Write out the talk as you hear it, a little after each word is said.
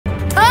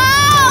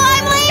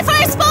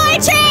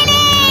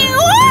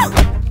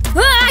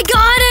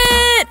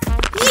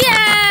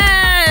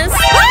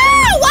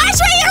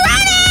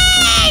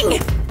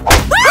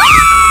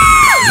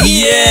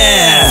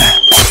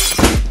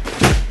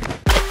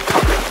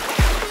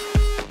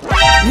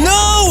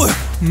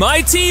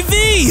My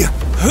TV!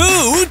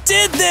 Who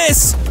did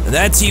this?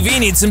 That TV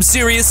needs some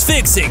serious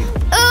fixing.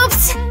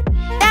 Oops!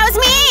 That was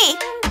me!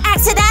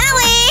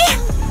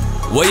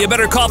 Accidentally! Well, you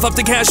better cough up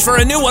the cash for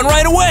a new one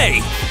right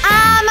away! Well,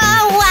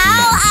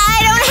 I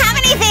don't have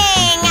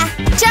anything!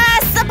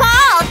 Just the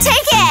ball,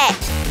 take it!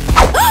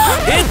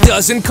 It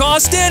doesn't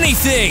cost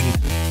anything!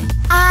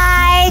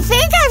 I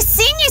think I've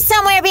seen you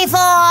somewhere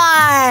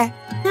before!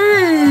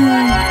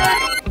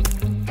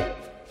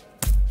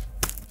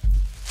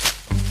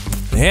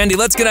 Andy,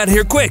 let's get out of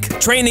here quick!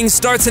 Training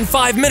starts in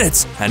 5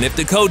 minutes, and if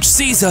the coach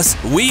sees us,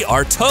 we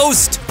are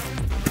toast!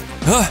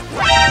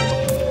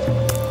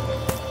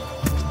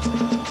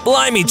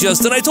 Blimey,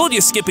 Justin, I told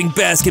you skipping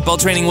basketball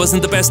training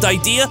wasn't the best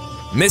idea.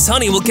 Miss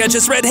Honey will catch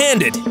us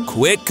red-handed.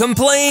 Quit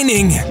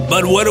complaining.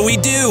 But what do we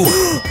do?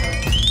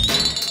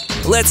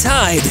 Let's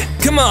hide.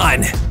 Come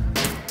on.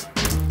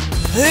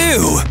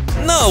 Ew,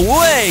 no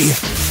way.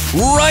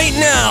 Right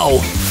now.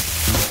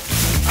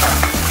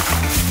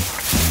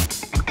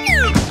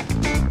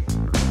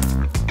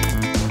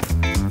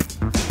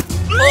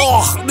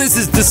 Oh, this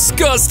is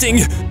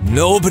disgusting.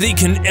 Nobody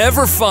can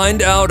ever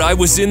find out I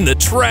was in the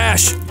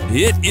trash.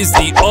 It is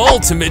the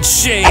ultimate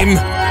shame.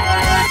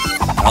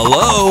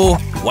 Hello?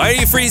 Why are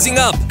you freezing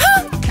up?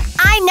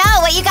 I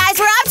know what you guys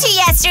were up to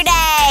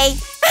yesterday!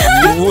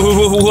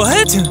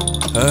 What?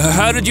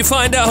 How did you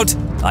find out?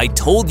 I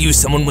told you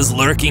someone was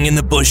lurking in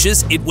the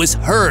bushes. It was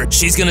her.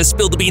 She's gonna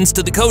spill the beans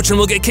to the coach and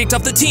we'll get kicked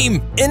off the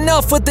team.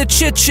 Enough with the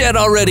chit-chat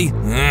already.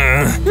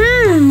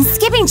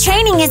 Skipping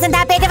training isn't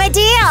that big of a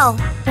deal.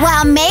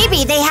 Well,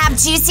 maybe they have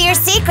juicier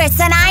secrets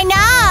than I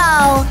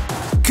know.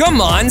 Come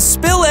on,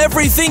 spill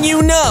everything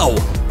you know.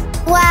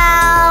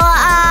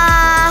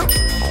 Well,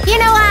 you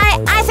know what?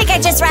 I think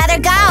I'd just rather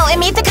go and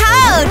meet the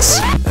coach.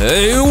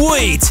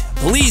 Wait,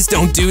 please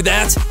don't do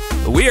that.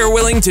 We are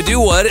willing to do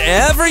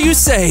whatever you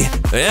say,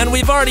 and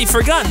we've already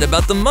forgotten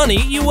about the money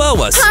you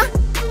owe us.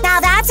 Now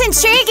that's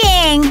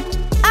intriguing.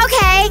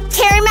 Okay,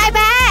 carry my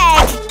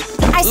bag.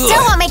 I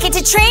still won't make it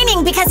to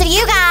training because of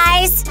you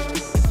guys.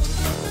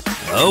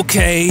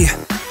 Okay.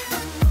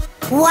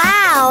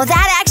 Wow,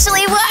 that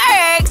actually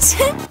worked.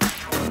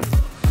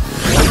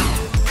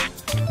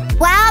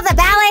 Well, the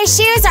ballet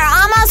shoes are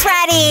almost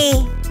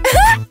ready.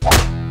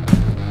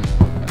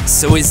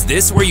 So is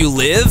this where you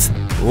live?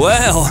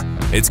 Well,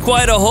 it's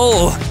quite a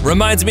hole.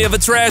 Reminds me of a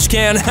trash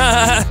can.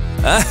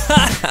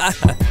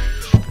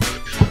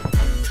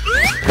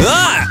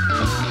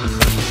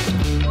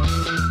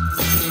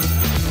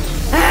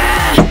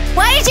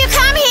 Why did you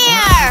come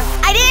here?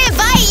 I didn't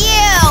invite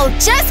you.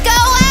 Just go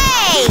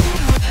away.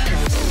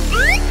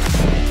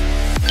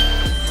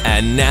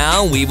 And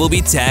now we will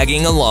be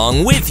tagging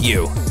along with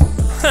you.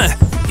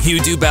 You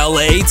do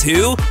ballet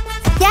too?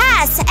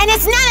 Yes, and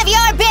it's none of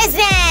your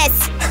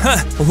business!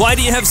 Why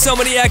do you have so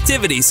many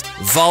activities?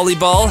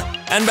 Volleyball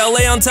and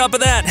ballet on top of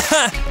that?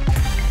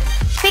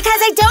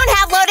 Because I don't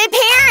have loaded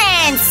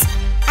parents!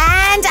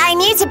 And I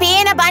need to be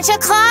in a bunch of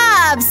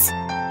clubs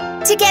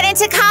to get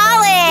into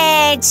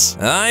college!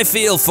 I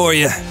feel for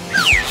you.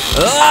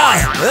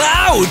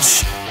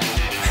 Ouch!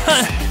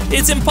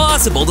 It's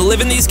impossible to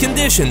live in these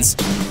conditions.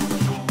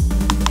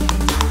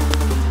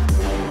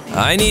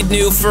 I need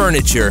new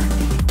furniture.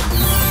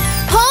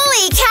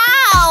 Holy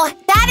cow!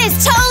 That is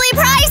totally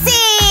pricey!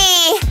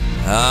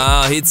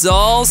 It's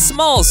all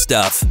small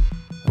stuff.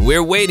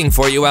 We're waiting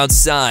for you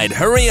outside.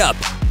 Hurry up.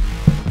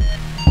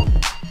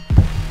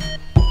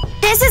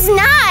 This is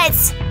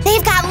nuts!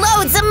 They've got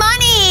loads of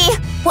money!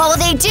 What will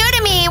they do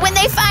to me when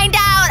they find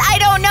out I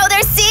don't know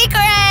their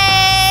secret?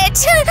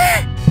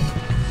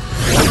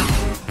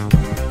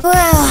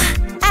 Well,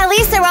 at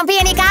least there won't be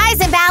any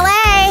guys in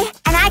ballet,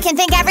 and I can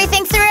think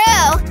everything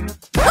through.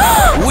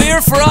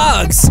 We're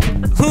frogs!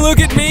 Look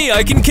at me,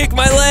 I can kick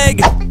my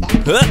leg!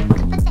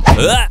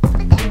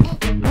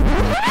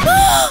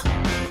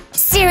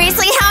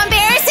 Seriously, how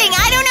embarrassing!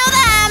 I don't know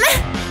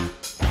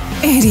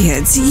them!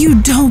 Idiots,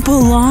 you don't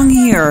belong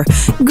here.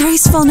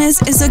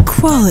 Gracefulness is a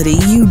quality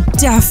you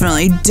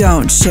definitely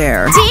don't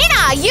share.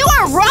 Dina, you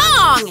are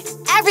wrong!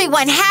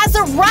 Everyone has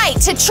a right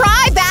to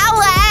try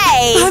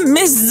ballet!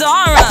 Miss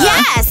Zara!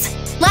 Yes!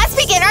 Let's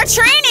begin our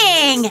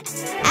training!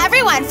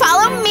 Everyone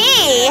follow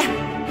me!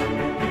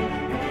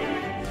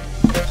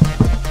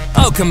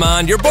 Oh, come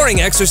on, your boring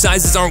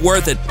exercises aren't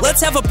worth it.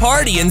 Let's have a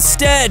party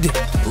instead.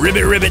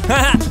 Ribbit, ribbit.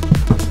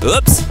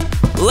 Oops.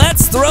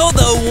 Let's throw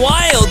the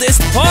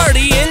wildest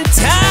party in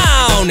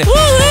town.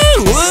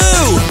 Woo-hoo!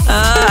 Woo!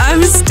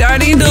 I'm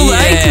starting to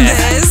like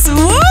this.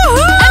 Woo-hoo!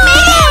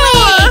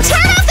 Immediately!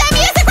 Turn off that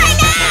music right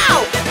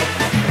now!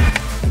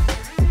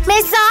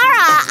 Miss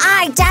Zara,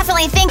 I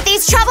definitely think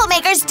these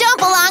troublemakers don't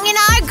belong in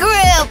our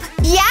group.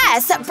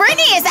 Yes,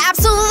 Brittany is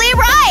absolutely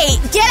right.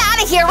 Get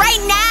out of here right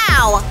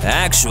now.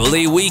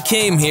 Actually, we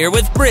came here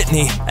with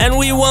Brittany, and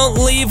we won't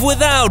leave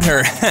without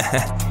her.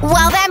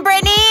 Well then,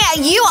 Brittany,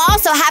 you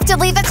also have to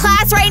leave the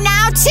class right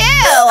now,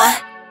 too!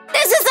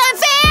 This is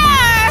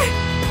unfair!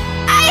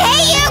 I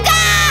hate you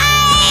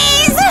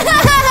guys!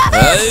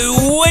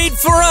 Wait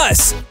for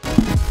us!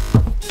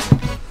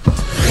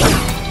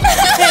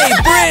 Hey,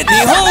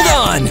 Brittany, hold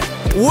on!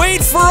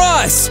 Wait for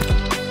us!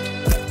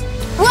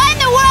 What in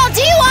the world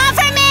do you want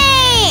from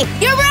me?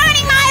 You're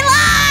ruining my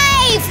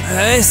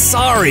life!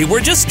 Sorry,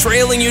 we're just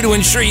trailing you to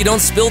ensure you don't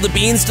spill the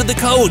beans to the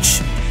coach.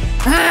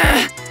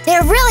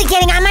 They're really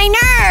getting on my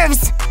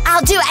nerves.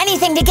 I'll do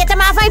anything to get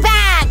them off my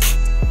back.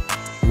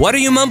 What are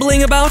you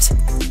mumbling about?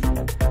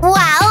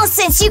 Well,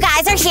 since you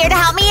guys are here to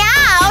help me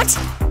out,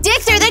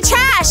 dig through the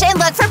trash and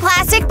look for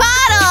plastic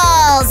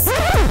bottles.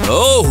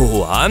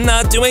 Oh, I'm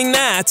not doing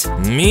that.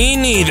 Me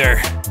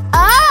neither.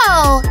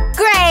 Oh,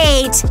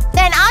 great.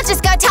 Then I'll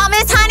just go tell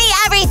Miss Honey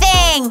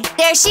everything.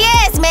 There she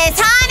is, Miss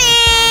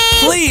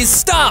Honey! Please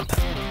stop!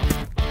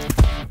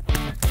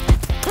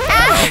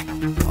 Ah,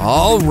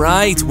 All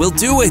right, we'll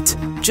do it.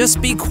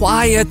 Just be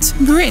quiet.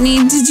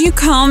 Brittany, did you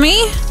call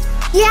me?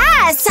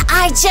 yes,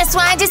 I just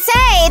wanted to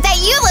say that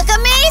you look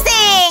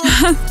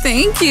amazing!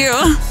 Thank you.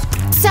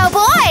 So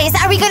boys,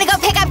 are we gonna go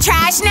pick up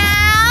trash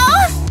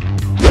now?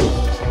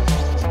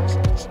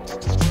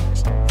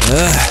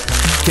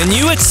 Can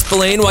you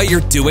explain why you're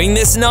doing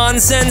this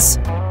nonsense?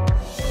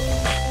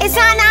 It's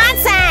not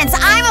nonsense.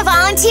 I'm a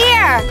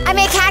volunteer. I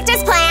make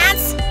cactus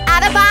plants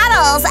out of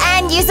bottles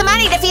and use the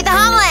money to feed the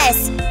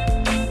homeless.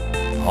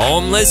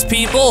 Homeless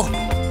people?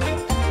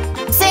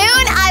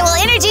 Soon, I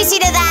will introduce you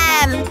to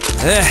them.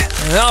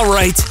 All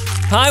right.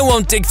 I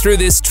won't dig through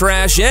this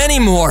trash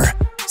anymore.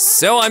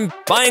 So I'm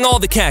buying all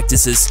the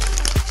cactuses.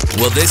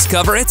 Will this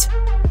cover it?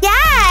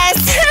 Yes!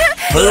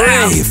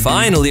 Hooray!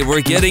 Finally,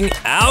 we're getting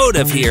out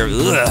of here.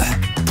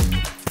 Ugh.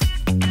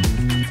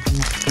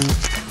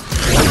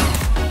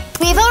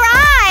 We've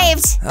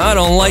arrived! I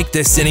don't like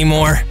this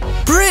anymore.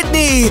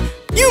 Brittany,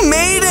 you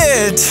made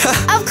it!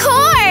 Of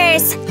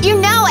course! You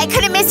know I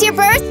couldn't miss your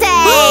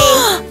birthday!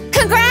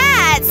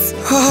 Congrats!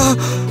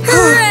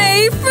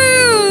 Hooray,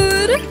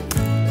 food!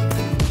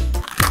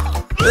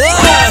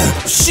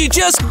 Ah, she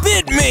just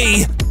bit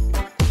me!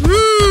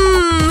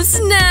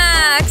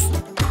 Snacks!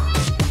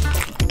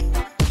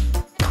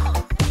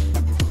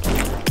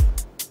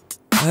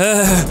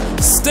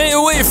 Stay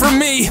away from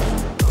me!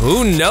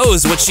 Who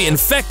knows what she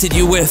infected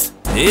you with?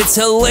 It's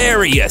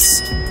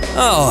hilarious!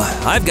 Oh,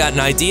 I've got an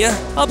idea.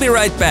 I'll be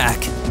right back.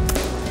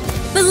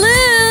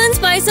 Balloons!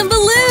 Buy some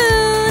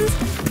balloons!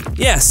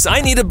 Yes,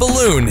 I need a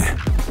balloon.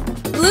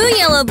 Blue,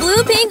 yellow,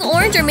 blue, pink,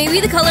 orange, or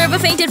maybe the color of a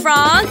fainted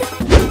frog?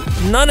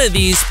 None of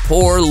these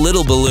poor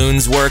little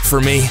balloons work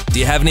for me. Do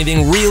you have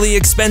anything really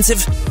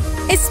expensive?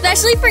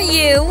 Especially for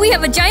you, we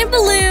have a giant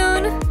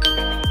balloon!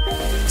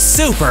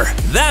 Super!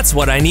 That's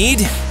what I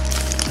need!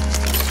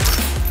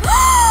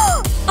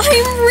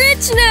 I'm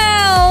rich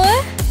now!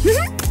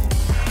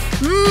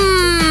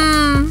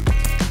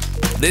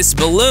 This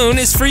balloon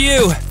is for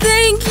you!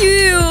 Thank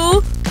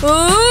you!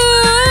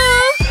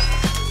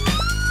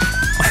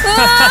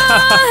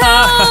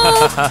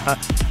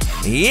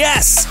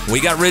 Yes! We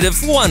got rid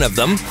of one of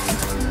them.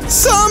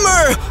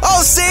 Summer!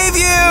 I'll save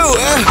you!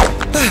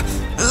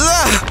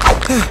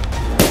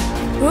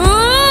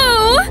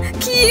 Oh,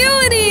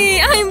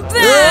 cutie! I'm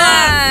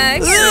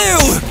back!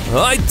 Ew!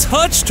 I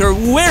touched her!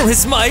 Where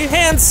is my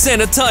hand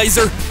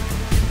sanitizer?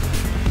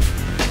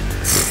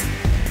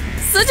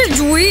 Such a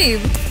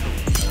dweeb!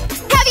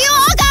 Have you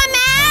all gone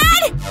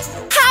mad?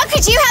 How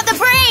could you have the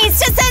brains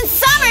to send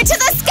Summer to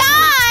the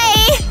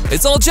sky?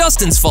 It's all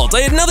Justin's fault.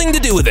 I had nothing to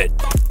do with it.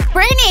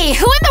 Brittany,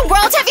 who in the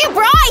world have you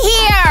brought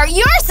here?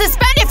 You're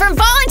suspended from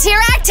volunteer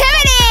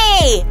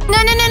activity!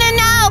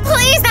 No,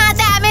 please not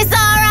that, Miss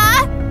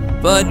Zara!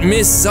 But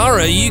Miss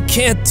Zara, you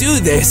can't do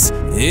this.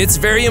 It's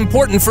very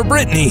important for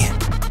Brittany.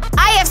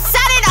 I have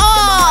said it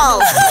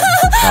all!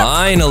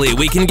 Finally,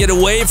 we can get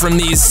away from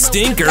these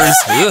stinkers.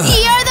 Ugh.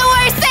 You're the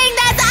worst thing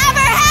that's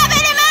ever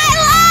happened in my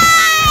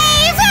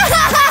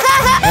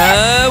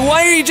life!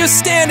 Why are you just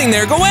standing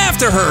there? Go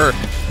after her!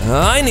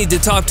 I need to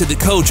talk to the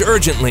coach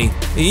urgently.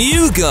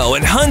 You go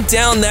and hunt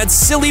down that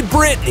silly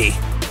Brittany.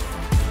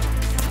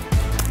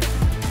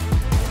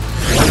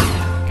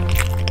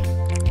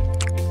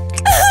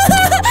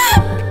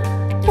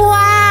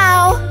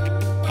 Wow!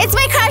 It's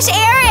my crush,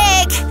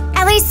 Eric!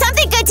 At least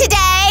something good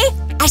today!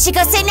 I should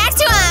go sit next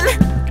to him!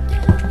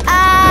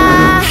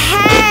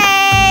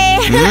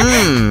 Hey!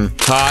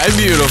 Hi,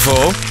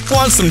 beautiful.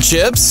 Want some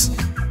chips?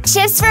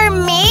 Chips for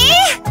me?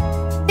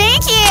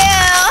 Thank you!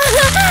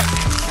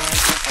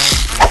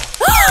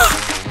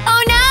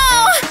 Oh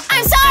no!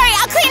 I'm sorry,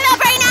 I'll clean it up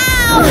right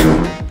now!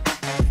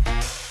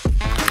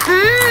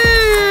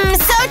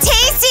 So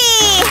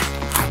tasty!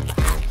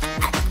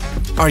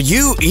 Are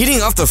you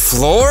eating off the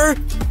floor?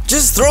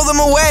 Just throw them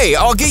away.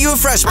 I'll get you a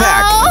fresh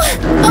pack. Oh,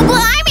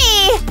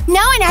 blimey!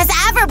 No one has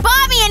ever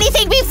bought me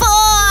anything before!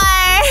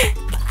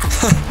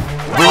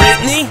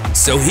 Brittany,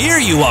 so here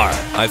you are.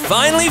 I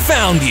finally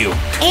found you.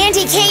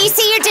 Andy, can't you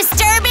see you're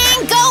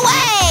disturbing? Go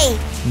away!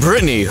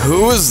 Brittany,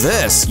 who is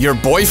this? Your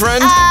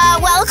boyfriend?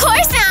 Well, of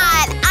course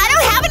not! I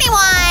don't have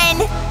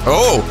anyone!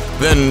 Oh,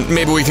 then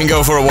maybe we can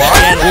go for a walk?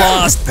 Get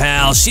lost,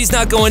 pal. She's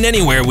not going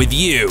anywhere with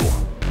you.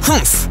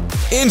 Humph!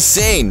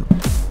 Insane!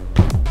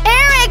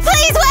 Eric,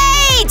 please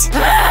wait!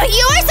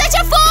 You are such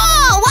a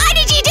fool! Why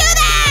did you do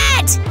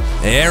that?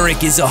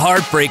 Eric is a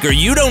heartbreaker.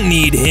 You don't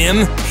need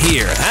him.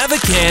 Here, have a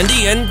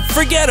candy and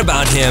forget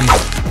about him.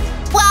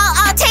 Well,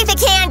 I'll take the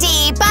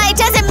candy, but it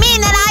doesn't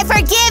mean that I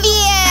forgive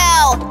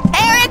you!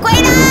 Eric,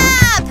 wait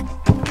up!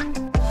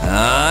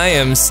 I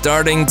am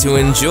starting to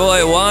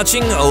enjoy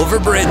watching over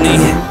Brittany.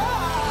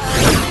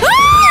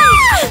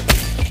 Ah!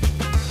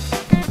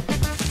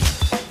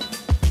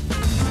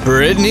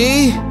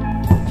 Brittany?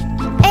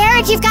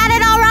 Eric, you've got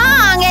it all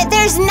wrong.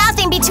 There's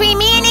nothing between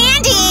me and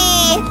Andy.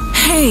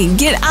 Hey,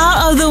 get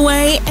out of the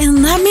way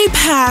and let me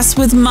pass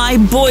with my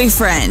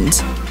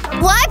boyfriend.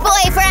 What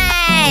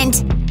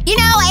boyfriend? You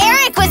know,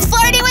 Eric was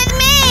flirting with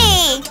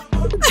me!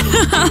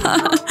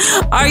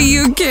 Are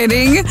you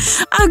kidding?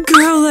 A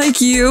girl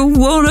like you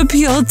won't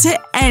appeal to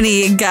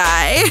any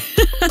guy.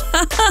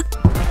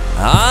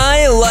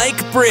 I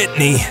like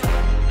Brittany.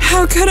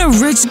 How could a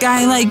rich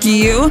guy like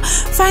you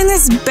find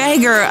this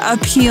beggar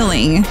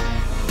appealing?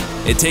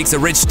 It takes a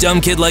rich dumb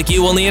kid like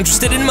you only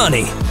interested in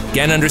money.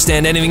 Can't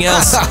understand anything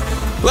else.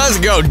 Let's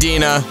go,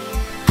 Dina.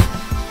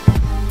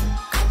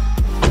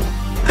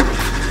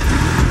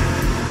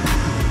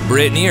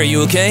 Brittany, are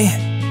you okay?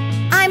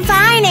 I'm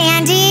fine,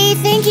 Andy.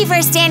 Thank you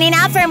for standing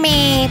up for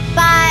me,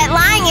 but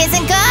lying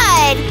isn't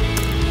good.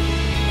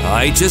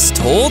 I just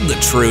told the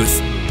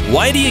truth.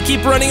 Why do you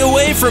keep running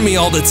away from me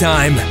all the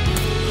time?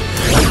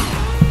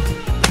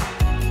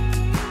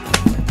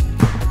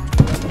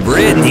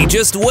 Brittany,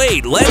 just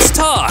wait. Let's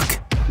talk.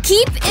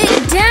 Keep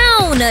it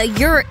down!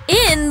 You're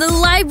in the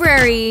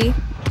library.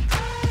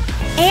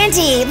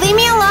 Andy, leave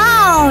me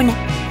alone.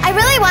 I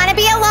really want to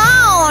be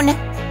alone.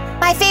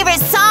 My favorite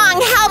song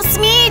helps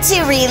me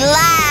to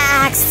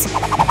relax.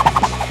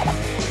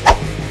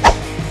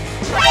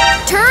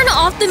 Turn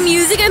off the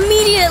music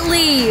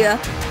immediately!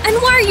 And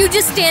why are you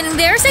just standing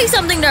there? Say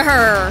something to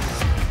her!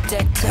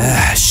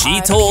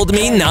 She told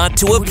me not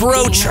to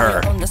approach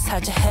her.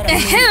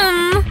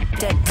 Ahem!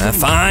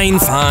 Fine,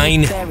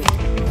 fine.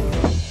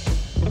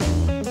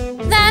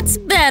 That's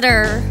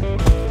better.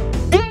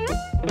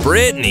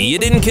 Brittany, you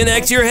didn't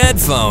connect your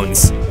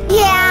headphones.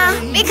 Yeah,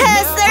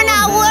 because they're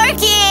not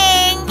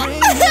working.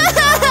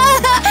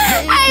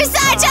 I'm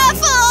such a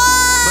fool!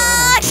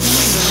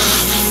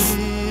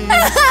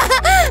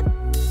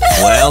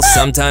 Well,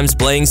 sometimes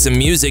playing some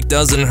music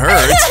doesn't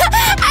hurt.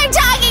 I'm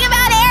talking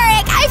about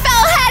Eric. I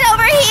fell head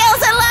over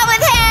heels in love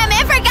with him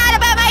and forgot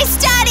about my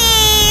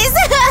studies.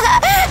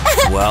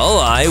 Well,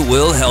 I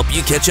will help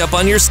you catch up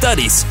on your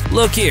studies.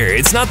 Look here,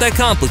 it's not that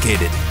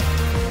complicated.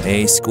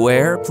 A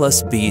square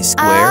plus B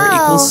square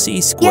equals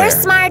C square. You're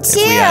smart too.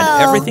 If we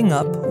add everything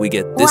up, we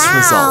get this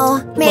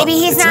result. Maybe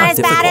Look, he's it's not as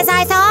bad difficult. as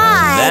I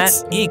thought.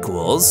 That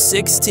equals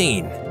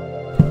 16.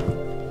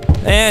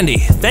 Andy,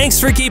 thanks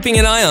for keeping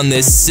an eye on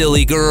this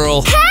silly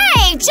girl.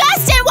 Hey,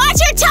 Justin, watch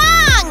your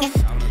tongue!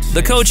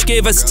 The coach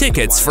gave us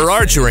tickets for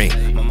archery.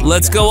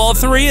 Let's go all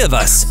three of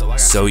us,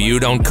 so you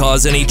don't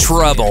cause any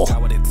trouble.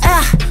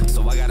 Ugh.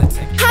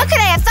 How could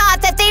I have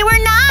thought that they were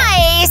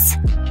nice?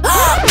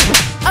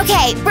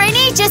 Okay,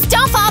 Brittany, just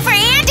don't fall for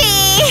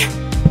Andy!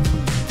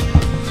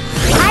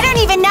 I don't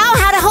even know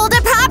how to hold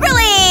it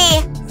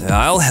properly!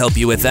 I'll help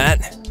you with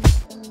that.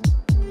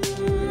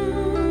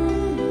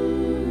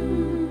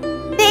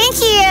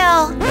 Thank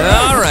you!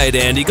 All right,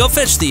 Andy, go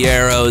fetch the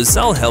arrows.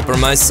 I'll help her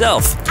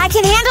myself. I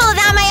can handle it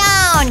on my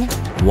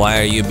own! Why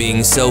are you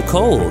being so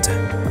cold?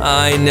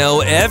 I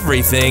know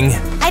everything.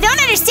 I don't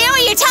understand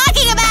what you're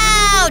talking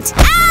about!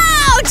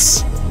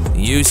 Ouch!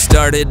 You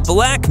started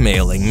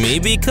blackmailing me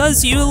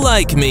because you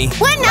like me.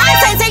 What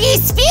nonsense are you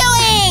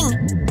spewing?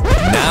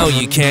 Now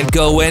you can't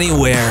go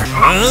anywhere.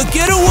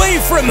 Get away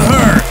from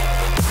her!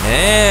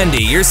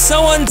 Andy, you're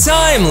so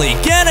untimely.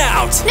 Get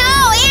out!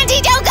 No,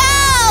 Andy, don't go!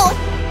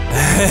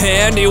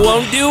 Andy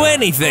won't do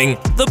anything.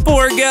 The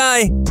poor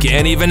guy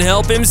can't even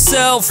help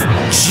himself.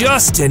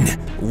 Justin,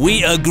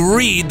 we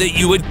agreed that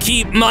you would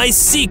keep my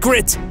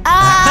secret.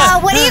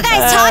 What are you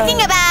guys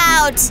talking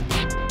about?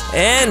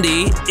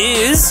 Andy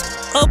is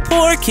a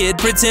poor kid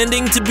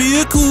pretending to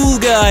be a cool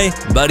guy,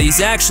 but he's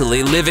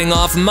actually living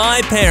off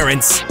my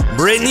parents.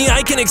 Brittany,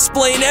 I can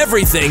explain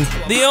everything.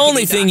 The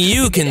only thing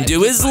you can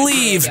do is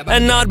leave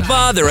and not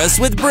bother us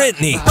with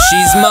Brittany.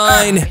 She's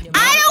mine.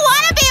 I don't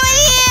want to be with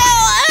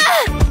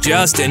you! Ugh.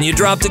 Justin, you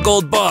dropped a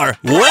gold bar.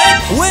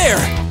 What? Where?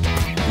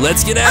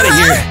 Let's get out of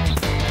here.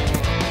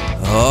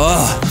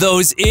 Oh,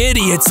 those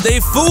idiots, they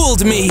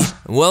fooled me.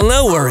 Well,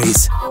 no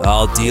worries.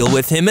 I'll deal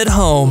with him at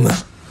home.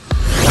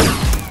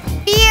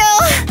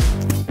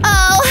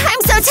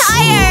 I'm so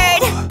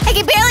tired! I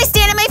can barely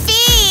stand on my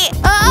feet!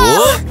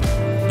 Oh!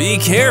 Whoa. Be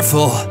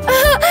careful.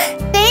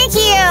 Thank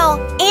you!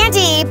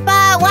 Andy,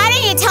 but why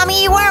didn't you tell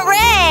me you weren't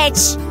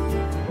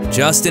rich?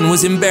 Justin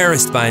was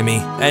embarrassed by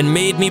me and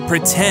made me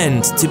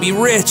pretend to be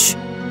rich.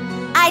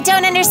 I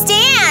don't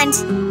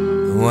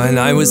understand! When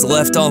I was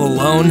left all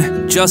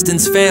alone,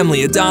 Justin's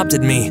family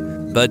adopted me,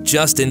 but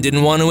Justin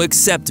didn't want to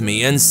accept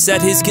me and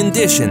set his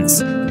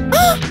conditions.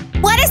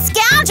 What a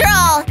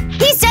scoundrel!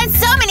 He's done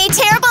so many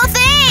terrible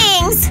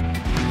things!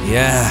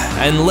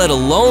 Yeah, and let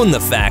alone the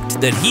fact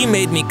that he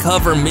made me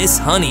cover Miss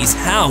Honey's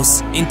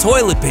house in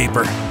toilet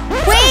paper.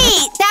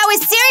 Wait, that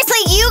was seriously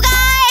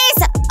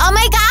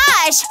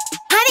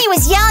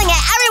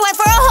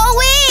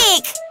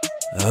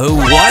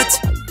What?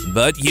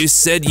 But you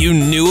said you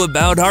knew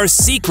about our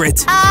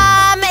secret.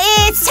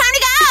 It's time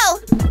to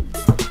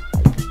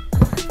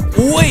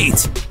go!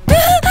 Wait!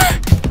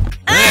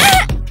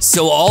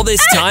 So all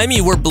this time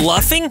you were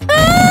bluffing?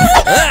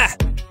 Well,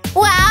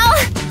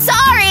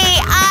 sorry,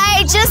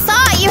 I just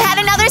thought you had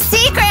another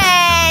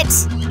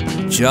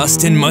secret!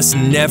 Justin must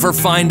never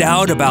find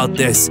out about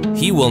this.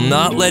 He will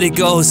not let it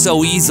go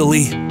so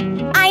easily.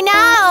 I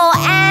know,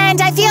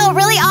 and I feel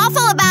really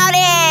awful about it.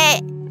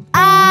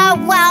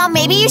 Well,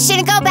 maybe you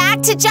shouldn't go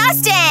back to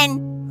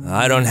Justin.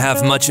 I don't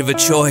have much of a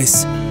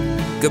choice.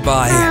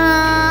 Goodbye.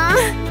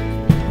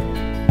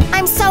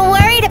 I'm so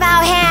worried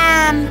about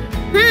him.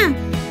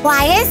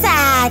 Why is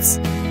that?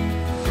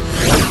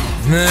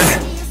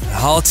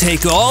 I'll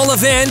take all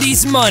of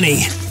Andy's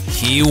money.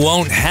 He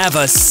won't have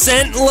a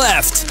cent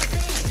left.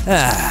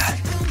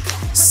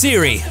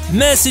 Siri,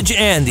 message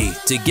Andy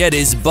to get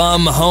his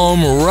bum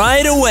home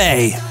right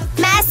away.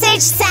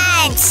 Message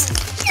sent.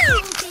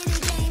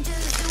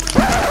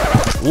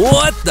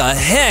 What the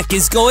heck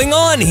is going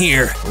on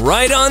here?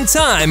 Right on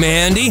time,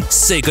 Andy.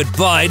 Say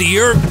goodbye to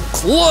your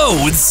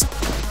clothes.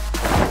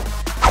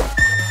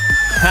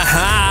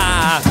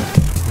 Haha!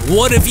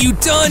 What have you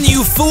done,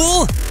 you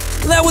fool?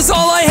 That was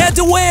all I had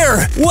to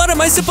wear. What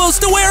am I supposed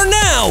to wear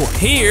now?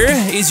 Here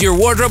is your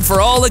wardrobe for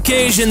all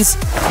occasions.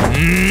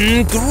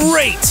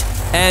 Great.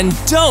 And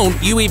don't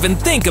you even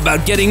think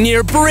about getting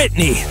near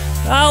Brittany.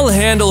 I'll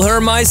handle her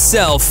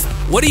myself.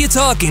 What are you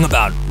talking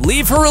about?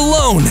 Leave her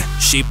alone.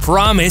 She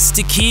promised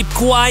to keep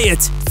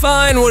quiet.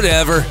 Fine,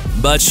 whatever.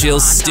 But she'll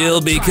still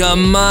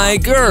become my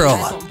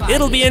girl.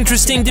 It'll be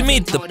interesting to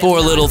meet the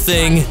poor little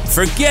thing.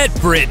 Forget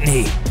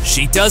Brittany.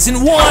 She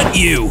doesn't want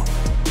you.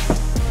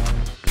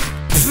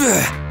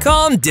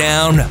 Calm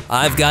down.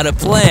 I've got a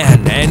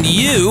plan, and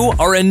you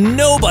are a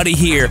nobody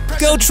here.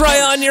 Go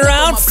try on your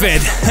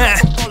outfit.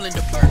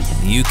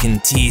 You can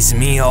tease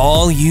me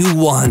all you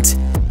want,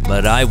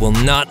 but I will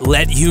not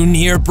let you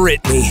near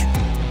Brittany.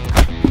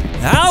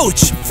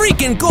 Ouch!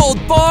 Freaking gold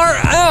bar!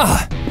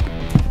 Ugh.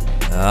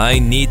 I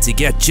need to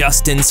get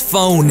Justin's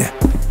phone.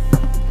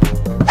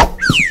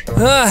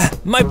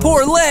 My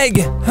poor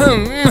leg!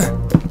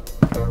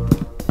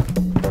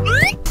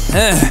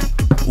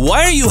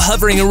 Why are you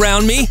hovering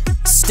around me?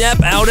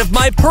 Step out of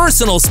my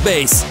personal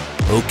space.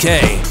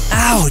 Okay.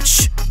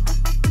 Ouch!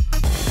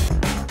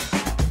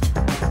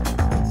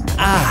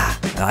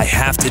 I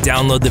have to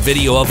download the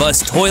video of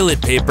us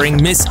toilet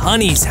papering Miss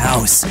Honey's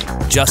house.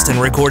 Justin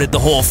recorded the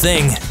whole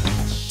thing.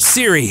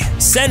 Siri,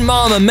 send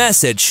Mom a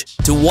message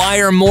to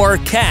wire more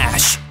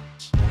cash.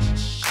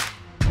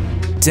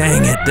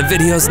 Dang it, the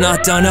video's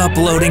not done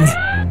uploading.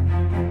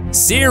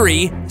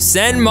 Siri,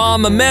 send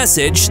Mom a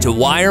message to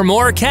wire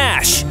more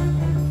cash.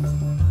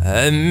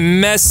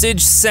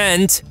 Message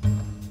sent.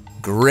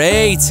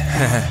 Great.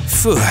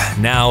 Phew,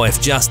 now if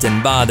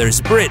Justin bothers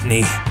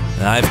Brittany,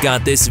 I've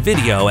got this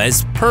video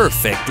as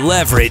perfect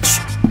leverage.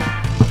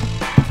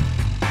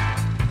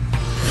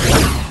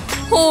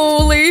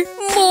 Holy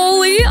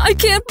moly, I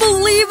can't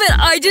believe it!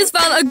 I just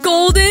found a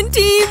golden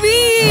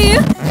TV!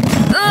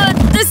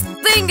 This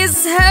thing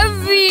is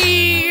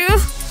heavy!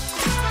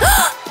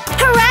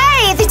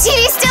 Hooray! The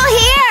TV's still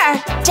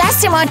here!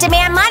 Justin won't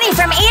demand money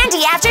from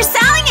Andy after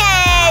selling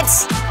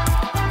it!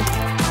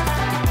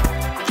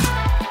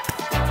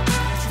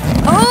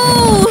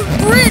 Oh,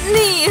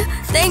 Brittany!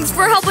 Thanks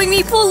for helping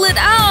me pull it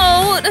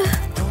out!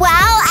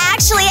 Well,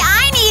 actually,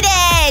 I need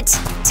it!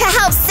 To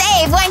help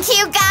save one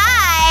cute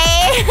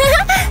guy!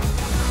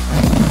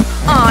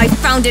 I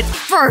found it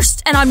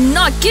first, and I'm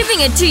not giving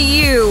it to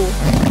you!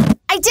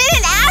 I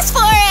didn't ask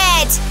for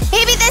it!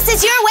 Maybe this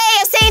is your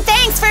way of saying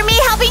thanks for me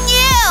helping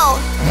you!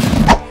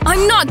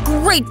 I'm not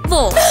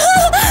grateful!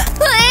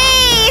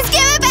 Please,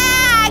 give it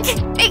back!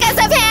 Because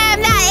of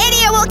him, that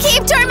idiot will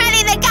keep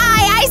tormenting the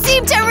guy I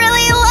seem to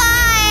really like!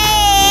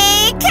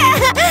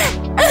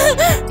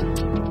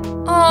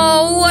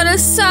 Oh, what a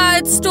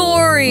sad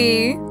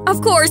story. Of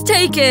course,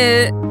 take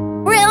it.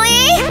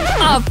 Really?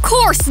 Of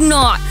course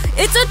not!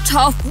 It's a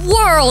tough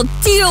world!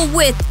 Deal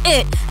with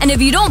it! And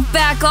if you don't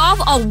back off,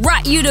 I'll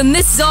rat you to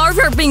Miss Czar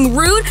for being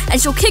rude, and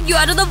she'll kick you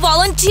out of the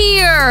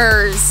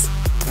volunteers!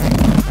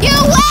 You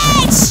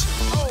witch!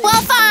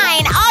 Well,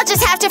 fine. I'll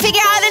just have to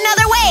figure out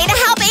another way to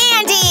help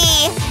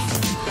Andy!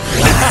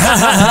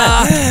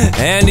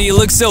 Andy, you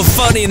look so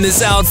funny in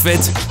this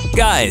outfit.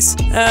 Guys,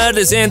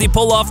 does Andy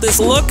pull off this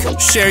look?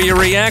 Share your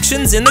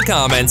reactions in the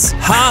comments.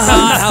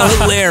 Haha, how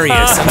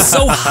hilarious. I'm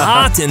so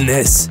hot in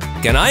this.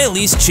 Can I at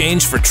least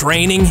change for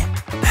training?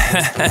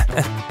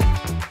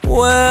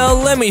 Well,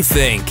 let me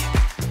think.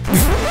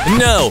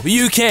 No,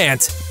 you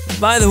can't.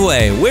 By the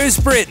way, where's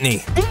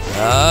Brittany?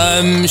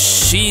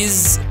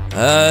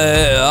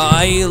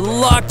 I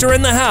locked her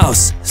in the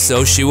house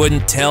so she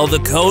wouldn't tell the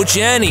coach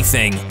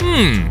anything.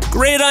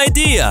 Great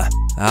idea.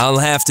 I'll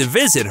have to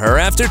visit her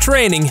after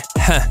training.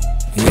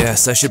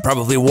 Yes, I should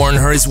probably warn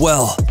her as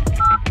well.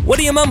 What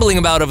are you mumbling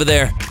about over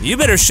there? You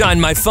better shine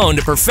my phone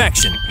to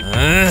perfection.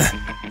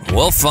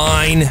 Well,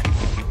 fine.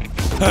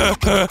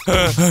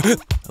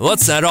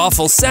 What's that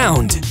awful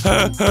sound?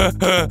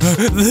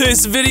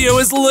 This video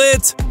is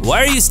lit!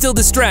 Why are you still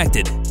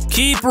distracted?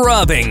 Keep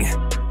rubbing.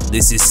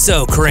 This is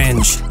so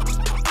cringe.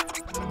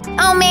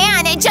 Oh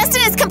man,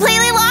 Justin has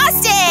completely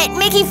lost it!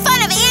 Making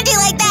fun of Andy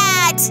like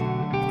that!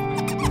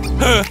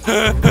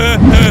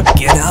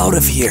 Get out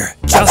of here.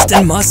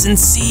 Justin mustn't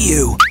see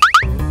you.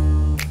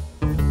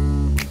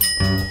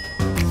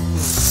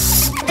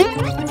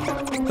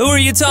 Who are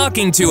you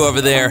talking to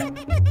over there?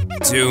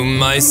 To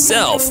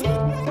myself.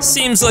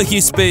 Seems like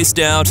you spaced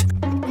out.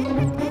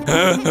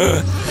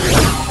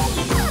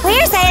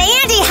 Where's that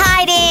Andy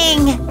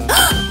hiding?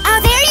 Oh,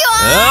 there you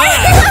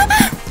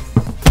are!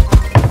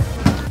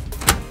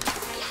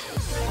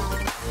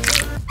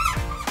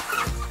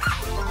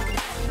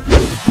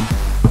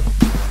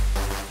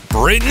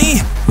 Brittany,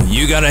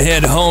 you gotta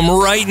head home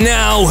right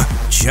now.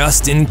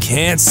 Justin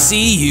can't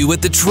see you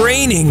at the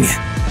training.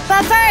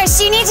 But first,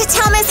 you need to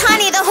tell Miss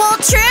Honey the whole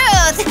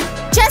truth.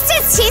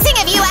 Justin's teasing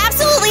of you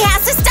absolutely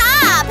has to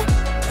stop.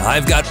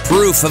 I've got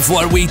proof of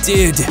what we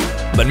did,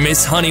 but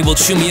Miss Honey will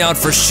chew me out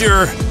for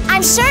sure.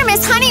 I'm sure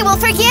Miss Honey will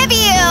forgive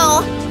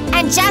you.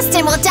 And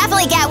Justin will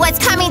definitely get what's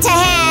coming to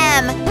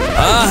him.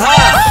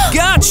 Aha!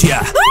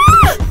 Gotcha!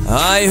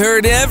 I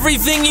heard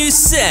everything you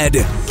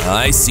said.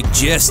 I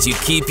suggest you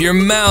keep your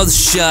mouth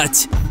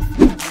shut.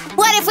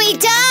 What if we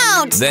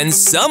don't? Then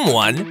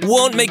someone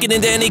won't make it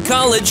into any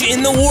college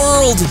in the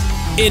world.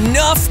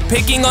 Enough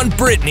picking on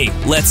Brittany.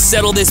 Let's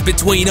settle this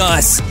between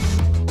us.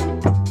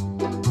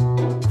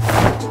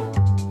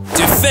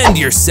 Defend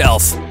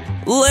yourself.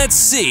 Let's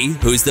see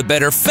who's the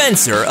better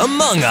fencer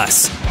among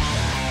us.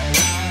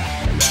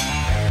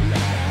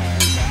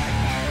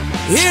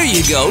 Here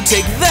you go,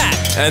 take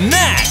that and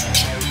that.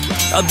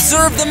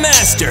 Observe the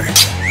master.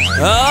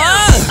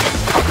 Ah!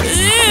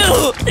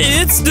 Ew!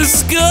 It's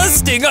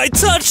disgusting! I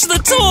touched the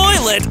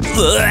toilet!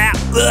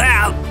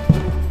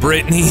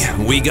 Brittany,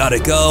 we gotta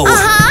go.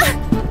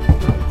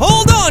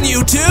 Hold on,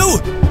 you two!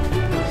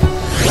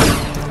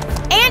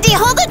 Andy,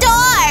 hold the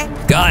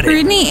door! Got it.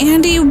 Brittany,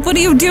 Andy, what are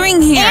you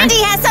doing here?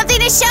 Andy has something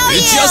to show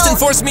you! Justin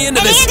forced me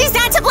into and this. Andy's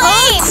not to blame!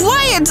 Oh,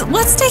 quiet!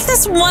 Let's take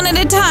this one at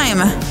a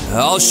time.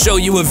 I'll show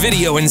you a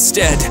video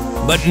instead,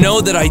 but know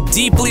that I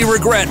deeply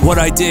regret what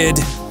I did.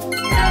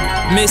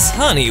 Miss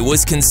Honey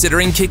was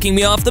considering kicking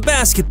me off the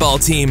basketball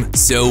team,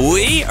 so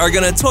we are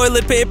gonna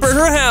toilet paper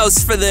her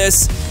house for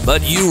this.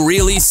 But you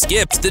really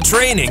skipped the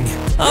training.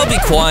 I'll be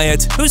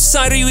quiet. Whose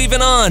side are you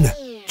even on?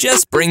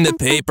 Just bring the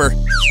paper.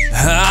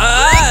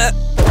 Ah!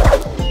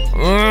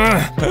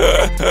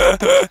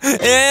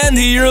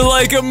 Andy, you're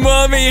like a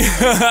mummy.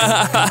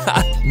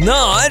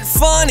 Not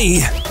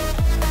funny.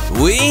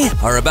 We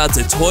are about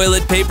to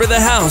toilet paper the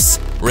house.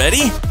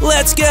 Ready?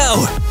 Let's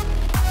go.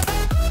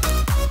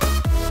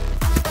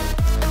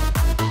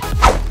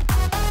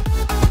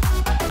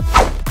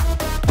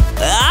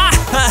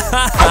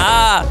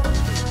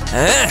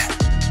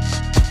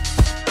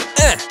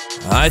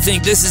 I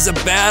think this is a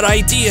bad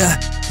idea.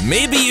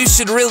 Maybe you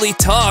should really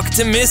talk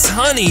to Miss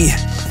Honey.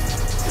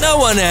 No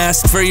one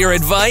asked for your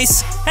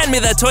advice. Hand me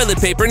that toilet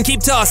paper and keep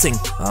tossing.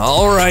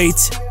 All right.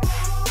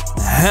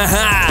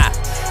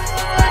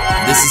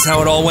 This is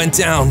how it all went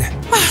down.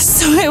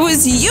 So it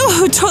was you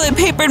who toilet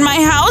papered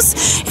my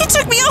house? It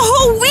took me a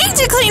whole week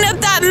to clean up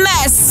that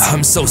mess!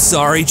 I'm so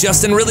sorry.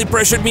 Justin really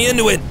pressured me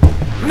into it.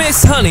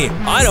 Miss Honey,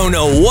 I don't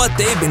know what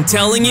they've been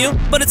telling you,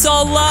 but it's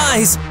all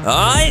lies.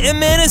 I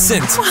am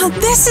innocent. Well,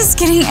 this is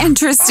getting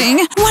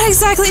interesting. What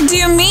exactly do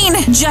you mean,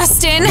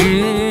 Justin?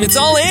 It's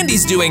all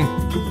Andy's doing.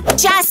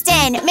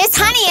 Justin, Miss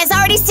Honey has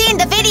already seen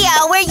the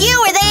video where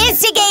you were the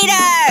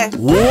instigator!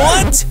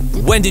 What?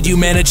 When did you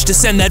manage to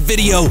send that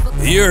video?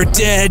 You're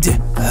dead.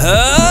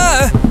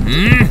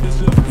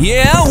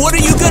 Yeah, what are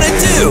you gonna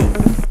do?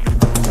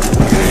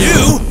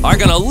 You are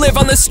gonna live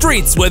on the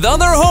streets with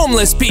other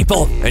homeless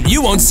people, and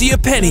you won't see a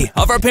penny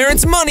of our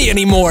parents' money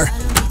anymore.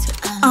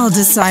 I'll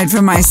decide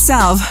for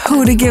myself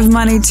who to give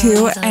money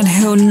to and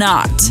who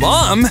not.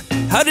 Mom,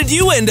 how did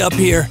you end up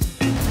here?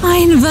 I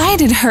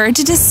invited her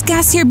to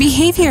discuss your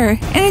behavior,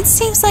 and it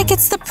seems like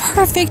it's the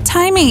perfect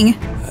timing.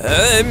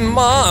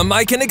 Mom,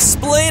 I can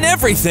explain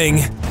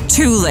everything.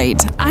 Too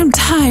late. I'm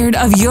tired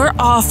of your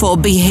awful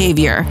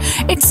behavior.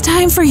 It's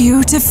time for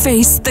you to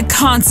face the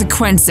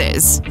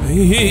consequences.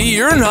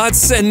 You're not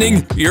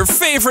sending your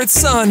favorite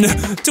son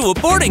to a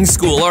boarding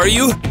school, are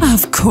you?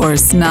 Of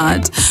course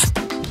not.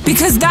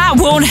 Because that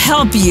won't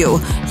help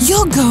you.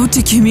 You'll go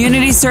to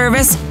community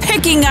service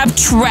picking up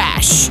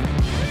trash.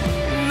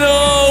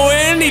 No,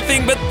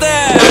 anything but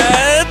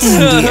that!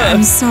 Andy,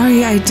 I'm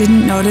sorry I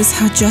didn't notice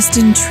how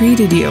Justin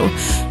treated you.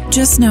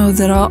 Just know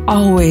that I'll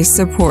always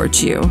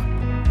support you.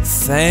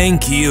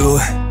 Thank you.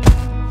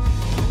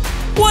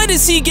 Why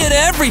does he get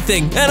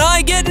everything and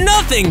I get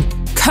nothing?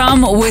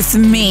 Come with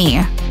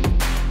me.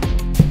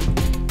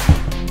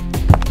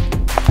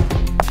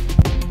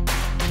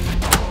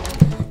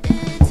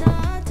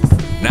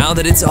 Now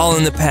that it's all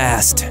in the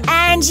past.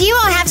 And you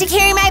won't have to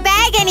carry my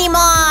bag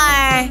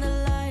anymore.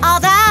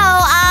 Although,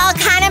 I'll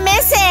kind of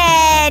miss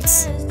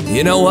it.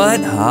 You know what?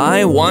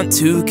 I want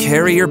to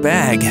carry your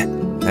bag.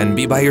 and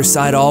be by your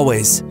side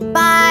always.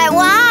 But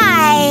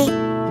why?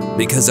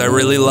 Because I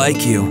really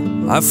like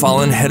you. I've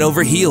fallen head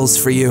over heels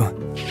for you.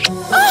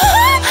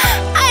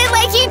 I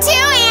like you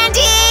too,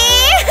 Andy!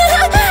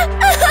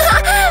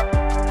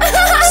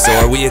 So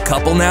are we a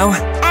couple now?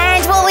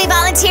 And will we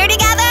volunteer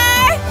together?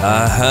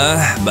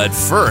 Uh-huh, but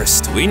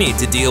first, we need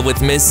to deal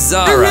with Miss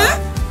Zara.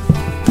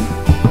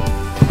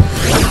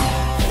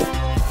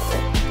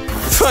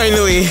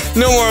 Finally,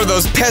 no more of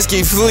those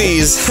pesky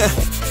fleas.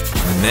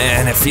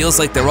 Man, it feels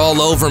like they're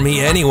all over me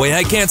anyway.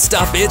 I can't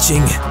stop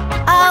itching.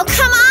 Oh,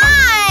 come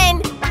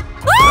on!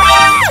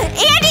 Ah!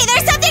 Andy,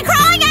 there's something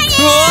crawling on you!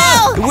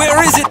 Ah,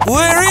 where is it?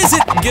 Where is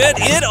it? Get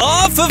it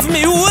off of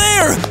me!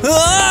 Where?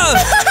 Ah!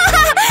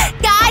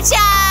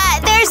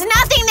 Gotcha! There's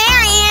nothing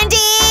there,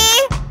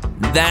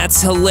 Andy!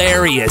 That's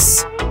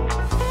hilarious.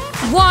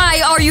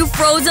 Why are you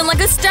frozen like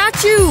a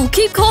statue?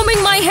 Keep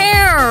combing my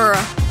hair!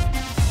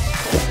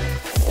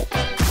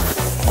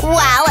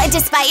 Well,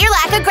 despite your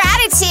lack of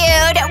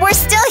gratitude, we're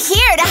still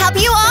here to help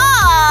you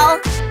all!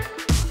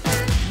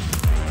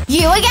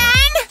 You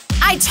again?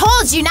 I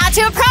told you not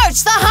to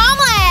approach the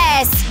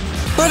homeless!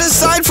 But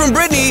aside from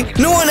Brittany,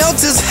 no one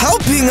else is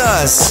helping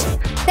us.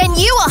 Then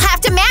you will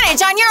have to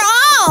manage on your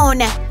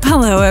own!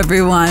 Hello,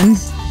 everyone.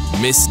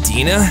 Miss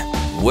Dina,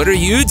 what are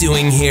you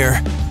doing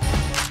here?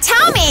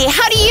 Tell me,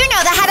 how do you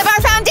know the head of our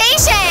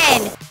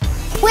foundation?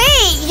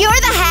 Wait, you're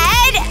the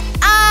head?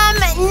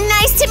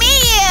 Nice to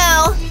meet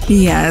you!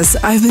 Yes,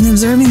 I've been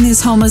observing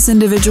these homeless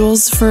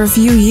individuals for a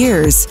few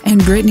years.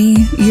 And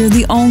Brittany, you're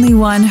the only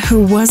one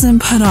who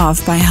wasn't put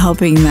off by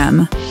helping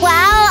them.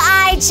 Well,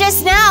 I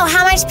just know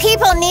how much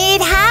people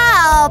need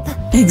help.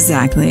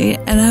 Exactly,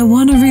 and I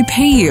want to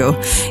repay you.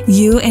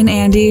 You and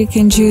Andy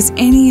can choose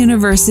any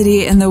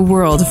university in the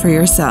world for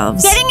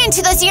yourselves. Getting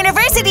into those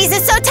universities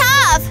is so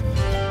tough!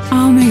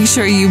 I'll make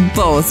sure you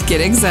both get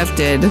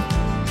accepted.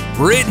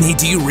 Brittany,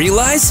 do you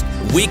realize?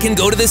 We can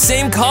go to the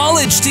same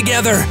college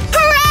together!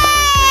 Hooray!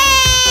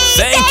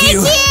 Thank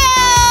you!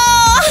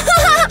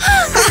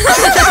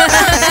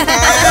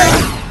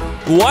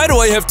 Why do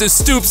I have to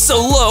stoop so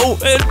low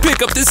and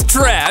pick up this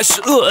trash?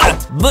 Ugh.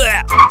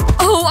 Blech.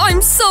 Oh,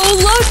 I'm so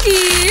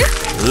lucky!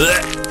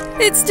 Blech.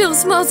 It still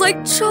smells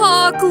like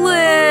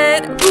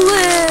chocolate.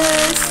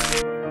 Bliss.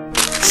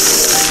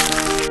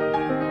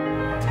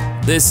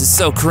 This is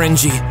so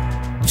cringy.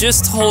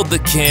 Just hold the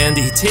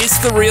candy.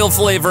 Taste the real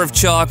flavor of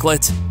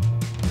chocolate.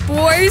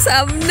 Boys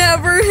have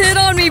never hit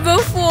on me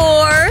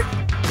before.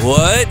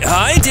 What?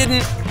 I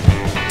didn't.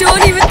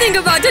 Don't even think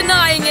about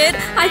denying it.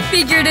 I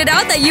figured it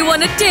out that you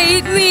want to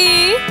date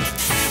me.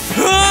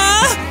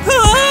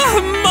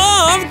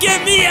 Mom,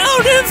 get me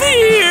out of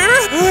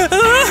here!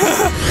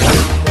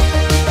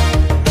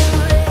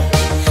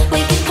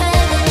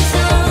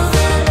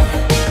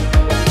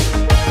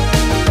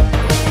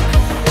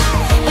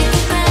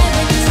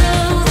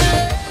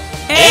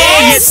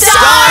 It's Star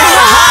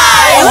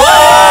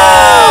High!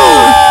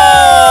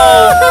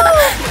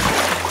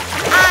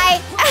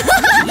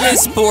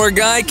 This poor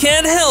guy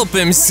can't help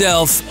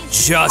himself.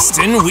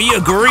 Justin, we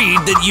agreed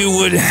that you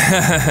would…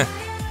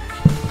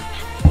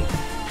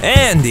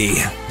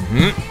 Andy.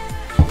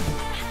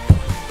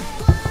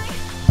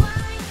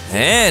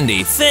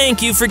 Andy,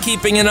 thank you for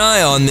keeping an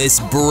eye on this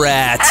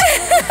brat.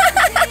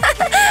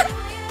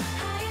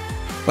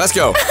 Let's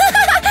go.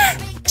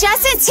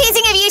 Justin's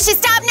teasing if you should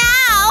stop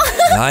now!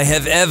 I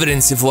have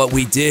evidence of what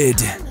we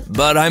did,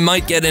 but I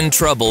might get in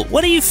trouble.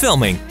 What are you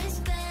filming?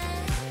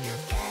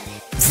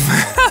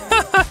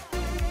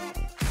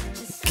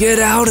 Get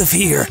out of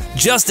here.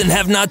 Justin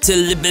have not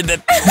to…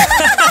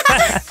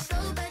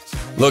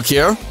 Look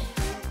here.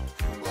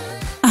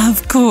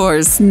 Of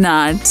course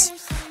not.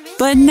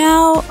 But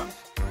now…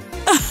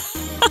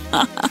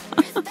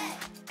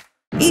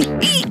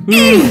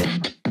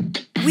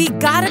 We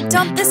gotta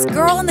dump this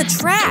girl in the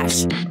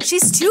trash.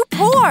 She's too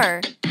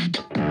poor.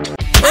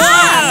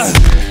 Ah!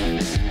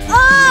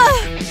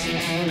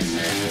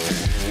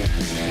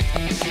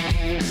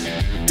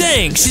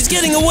 Dang, she's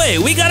getting away.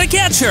 We gotta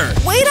catch her.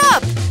 Wait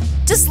up!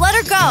 Just let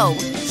her go.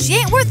 She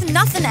ain't worth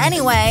nothing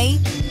anyway.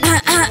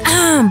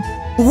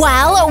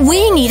 Well,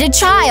 we need a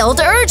child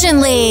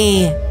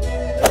urgently.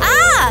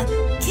 Ah!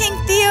 King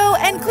Theo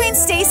and Queen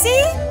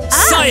Stacy?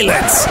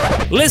 Silence!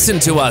 Listen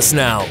to us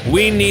now.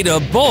 We need a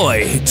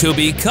boy to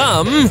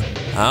become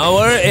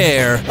our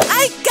heir.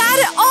 I got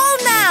it all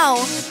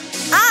now!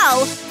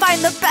 I'll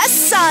find the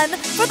best son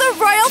for the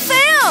royal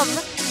fam!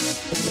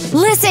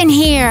 Listen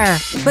here,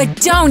 but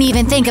don't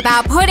even think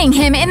about putting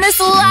him in this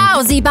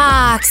lousy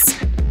box.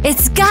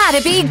 It's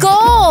gotta be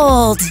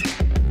gold.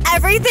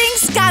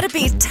 Everything's gotta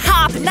be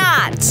top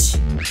notch.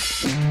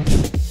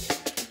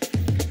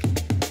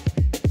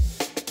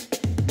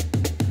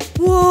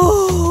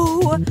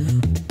 Whoa!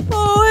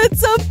 Oh,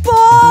 it's a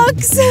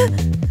box!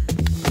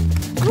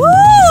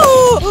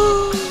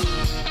 Whoa!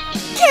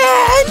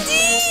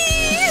 Candy!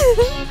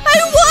 I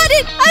want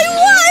it! I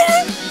want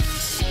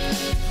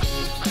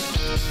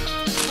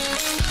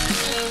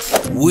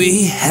it!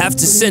 We have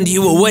to send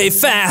you away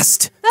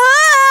fast.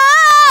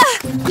 Ah!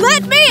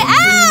 Let me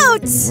out!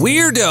 goats.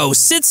 Weirdo,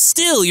 sit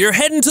still. You're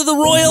heading to the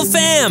royal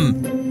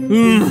fam.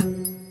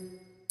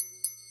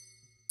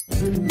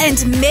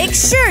 And make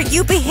sure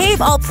you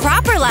behave all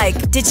proper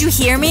like. Did you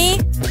hear me?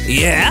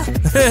 Yeah?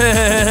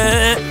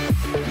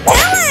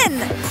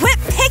 Dylan! Quit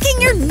picking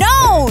your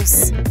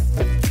nose!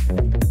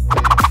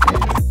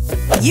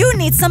 You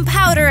need some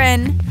powder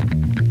in.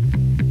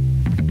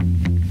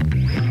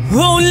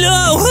 Oh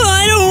no,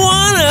 I don't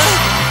wanna!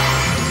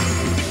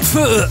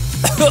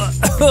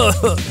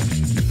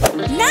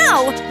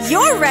 Now,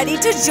 you're ready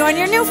to join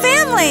your new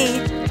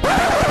family!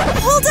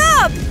 Hold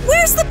up!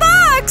 Where's the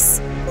box?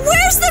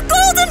 Where's the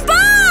golden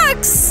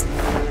box?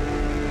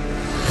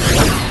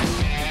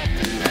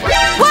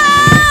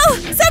 Wow!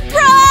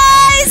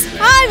 Surprise!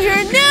 I'm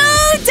your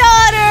new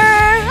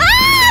daughter!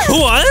 Ah!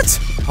 What?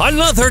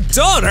 Another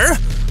daughter?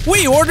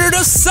 We ordered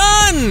a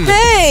son!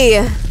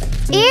 Hey!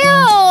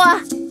 Ew!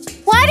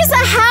 Why does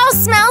the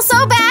house smell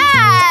so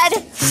bad?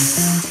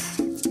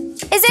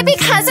 Is it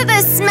because of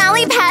the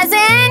smelly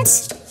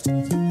peasant?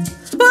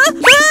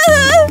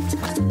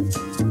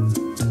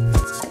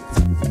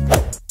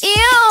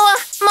 Ew!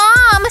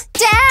 Mom!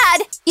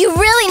 Dad! You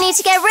really need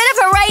to get rid of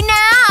her right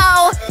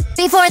now!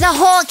 Before the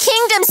whole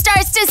kingdom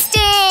starts to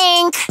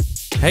stink!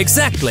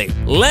 Exactly.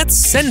 Let's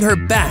send her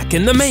back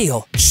in the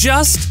mail.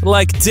 Just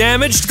like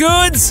damaged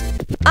goods.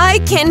 I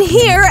can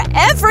hear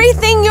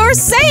everything you're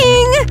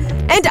saying!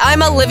 And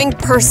I'm a living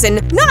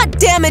person, not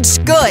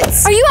damaged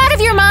goods! Are you out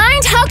of your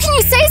mind? How can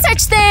you say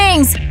such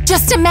things?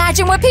 Just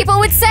imagine what people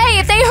would say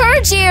if they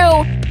heard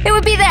you! It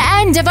would be the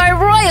end of our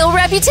royal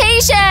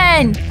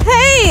reputation!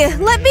 Hey,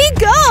 let me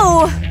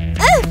go!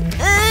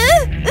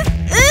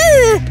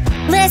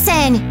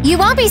 Listen, you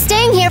won't be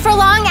staying here for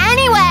long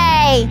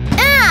anyway!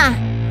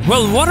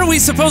 Well, what are we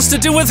supposed to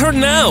do with her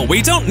now?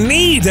 We don't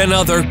need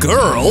another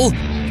girl.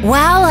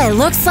 Well, it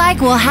looks like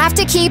we'll have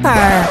to keep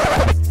her.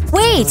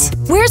 Wait,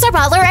 where's our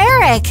butler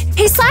Eric?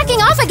 He's slacking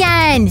off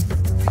again!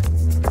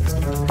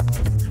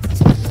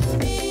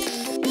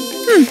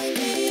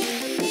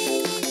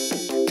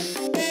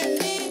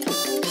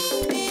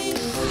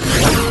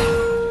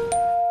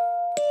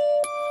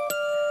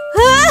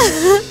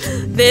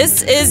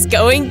 This is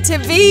going to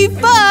be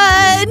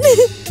fun!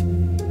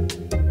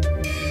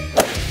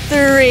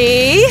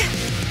 3,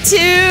 2…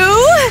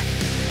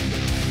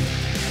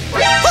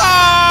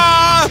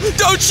 Ah!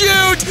 Don't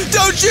shoot!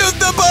 Don't shoot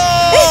the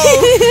ball!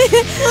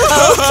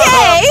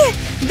 Okay,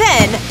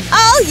 then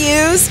I'll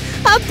use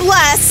a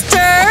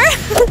blaster!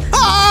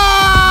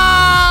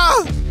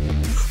 Ah!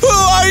 Who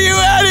are you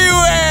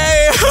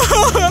anyway?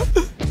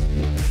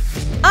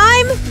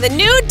 I'm the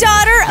new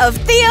daughter of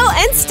Theo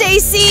and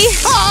Stacy!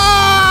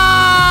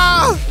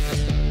 Ah!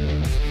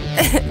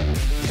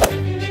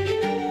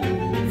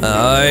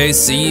 I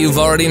see you've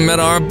already met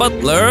our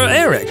butler,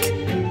 Eric.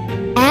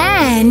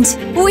 And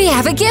we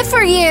have a gift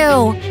for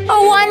you!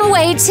 A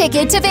one-way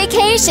ticket to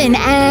vacation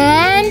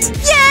and…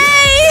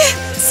 Yay!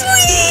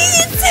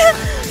 Sweet!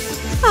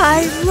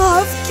 I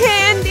love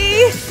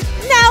candy!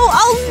 Now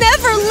I'll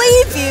never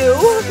leave you!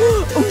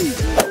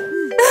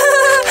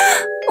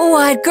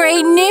 What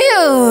great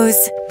news!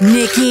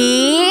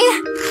 Nikki?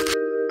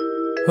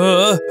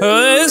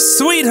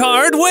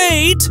 Sweetheart,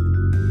 wait!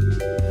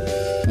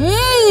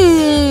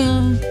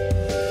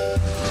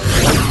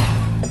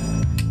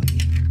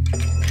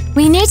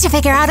 We need to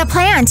figure out a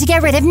plan to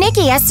get rid of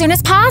Nikki as soon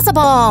as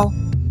possible.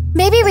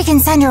 Maybe we can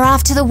send her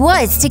off to the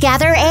woods to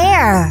gather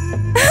air.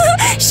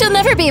 She'll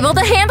never be able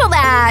to handle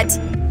that.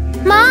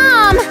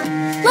 Mom!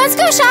 Let's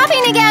go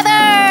shopping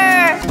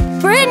together!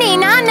 Brittany,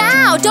 not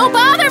now! Don't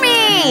bother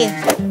me!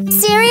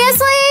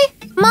 Seriously?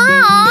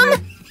 Mom!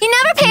 You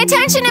never pay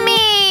attention to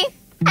me!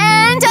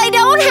 And I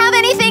don't have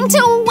anything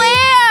to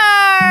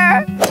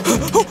wear!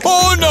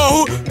 Oh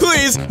no!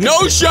 Please,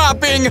 no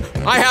shopping!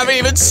 I haven't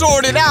even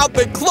sorted out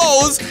the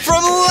clothes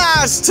from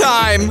last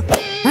time!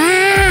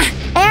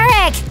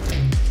 Eric!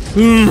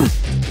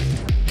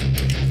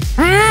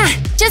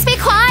 Just be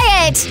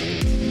quiet!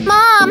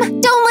 Mom,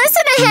 don't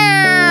listen to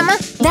him!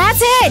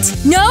 That's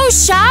it! No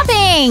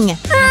shopping!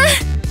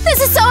 This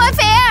is so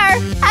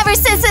unfair! Ever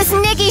since this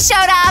Nikki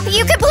showed up,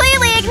 you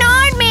completely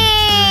ignored me!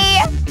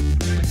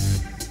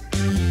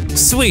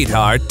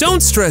 Sweetheart,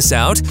 don't stress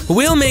out.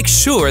 We'll make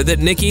sure that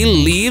Nikki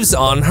leaves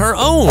on her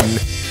own.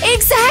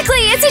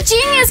 Exactly! It's a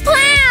genius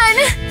plan!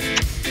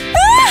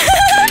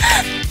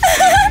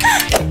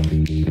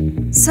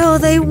 So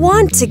they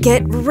want to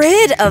get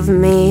rid of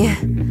me.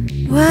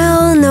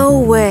 Well, no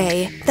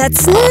way.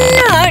 That's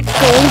not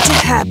going to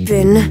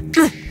happen.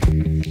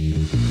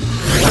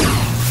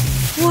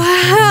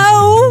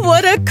 Wow,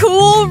 what a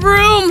cool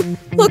room!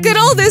 Look at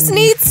all this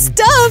neat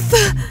stuff!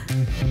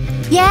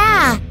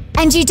 Yeah,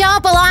 and you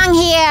don't belong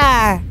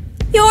here!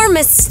 You're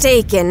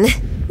mistaken.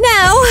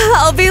 Now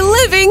I'll be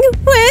living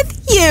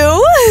with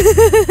you!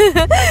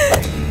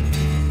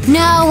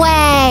 No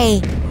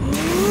way!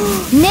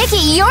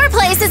 Nikki, your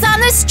place is on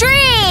the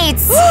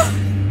streets!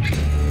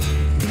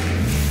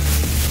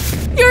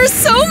 You're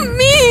so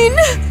mean!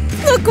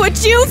 Look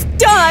what you've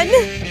done!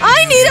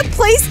 I need a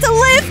place to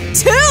live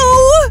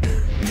too!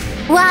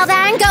 Well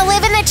then, go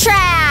live in the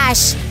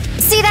trash!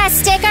 see that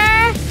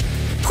sticker?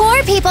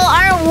 Poor people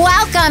aren't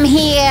welcome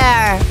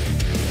here.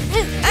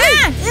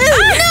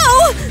 No!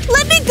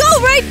 Let me go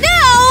right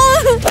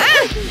now!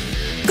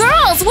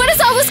 Girls, what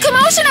is all this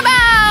commotion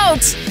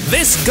about?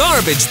 This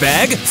garbage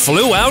bag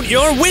flew out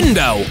your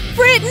window.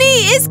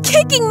 Brittany is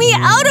kicking me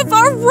out of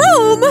our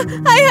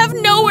room! I have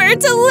nowhere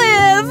to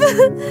live!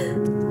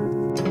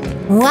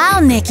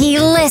 Well, Nikki,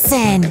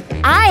 listen.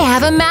 I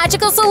have a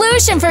magical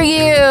solution for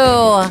you.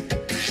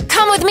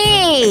 Come with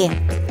me.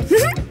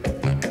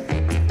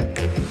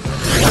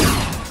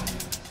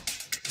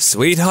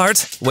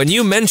 Sweetheart, when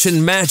you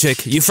mentioned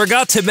magic, you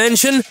forgot to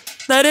mention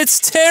that it's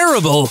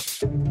terrible.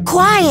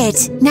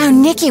 Quiet. Now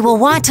Nikki will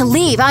want to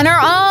leave on her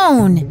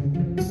own.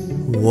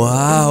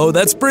 Wow,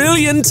 that's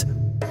brilliant.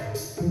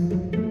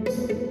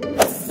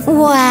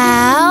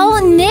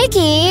 Well,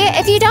 Nikki,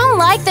 if you don't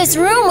like this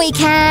room, we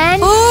can…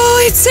 Oh,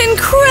 it's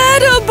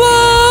incredible!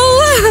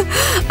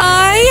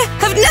 I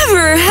have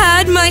never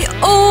had my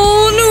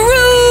own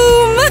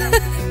room!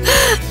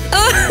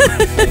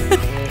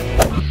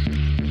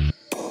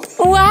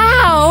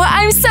 Wow,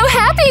 I'm so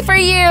happy for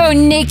you,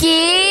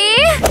 Nikki!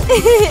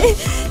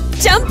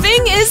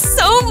 Jumping is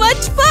so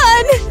much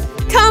fun!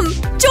 Come,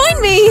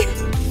 join me!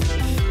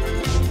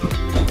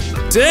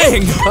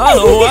 Dang!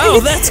 Oh, wow,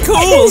 that's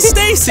cool!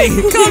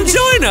 Stacy, come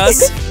join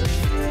us!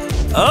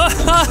 Oh!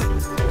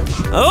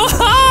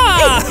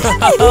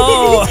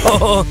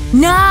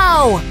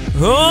 No!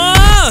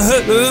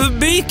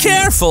 Be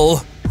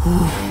careful!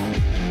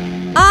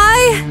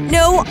 I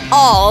know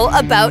all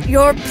about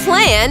your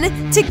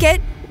plan to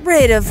get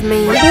rid of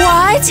me.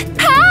 What?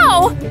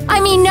 How?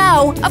 I mean,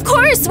 no. Of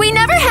course, we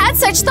never had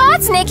such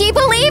thoughts, Nikki,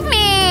 believe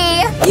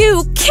me!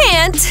 You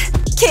can't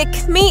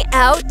kick me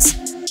out.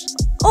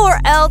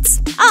 Or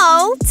else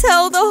I'll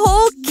tell the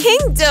whole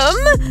kingdom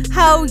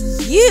how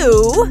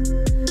you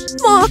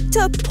mocked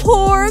a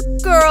poor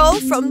girl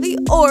from the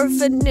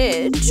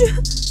orphanage.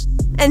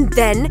 And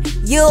then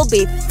you'll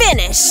be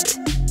finished.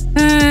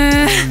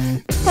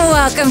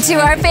 Welcome to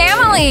our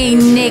family,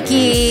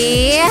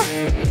 Nikki.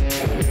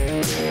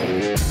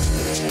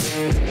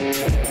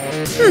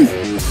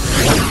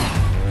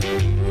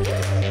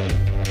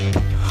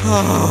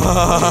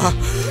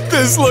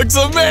 This looks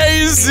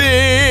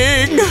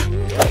amazing!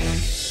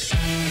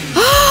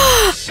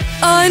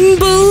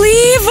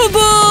 Unbelievable!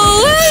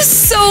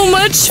 So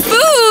much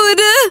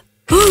food!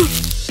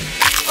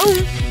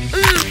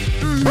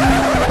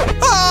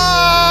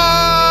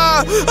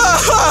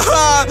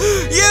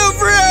 You've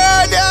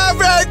ruined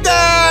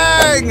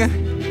everything!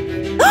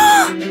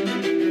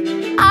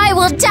 I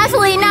will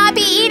definitely not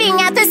be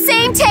eating at the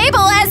same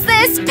table as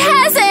this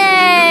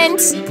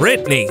peasant!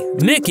 Brittany,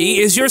 Nikki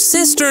is your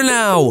sister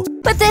now.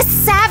 But this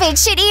savage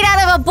should eat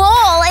out of a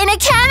bowl in a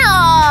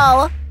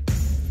kennel!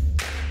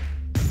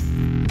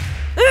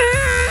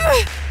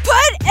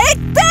 Put it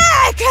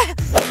back!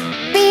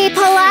 Be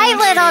polite,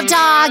 little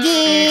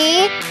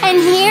doggy.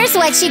 And here's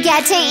what you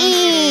get to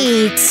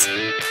eat.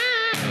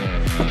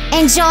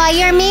 Enjoy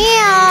your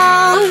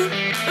meal.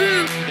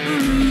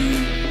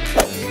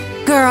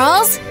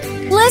 Girls,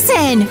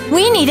 listen,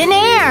 we need an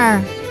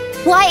heir.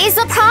 What is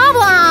the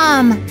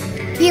problem?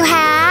 You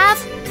have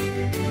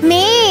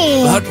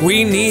me. But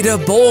we need a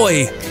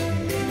boy.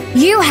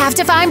 You have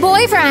to find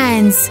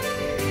boyfriends.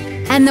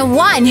 And the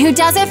one who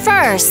does it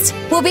first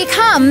will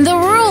become the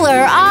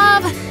ruler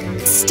of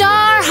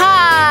Star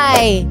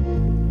High.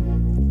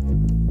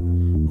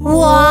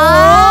 What?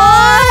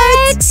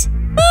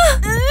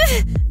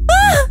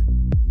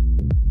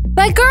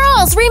 But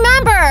girls,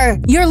 remember,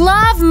 your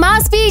love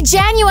must be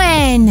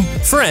genuine.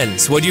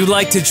 Friends, would you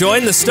like to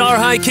join the Star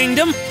High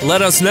Kingdom?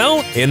 Let us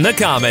know in the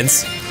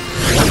comments.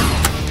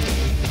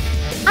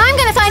 I'm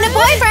gonna find a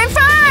boyfriend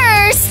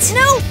first.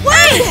 No,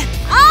 wait!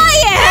 I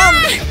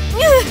am!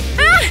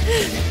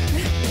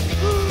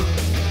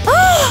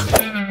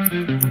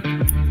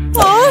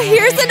 Oh,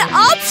 here's an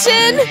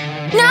option!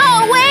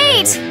 No,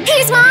 wait!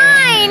 He's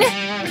mine!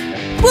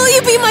 Will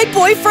you be my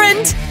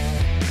boyfriend?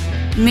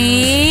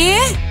 Me?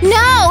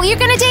 No, you're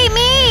gonna date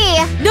me!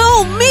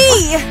 No,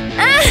 me!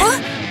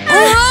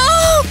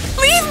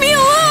 Leave me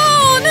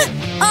alone!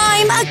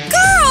 I'm a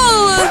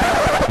girl!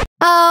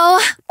 Oh,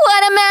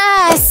 what a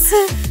mess!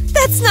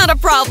 That's not a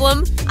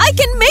problem. I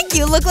can make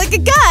you look like a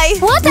guy.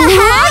 What the heck?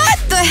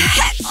 What the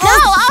heck? No,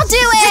 I'll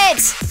do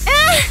it!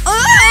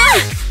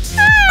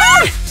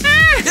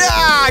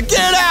 Yeah,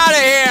 get out of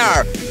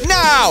here!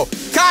 Now!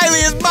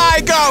 Kylie is my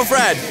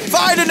girlfriend!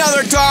 Find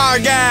another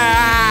target!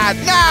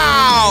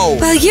 Now!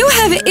 Well, you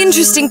have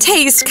interesting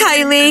taste,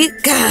 Kylie.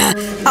 Gah.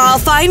 I'll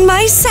find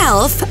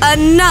myself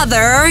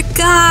another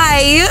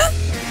guy.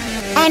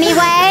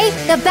 Anyway,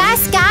 the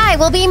best guy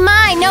will be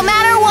mine no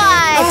matter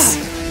what!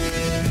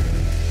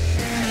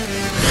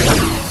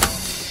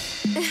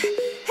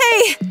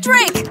 Hey,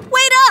 Drake,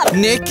 wait up!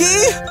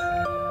 Nikki?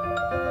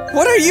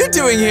 What are you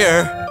doing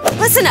here?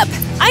 Listen up.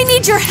 I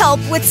need your help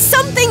with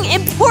something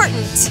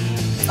important.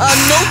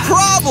 No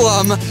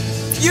problem!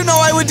 You know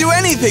I would do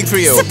anything for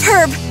you!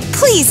 Superb!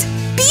 Please,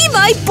 be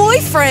my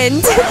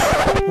boyfriend!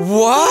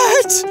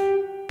 What?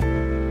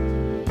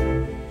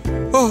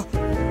 Oh,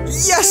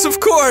 Yes, of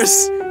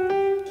course!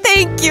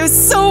 Thank you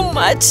so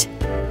much!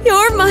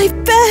 You're my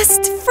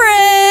best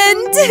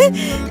friend!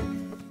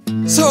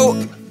 So,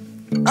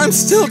 I'm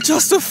still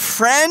just a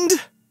friend?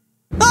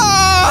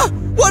 Ah!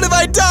 What have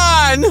I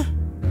done?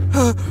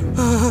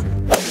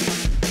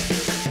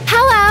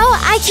 Hello,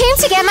 I came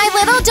to get my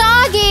little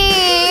doggy.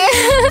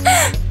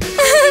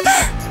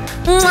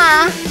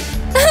 Mwah.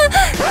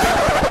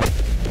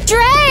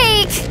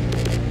 Drake!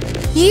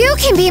 You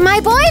can be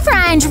my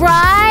boyfriend,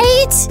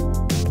 right?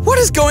 What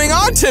is going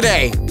on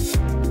today?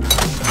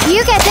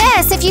 You get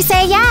this if you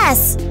say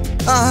yes.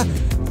 I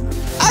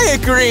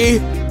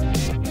agree.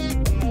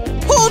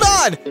 Hold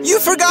on! You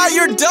forgot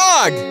your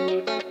dog!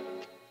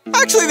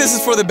 Actually, this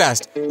is for the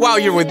best. While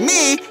you're with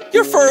me,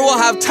 your fur will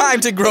have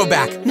time to grow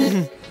back. La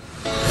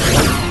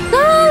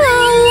la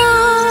la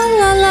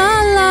la la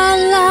la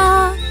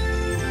la.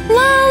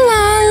 La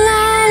la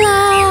la la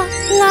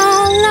la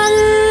la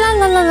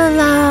la la la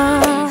la.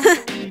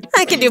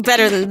 I can do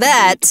better than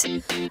that.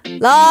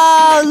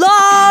 La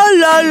la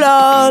la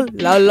la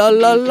la la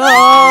la la.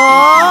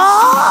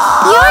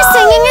 Your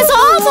singing is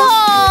awful.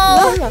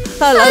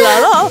 La la la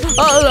la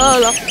la la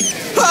la.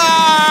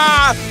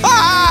 Ah!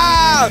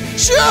 Ah!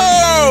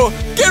 Shoo!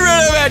 Get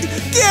rid of it!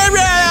 Get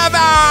rid of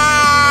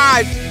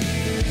it!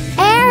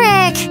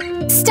 Eric,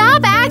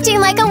 stop acting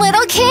like a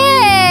little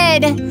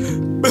kid.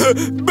 Boo,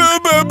 boo,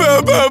 boo,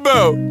 boo, boo,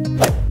 boo!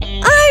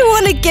 I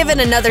want to give it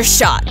another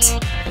shot.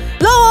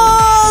 La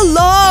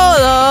la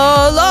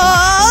la la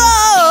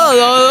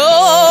la la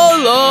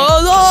la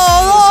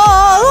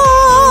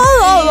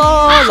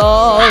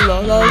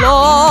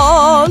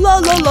la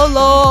la la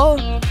la.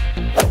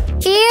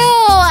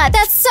 Ew,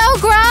 that's so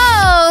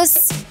gross.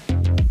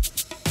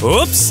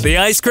 Oops, the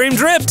ice cream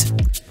dripped.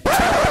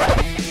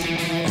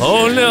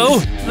 Oh no,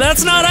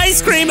 that's not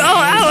ice cream. Oh,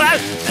 ow,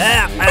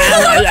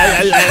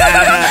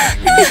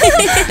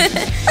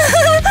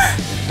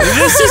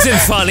 This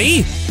isn't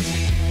funny.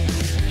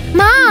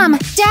 Mom,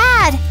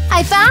 Dad,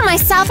 I found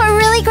myself a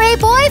really great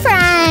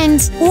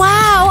boyfriend.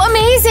 Wow,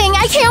 amazing.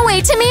 I can't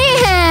wait to meet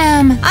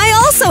him. I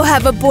also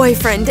have a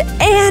boyfriend,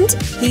 and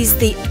he's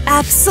the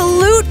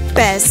absolute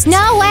best.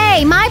 No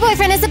way, my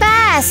boyfriend is the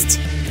best.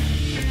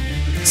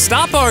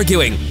 Stop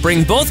arguing.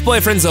 Bring both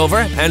boyfriends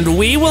over, and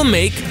we will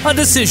make a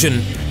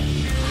decision.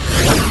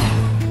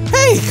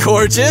 Hey,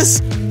 gorgeous!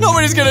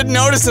 Nobody's gonna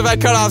notice if I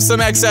cut off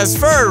some excess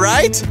fur,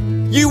 right?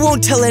 You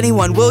won't tell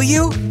anyone, will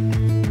you?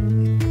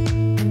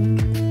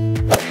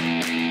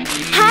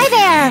 Hi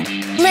there.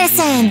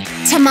 Listen,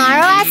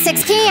 tomorrow at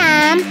 6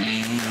 p.m.,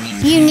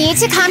 you need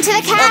to come to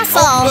the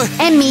castle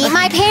and meet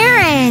my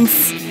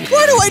parents.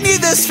 Why do I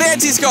need this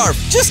fancy scarf?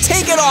 Just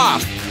take it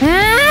off!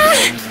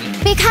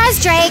 Because,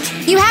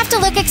 Drake, you have to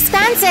look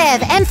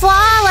expensive and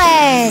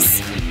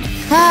flawless.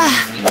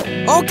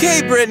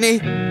 Okay, Brittany.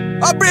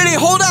 Brittany,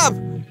 hold up!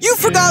 You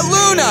forgot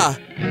Luna!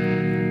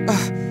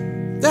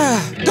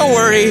 Don't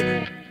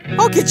worry.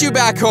 I'll get you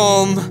back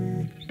home.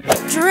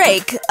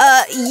 Drake,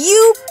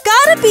 you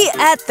gotta be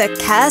at the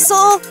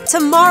castle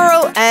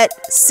tomorrow at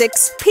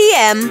 6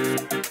 p.m.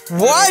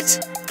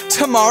 What?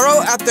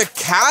 Tomorrow at the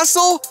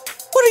castle?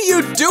 What are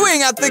you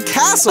doing at the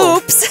castle?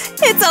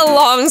 Oops, it's a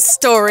long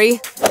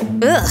story.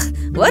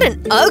 Ugh, what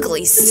an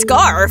ugly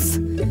scarf.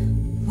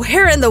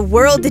 Where in the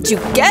world did you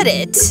get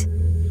it?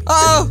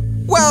 Well,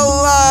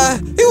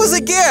 it was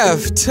a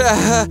gift.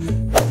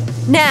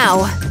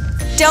 Now,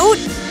 don't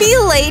be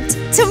late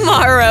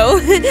tomorrow.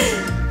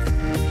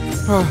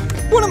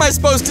 What am I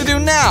supposed to do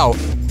now?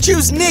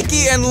 Choose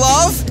Nikki and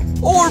love?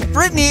 Or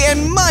Brittany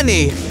and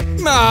money?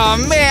 Aw,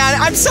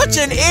 man, I'm such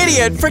an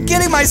idiot for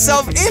getting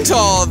myself into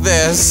all of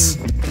this.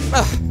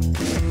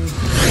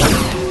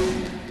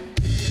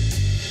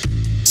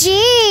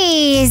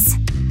 Jeez.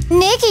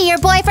 Nikki, your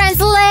boyfriend's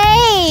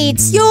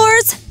late.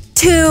 Yours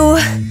too.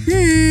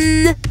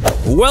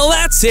 Well,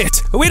 that's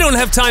it. We don't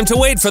have time to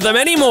wait for them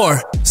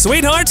anymore.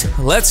 Sweetheart,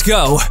 let's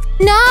go.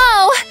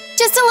 No,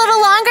 just a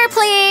little longer,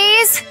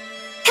 please.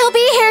 He'll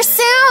be here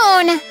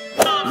soon.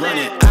 Run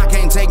it. I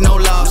can't take no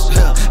loss.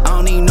 I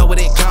don't even know what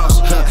it costs.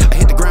 I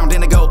hit the ground,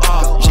 then I go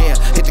off. Yeah,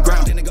 hit the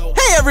ground, then I go.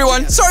 Hey,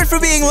 everyone. Sorry for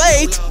being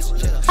late.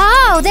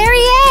 Oh, there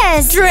he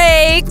is.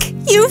 Drake,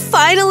 you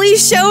finally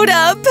showed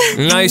up.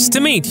 Nice to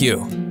meet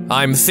you.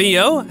 I'm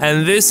Theo,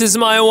 and this is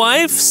my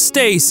wife,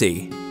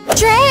 Stacy.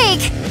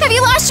 Drake, have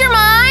you lost your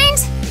mind?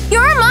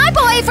 You're my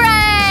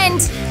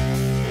boyfriend.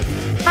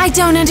 I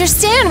don't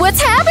understand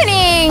what's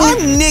happening.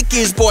 I'm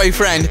Nikki's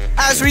boyfriend.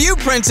 As for you,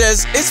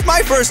 princess, it's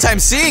my first time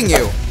seeing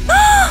you.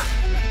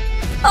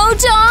 Oh,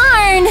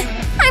 darn.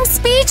 I'm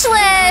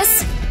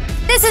speechless.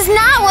 This is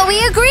not what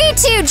we agreed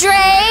to,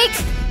 Drake.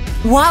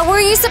 What were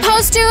you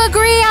supposed to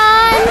agree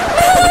on?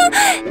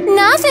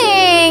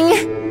 Nothing.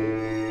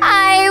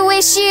 I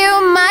wish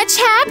you much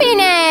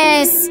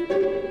happiness.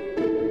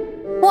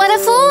 What a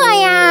fool I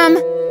am.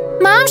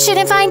 Mom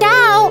shouldn't find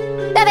out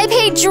that I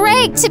paid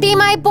Drake to be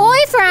my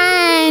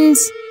boyfriend.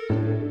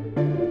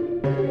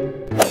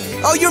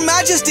 Oh, Your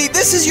Majesty,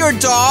 this is your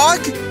dog?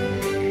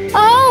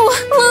 Oh,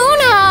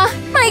 Luna,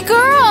 my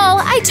girl.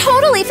 I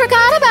totally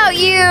forgot about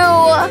you.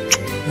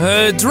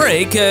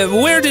 Drake,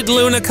 where did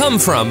Luna come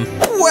from?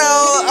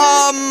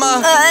 Well,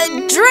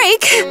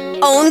 Drake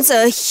owns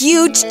a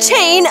huge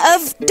chain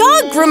of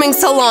dog grooming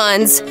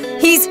salons.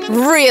 He's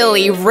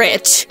really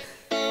rich.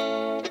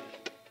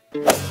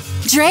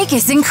 Drake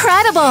is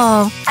incredible.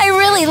 I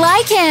really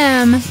like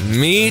him.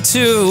 Me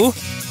too.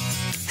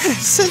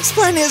 since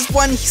when is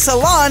one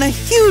salon a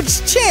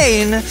huge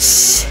chain?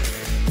 Shh.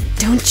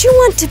 Don't you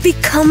want to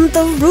become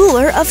the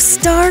ruler of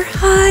Star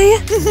High?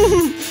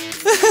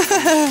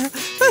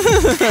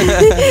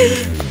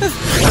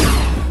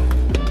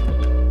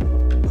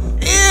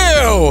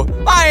 Ew!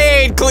 I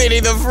hate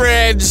cleaning the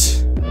fridge!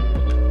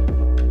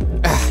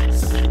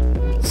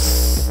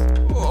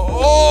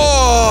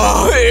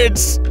 Oh, it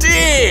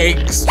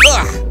stinks!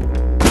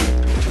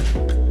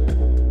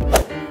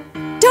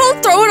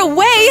 Don't throw it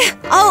away!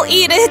 I'll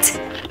eat it!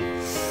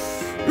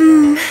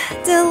 Mmm,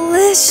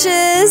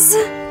 delicious!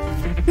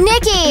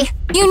 Nikki,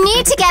 you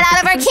need to get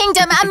out of our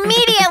kingdom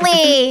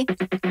immediately!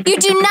 You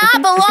do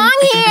not belong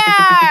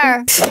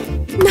here!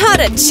 Not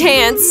a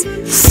chance!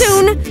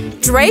 Soon,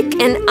 Drake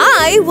and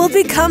I will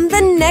become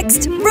the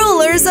next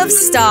rulers of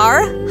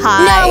Star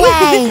High. No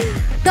way!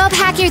 Go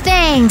pack your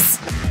things!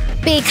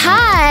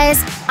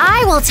 Because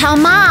I will tell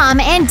Mom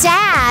and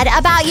Dad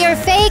about your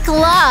fake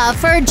love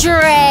for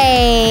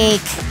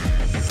Drake!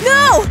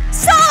 No!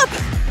 Stop!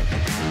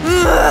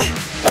 Ugh.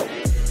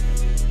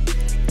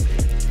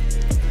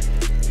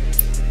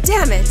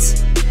 Damn it!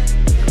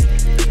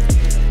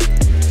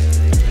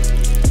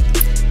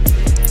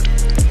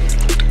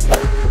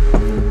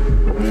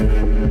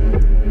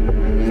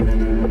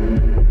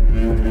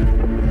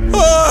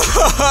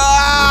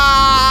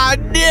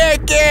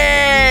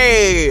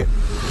 Nikki!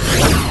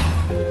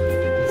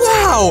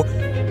 Wow!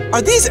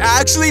 Are these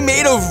actually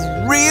made of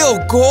real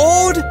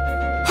gold?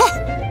 Huh.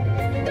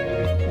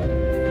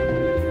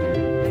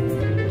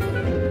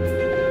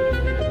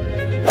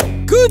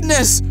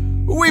 Goodness!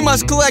 We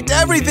must collect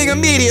everything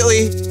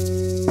immediately!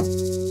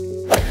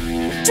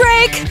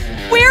 Drake!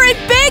 We're in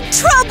big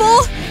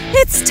trouble!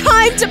 It's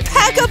time to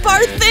pack up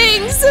our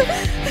things!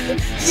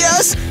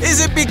 Yes? Is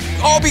it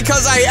all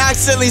because I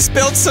accidentally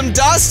spilled some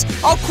dust?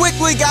 I'll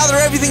quickly gather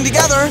everything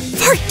together.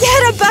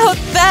 Forget about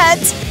that!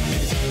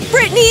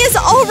 Brittany is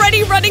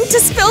already running to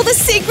spill the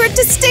secret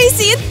to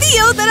Stacy and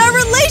Theo that our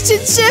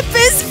relationship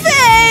is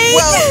fake!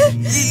 Well,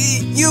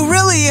 you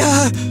really,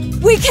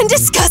 We can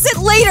discuss it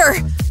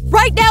later!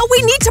 Right now,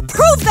 we need to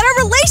prove that our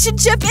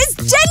relationship is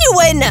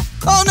genuine!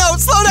 Oh no,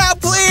 slow down,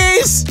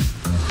 please!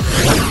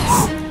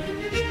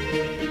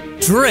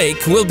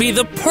 Drake will be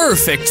the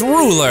perfect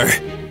ruler.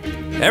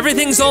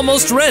 Everything's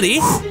almost ready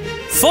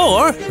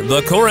for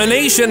the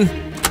coronation.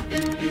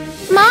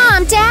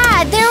 Mom,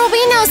 Dad, there will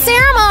be no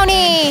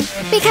ceremony!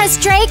 Because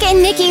Drake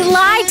and Nikki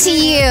lied to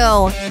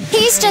you!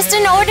 He's just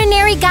an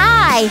ordinary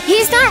guy.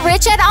 He's not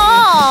rich at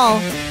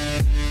all.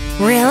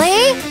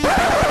 Really?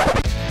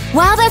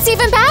 Well, that's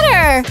even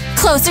better!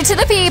 Closer to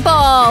the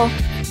people!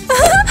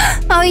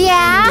 Oh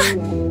yeah?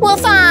 Well,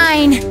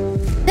 fine.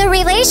 The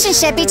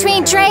relationship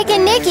between Drake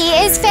and Nikki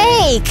is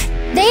fake.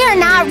 They are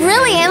not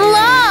really in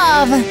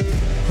love.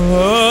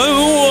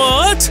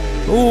 What?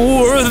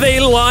 Were they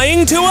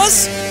lying to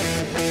us?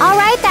 All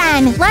right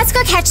then, let's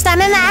go catch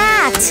them in the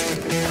act.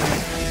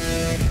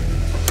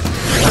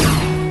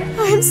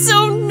 I'm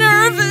so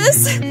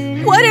nervous!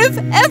 What if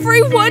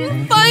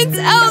everyone finds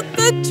out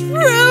the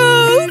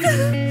truth?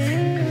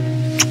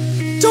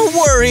 Don't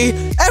worry,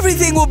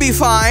 everything will be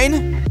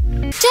fine.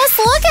 Just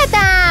look at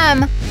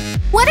them!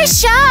 What a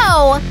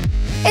show!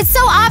 It's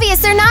so obvious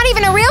they're not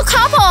even a real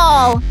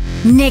couple!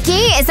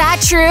 Nikki, is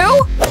that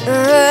true?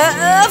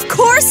 Of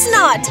course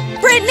not!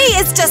 Brittany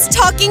is just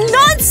talking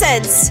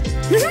nonsense!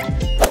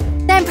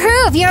 Then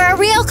prove you're a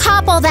real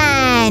couple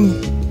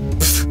then!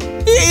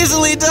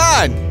 Easily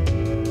done!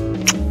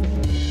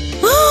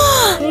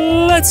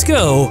 Let's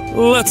go.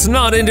 Let's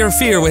not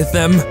interfere with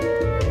them.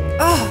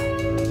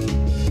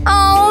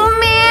 Oh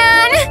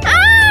man! Ah!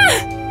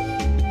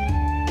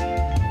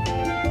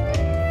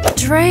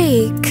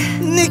 Drake…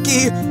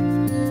 Nikki,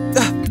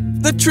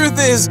 the truth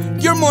is,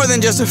 you're more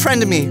than just a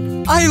friend to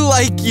me. I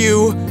like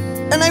you,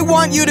 and I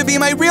want you to be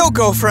my real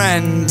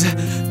girlfriend.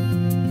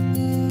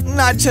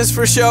 Not just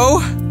for show.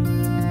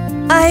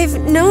 I've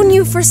known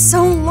you for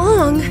so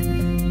long,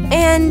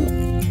 and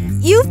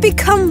you've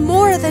become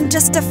more than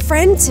just a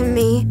friend to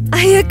me.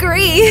 I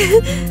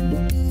agree.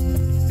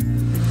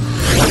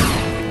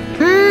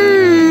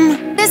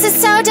 Mmm, this is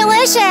so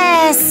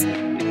delicious!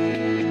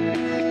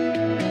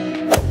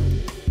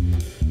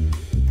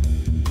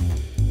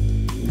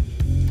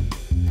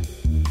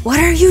 What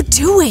are you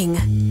doing?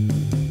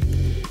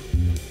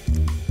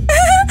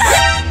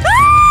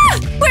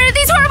 Where did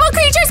these horrible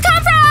creatures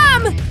come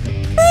from?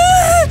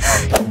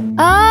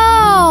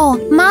 Oh,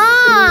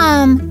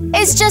 Mom!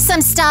 It's just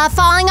some stuff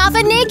falling off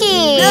of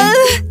Nikki!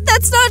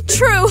 That's not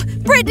true!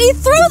 Brittany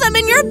threw them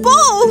in your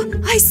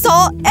bowl! I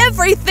saw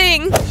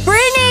everything!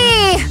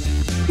 Brittany!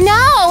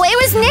 No, it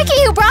was Nikki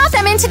who brought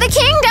them into the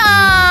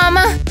kingdom!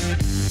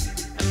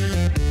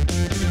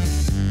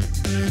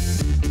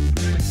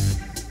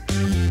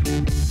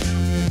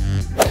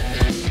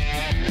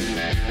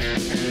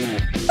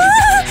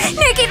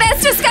 Nikki,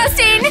 that's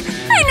disgusting!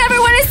 I never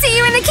want to see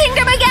you in the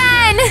kingdom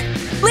again!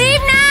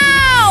 Leave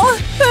now!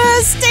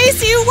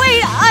 Stacy,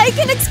 wait! I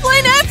can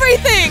explain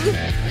everything!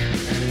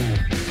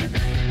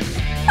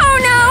 Oh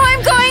no,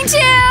 I'm going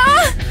to!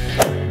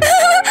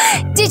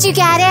 Did you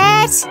get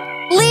it?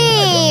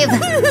 Leave!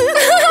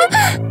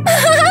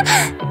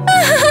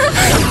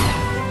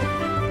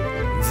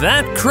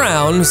 That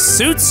crown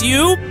suits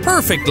you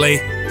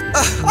perfectly.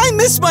 I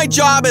miss my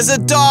job as a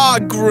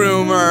dog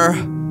groomer.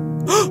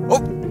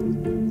 Oh.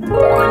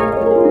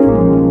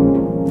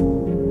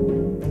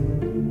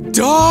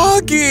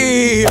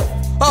 Doggy!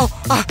 Oh,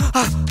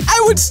 I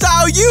would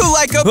style you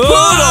like a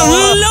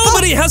poodle!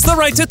 Nobody has the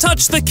right to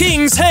touch the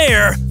king's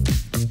hair!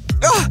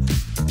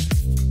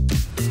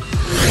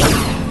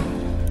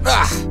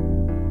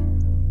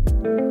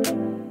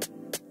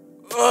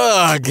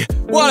 Ugh,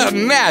 what a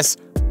mess!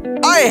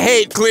 I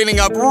hate cleaning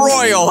up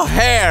royal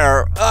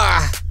hair!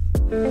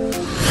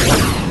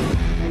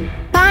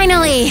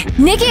 Finally,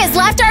 Nikki has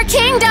left our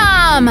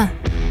kingdom!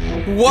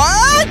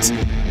 What?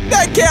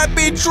 That can't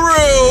be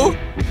true!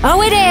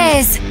 Oh, it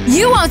is!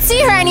 You won't see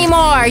her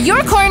anymore!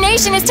 Your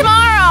coronation is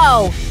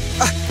tomorrow!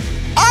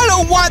 I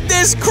don't want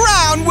this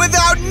crown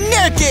without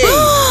Nikki!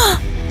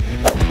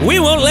 We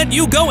won't let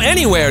you go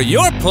anywhere.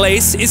 Your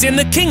place is in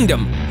the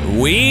kingdom.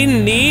 We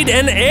need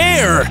an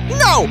heir.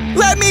 No!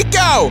 Let me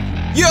go!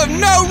 You have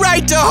no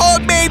right to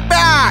hold me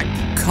back!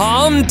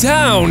 Calm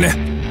down.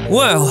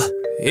 Well,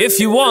 if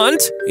you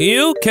want,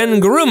 you can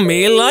groom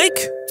me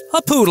like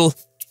a poodle.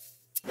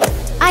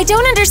 I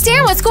don't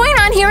understand what's going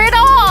on here at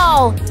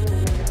all!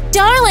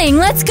 Darling,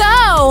 let's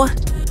go!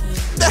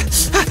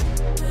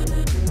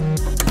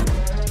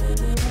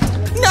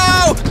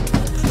 No!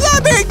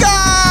 Let me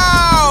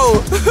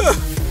go!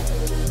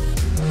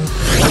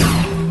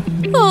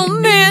 Oh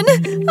man,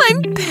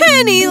 I'm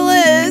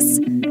penniless!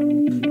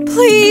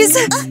 Please,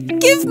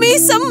 give me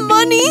some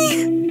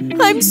money!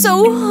 I'm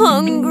so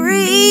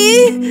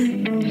hungry!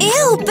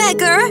 Ew,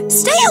 beggar!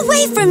 Stay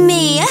away from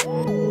me!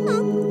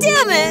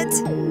 Damn it!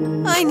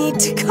 I need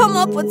to come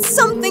up with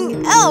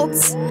something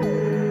else!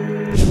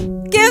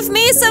 Give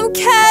me some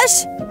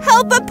cash!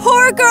 Help a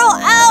poor girl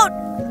out!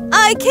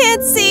 I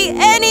can't see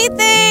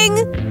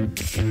anything!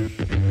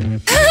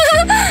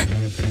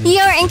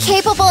 You're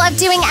incapable of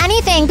doing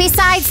anything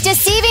besides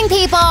deceiving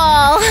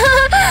people!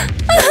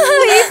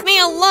 Leave me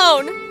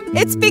alone!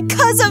 It's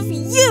because of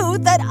you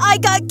that I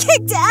got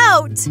kicked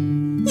out!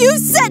 You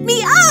set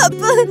me up!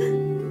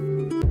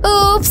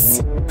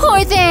 Oops,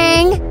 poor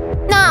thing.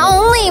 Not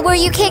only were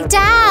you kicked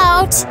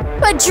out,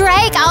 but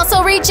Drake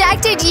also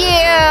rejected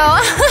you.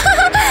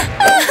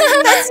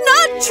 That's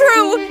not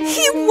true!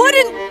 He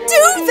wouldn't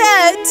do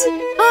that!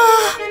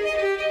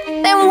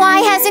 Then why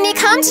hasn't he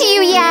come to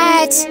you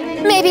yet?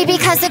 Maybe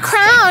because the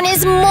crown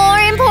is more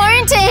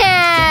important to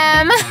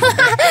him.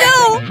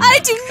 No, I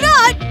do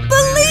not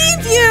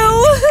believe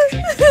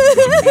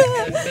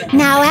you!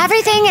 Now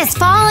everything is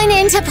falling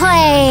into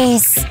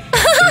place.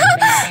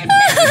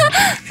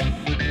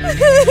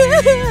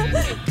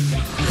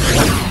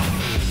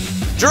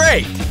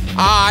 Drake,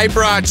 I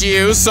brought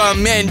you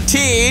some mint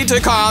tea to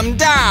calm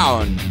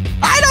down.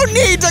 I don't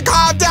need to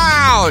calm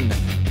down!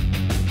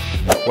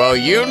 Well,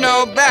 you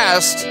know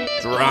best,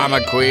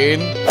 drama queen.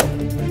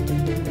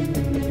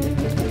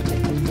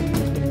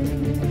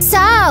 So,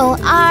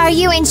 are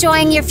you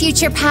enjoying your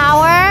future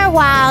power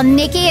while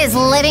Nikki is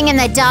living in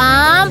the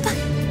dump?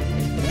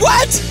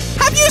 What?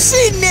 Have you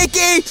seen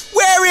Nikki?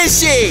 Where is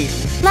she?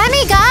 Let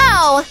me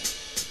go!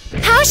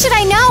 How should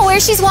I know where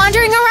she's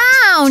wandering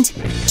around?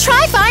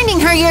 Try finding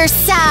her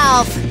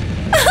yourself!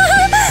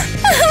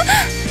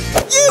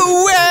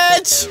 You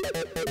witch!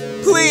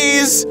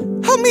 Please,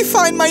 help me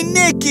find my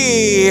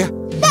Nikki!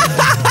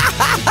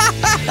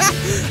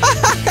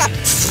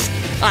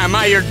 Am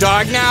I your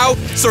dog now?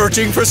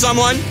 Searching for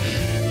someone?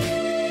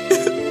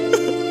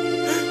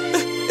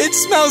 It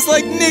smells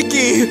like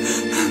Nikki!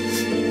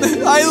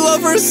 I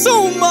love her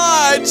so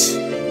much!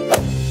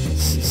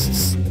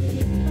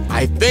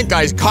 I think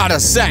I caught a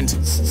scent.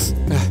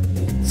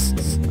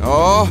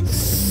 Oh,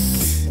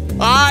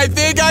 I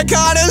think I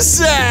caught a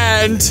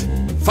scent!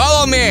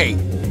 Follow me!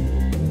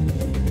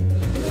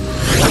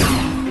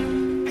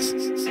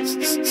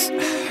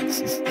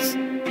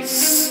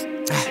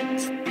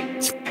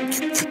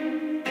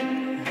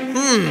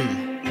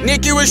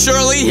 Nikki was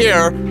surely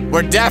here.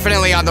 We're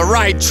definitely on the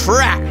right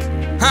track.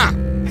 Huh.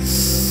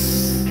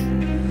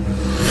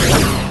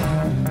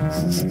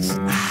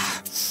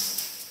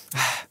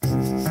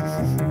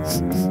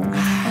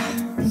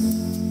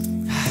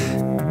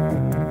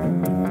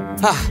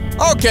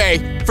 Okay,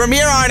 from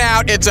here on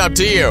out, it's up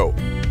to you.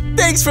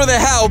 Thanks for the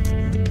help,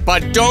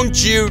 but don't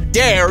you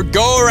dare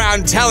go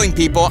around telling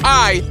people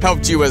I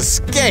helped you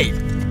escape.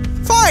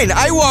 Fine,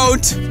 I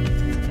won't.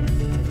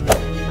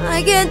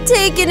 I can't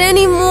take it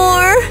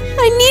anymore.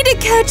 I need to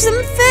catch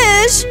some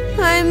fish.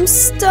 I'm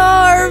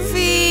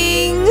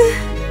starving.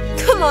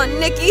 Come on,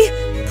 Nikki.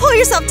 Pull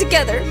yourself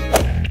together.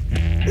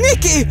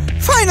 Nikki,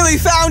 finally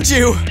found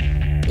you.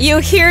 You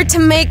here to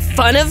make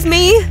fun of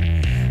me?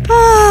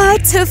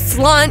 To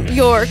flaunt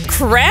your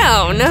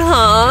crown,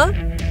 huh?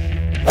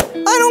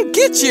 don't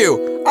get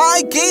you.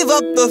 I gave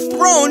up the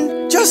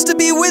throne just to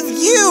be with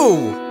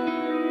you.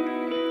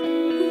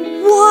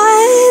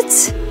 What?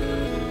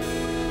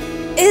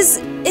 Is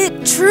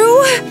it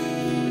true?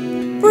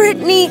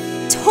 Brittany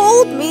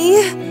told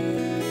me.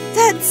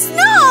 That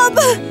snob!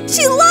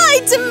 She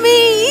lied to me!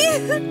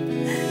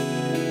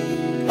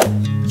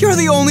 You're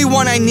the only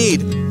one I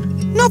need.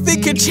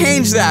 Nothing could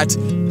change that.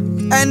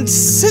 And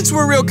since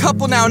we're a real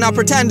couple now, not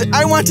pretend,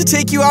 I want to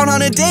take you out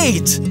on a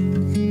date.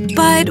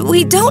 But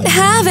we don't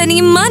have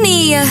any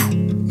money.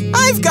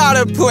 I've got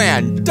a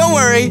plan. Don't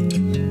worry.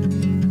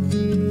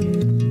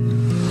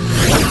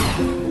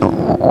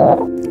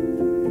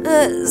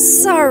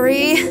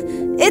 Sorry.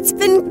 It's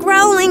been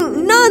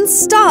growling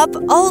non-stop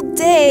all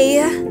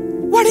day.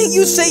 Why didn't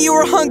you say you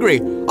were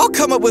hungry? I'll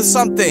come up with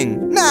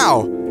something.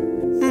 Now.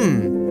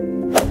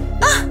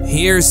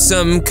 Here's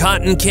some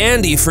cotton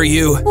candy for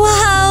you.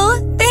 Wow,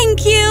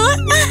 thank you.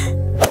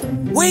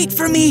 Wait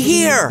for me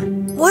here.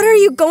 What are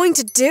you going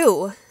to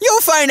do?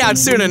 You'll find out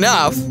soon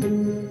enough.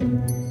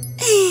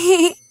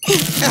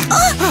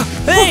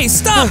 Hey,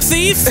 stop,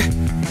 thief!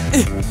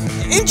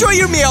 Enjoy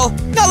your meal.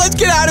 Now let's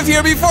get out of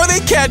here before they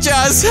catch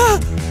us.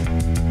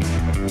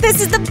 This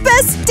is the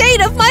best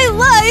date of my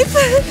life.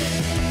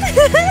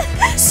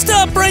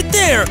 Stop right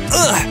there!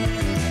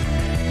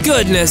 Ugh!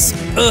 Goodness!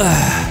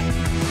 Ugh!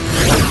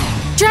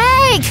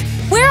 Drake!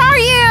 Where are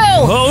you?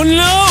 Oh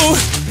no!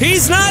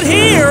 He's not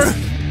here!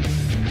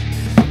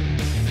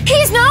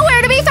 He's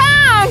nowhere to be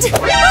found!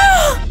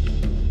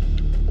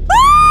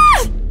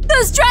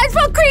 Those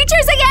dreadful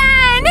creatures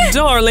again!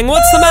 Darling,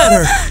 what's the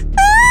matter?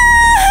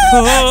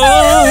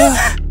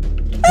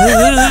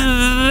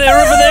 They're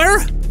over there?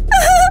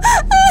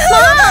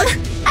 Mom!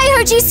 I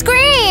heard you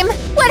scream!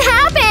 What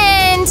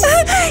happened?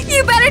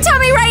 You better tell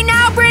me right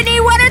now, Brittany!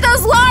 What are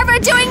those larvae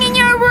doing in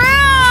your room?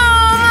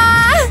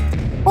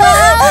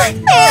 Well,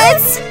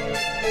 it's...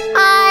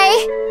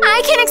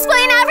 I can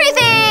explain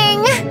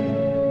everything!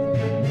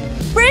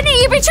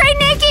 Brittany, you betrayed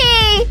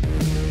Nikki!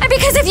 And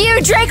because of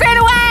you, Drake ran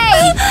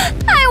away!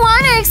 I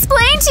want to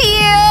explain to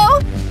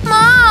you!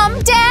 Mom,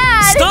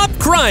 Dad! Stop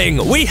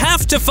crying! We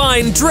have to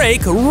find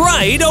Drake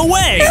right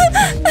away!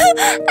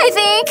 I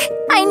think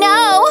I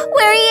know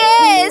where he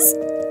is!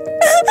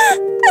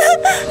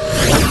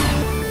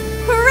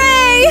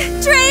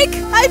 Hooray! Drake,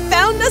 I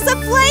found us a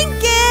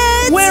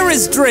blanket! Where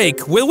is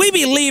Drake? Will we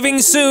be leaving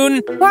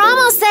soon? We're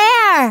almost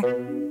there!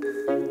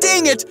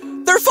 Dang it!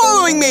 They're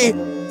following me!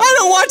 I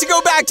don't want to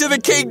go back to the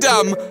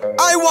kingdom!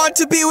 I want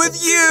to be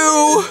with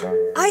you!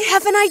 I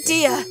have an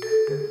idea.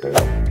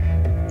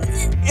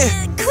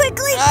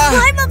 Quickly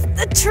climb up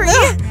the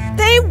tree!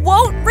 They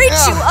won't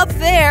reach you up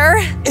there!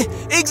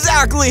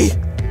 Exactly!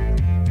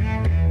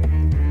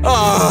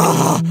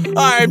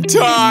 I'm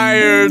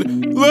tired!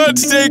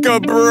 Let's take a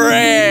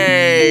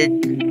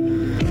break!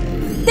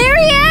 There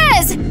he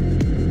is!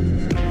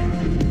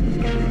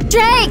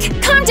 Drake,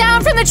 come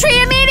down from the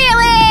tree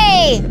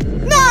immediately!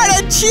 Not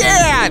a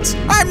chance!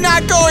 I'm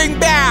not going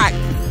back!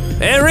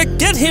 Eric,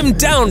 get him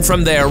down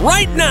from there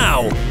right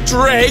now!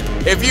 Drake,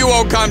 if you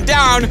won't come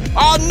down,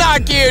 I'll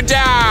knock you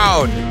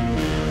down!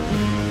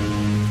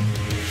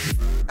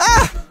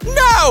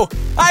 No!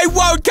 I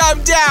won't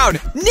come down!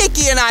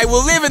 Nikki and I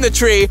will live in the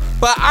tree,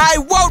 but I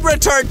won't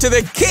return to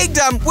the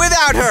kingdom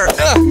without her!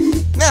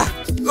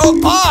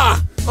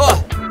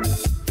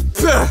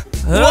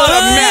 What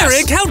a mess!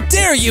 Eric, how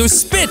dare you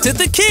spit at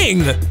the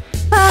king!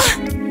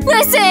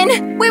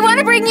 Listen, we want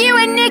to bring you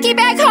and Nikki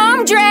back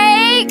home,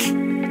 Drake!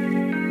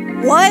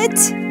 What?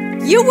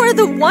 You were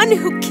the one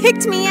who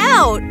kicked me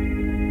out!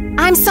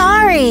 I'm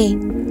sorry.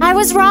 I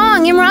was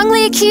wrong and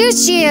wrongly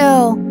accused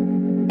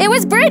you. It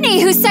was Brittany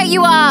who set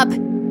you up.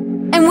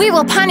 And we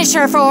will punish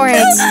her for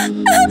it.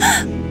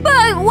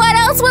 But what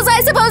else was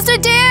I supposed to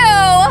do?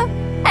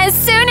 As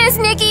soon as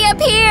Nikki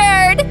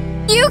appeared,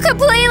 you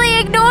completely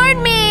ignored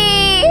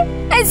me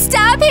and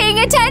stopped paying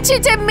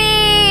attention to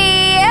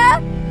me.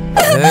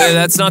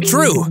 That's not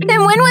true.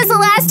 Then when was the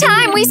last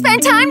time we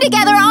spent time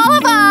together, all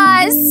of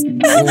us?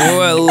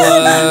 Well,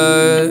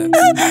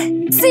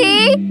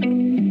 See?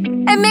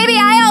 And maybe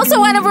I also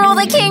want to rule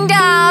the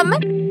kingdom.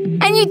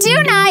 And you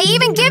do not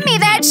even give me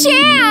that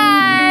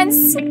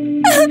chance.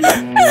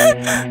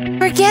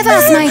 Forgive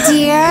us, my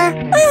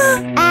dear.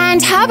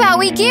 And how about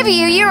we give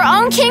you your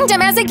own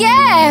kingdom as a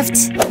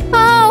gift?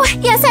 Oh,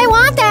 yes, I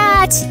want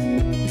that.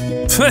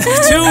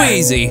 too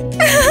easy.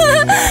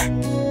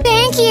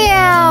 Thank you.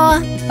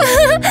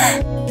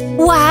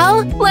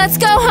 Well, let's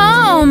go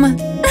home.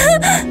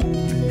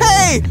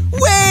 Hey,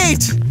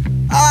 wait!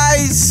 I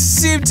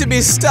seem to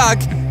be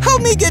stuck.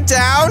 Help me get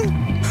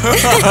down.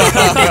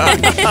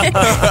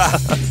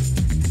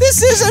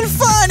 This isn't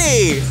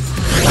funny!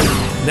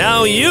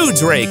 Now you,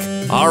 Drake,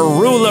 are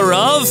ruler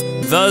of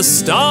the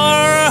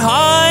Star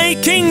High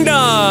Kingdom!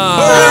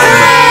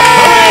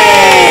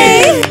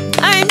 Hooray!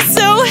 I'm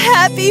so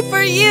happy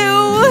for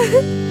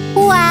you!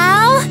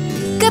 Well,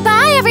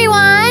 goodbye,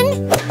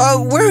 everyone.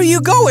 Where are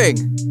you going?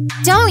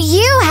 Don't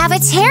you have a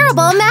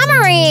terrible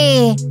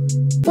memory?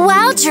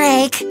 Well,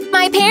 Drake,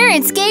 my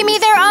parents gave me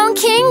their own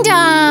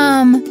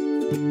kingdom.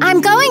 I'm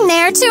going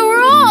there to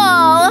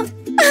rule!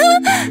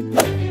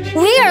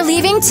 We are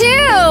leaving too!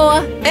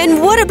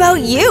 And what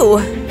about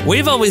you?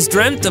 We've always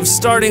dreamt of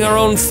starting our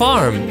own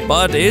farm,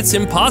 but it's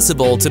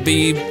impossible to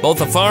be both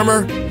a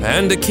farmer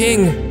and a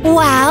king.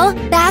 Well,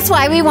 that's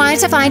why we wanted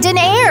to find an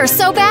heir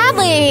so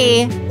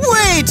badly.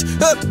 Wait!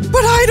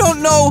 But I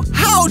don't know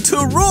how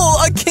to rule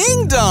a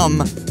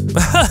kingdom!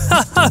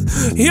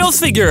 You'll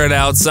figure it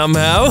out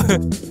somehow.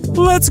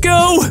 Let's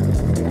go!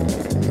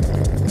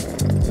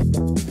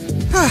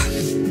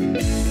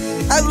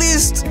 At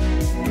least,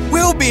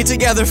 we'll be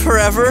together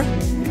forever.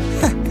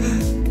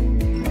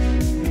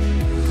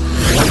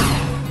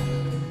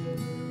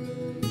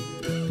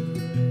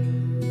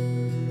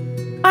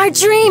 Our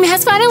dream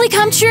has finally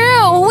come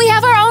true! We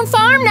have our own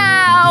farm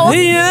now!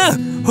 Yeah!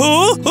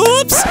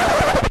 Oops!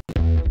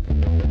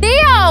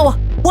 Theo!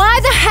 Why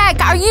the heck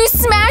are you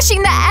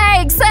smashing the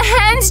eggs the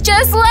hens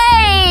just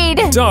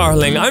laid?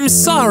 Darling, I'm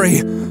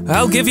sorry.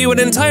 I'll give you an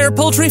entire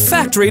poultry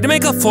factory to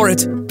make up for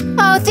it.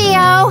 Oh,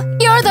 Theo,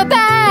 you're the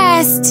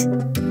best!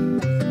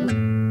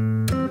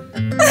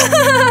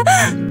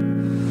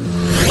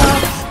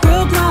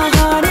 Broke my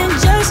heart in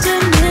just a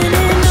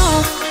minute,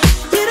 no.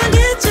 You don't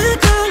get to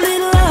call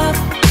it love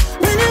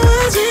when it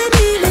wasn't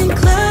even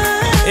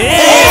close.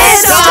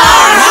 It's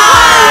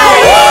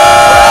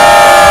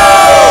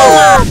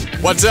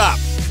What's up?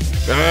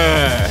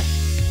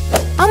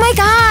 Oh my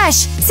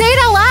gosh! Say it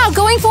out loud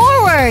going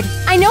forward!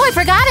 I know I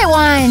forgot it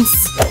once!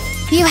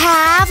 You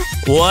have…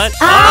 What?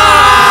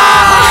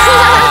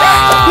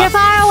 You're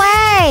far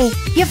away!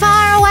 You're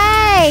far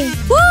away!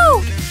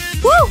 Woo!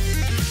 Woo!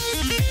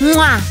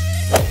 Mwah!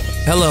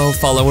 Hello,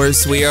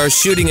 followers. We are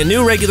shooting a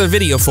new regular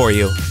video for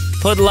you.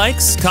 Put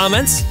likes,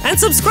 comments, and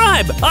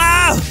subscribe.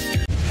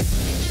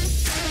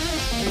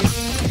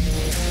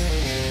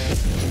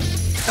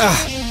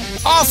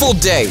 Awful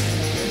day.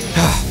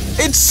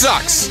 It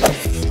sucks.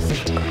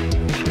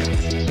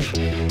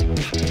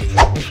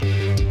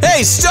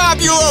 Hey, stop,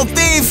 you little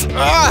thief!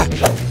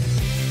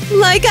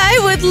 Like I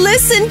would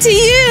listen to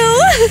you!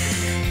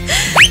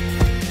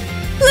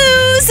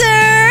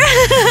 Loser!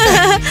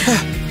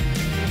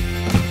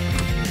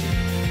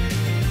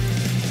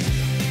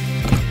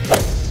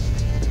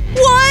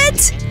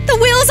 What? The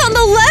wheel's on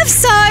the left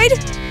side?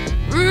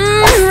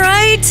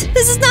 Right.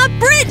 This is not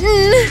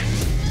Britain!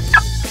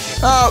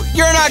 Oh,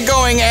 you're not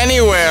going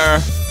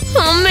anywhere.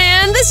 Oh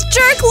man, this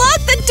jerk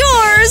locked the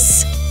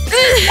doors!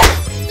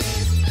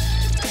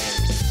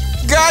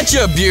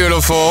 Gotcha,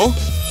 beautiful.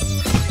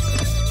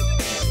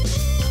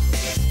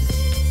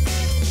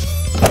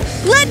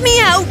 Let me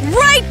out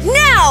right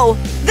now!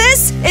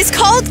 This is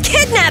called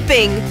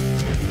kidnapping!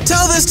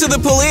 Tell this to the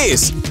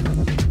police.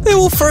 They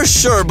will for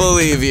sure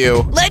believe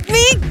you. Let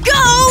me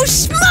go,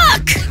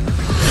 schmuck!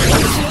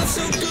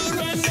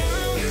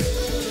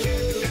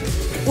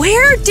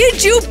 Where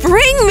did you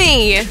bring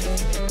me?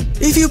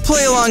 If you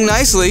play along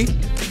nicely,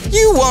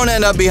 you won't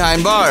end up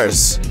behind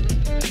bars.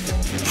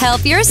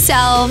 Help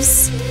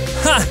yourselves.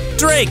 Ha!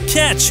 Drake,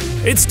 catch!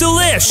 It's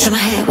delish! My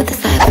head with the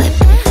side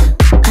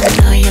flip. I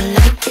know you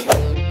like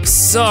it.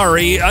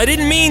 Sorry, I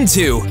didn't mean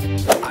to.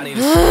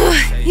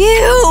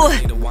 You!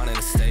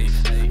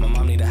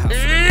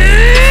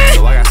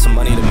 So I got some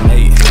money to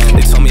make.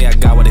 They told me I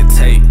got what it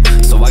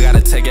takes, so I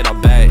gotta take it all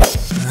back.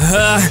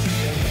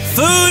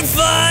 Food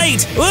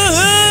fight!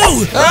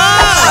 Woohoo!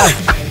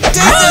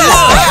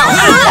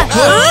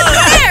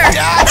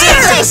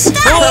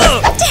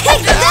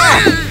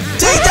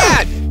 Take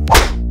that!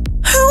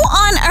 Who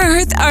on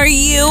earth are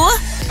you?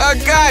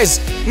 Guys,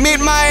 meet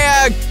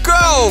my,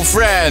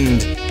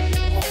 girlfriend.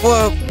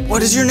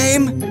 What is your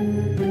name?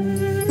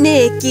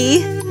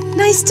 Nikki,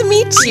 nice to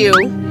meet you.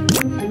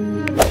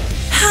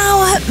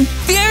 How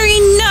very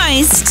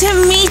nice to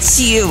meet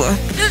you.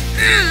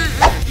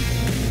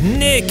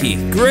 Nikki,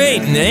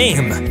 great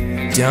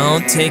name.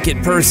 Don't take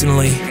it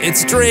personally.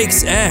 It's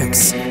Drake's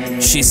ex.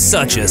 She's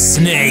such a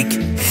snake.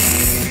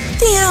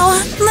 Theo,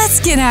 let's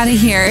get out of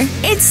here.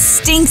 It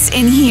stinks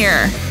in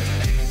here.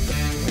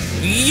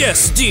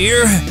 Yes,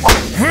 dear.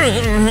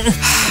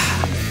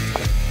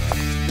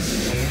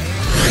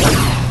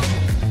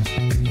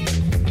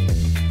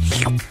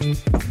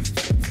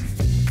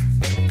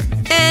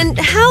 And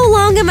how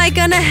long am I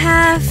gonna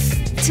have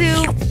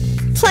to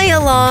play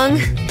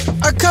along?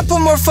 A couple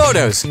more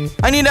photos.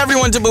 I need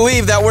everyone to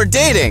believe that we're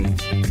dating.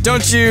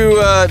 Don't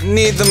you,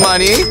 need the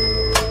money?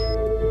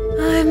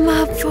 I'm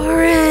up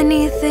for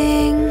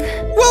anything.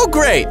 Well,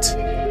 great.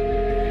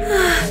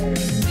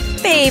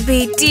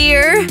 Baby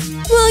dear,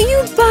 will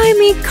you buy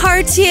me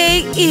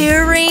Cartier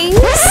earrings?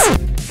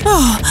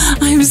 Oh,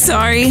 I'm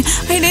sorry.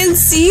 I didn't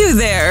see you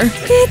there.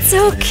 It's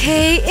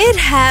okay, it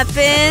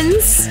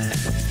happens.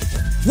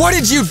 What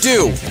did you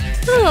do?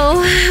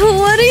 Oh,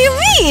 what do you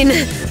mean?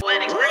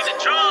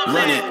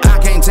 Run it. I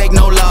can't take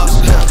no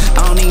loss.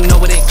 I don't even know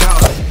what it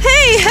costs.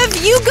 Hey, have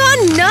you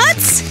gone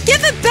nuts?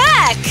 Give it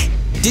back!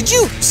 Did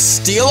you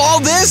steal all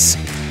this?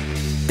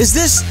 Is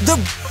this the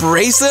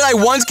bracelet I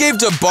once gave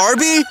to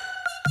Barbie?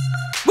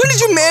 When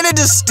did you manage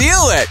to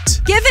steal it?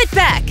 Give it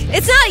back.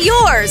 It's not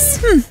yours.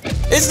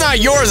 It's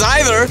not yours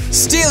either.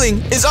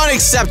 Stealing is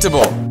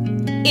unacceptable.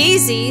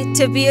 Easy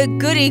to be a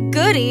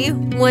goody-goody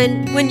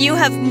when you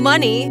have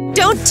money.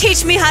 Don't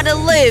teach me how to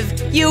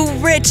live, you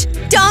rich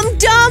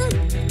dum-dum!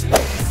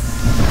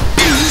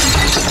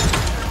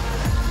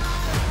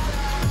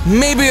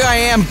 Maybe I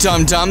am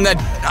dum-dum that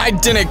I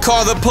didn't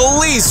call the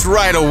police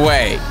right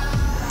away.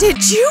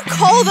 Did you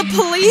call the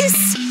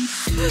police?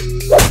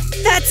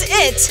 That's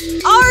it!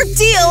 Our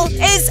deal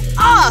is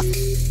off!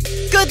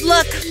 Good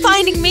luck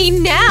finding me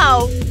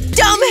now,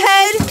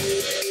 dumbhead!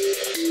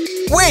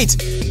 Wait!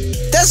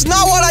 That's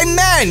not what I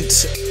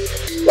meant!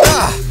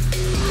 Ah.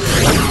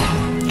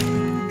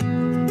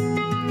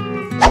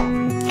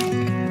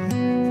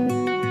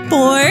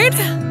 Bored?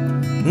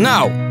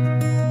 No.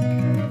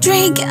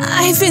 Drake,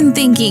 I've been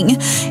thinking.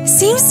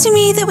 Seems to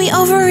me that we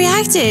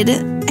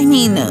overreacted. I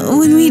mean,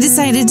 when we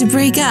decided to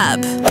break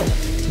up.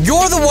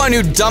 You're the one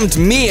who dumped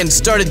me and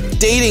started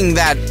dating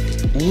that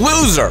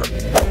loser.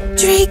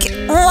 Drake,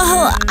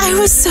 well, I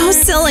was so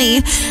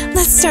silly.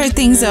 Let's start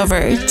things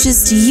over.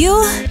 Just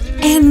you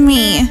and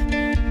me.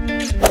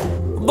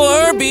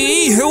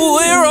 Barbie,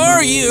 where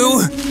are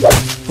you?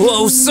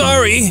 Oh,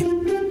 sorry.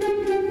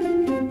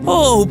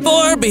 Oh,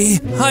 Barbie,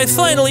 I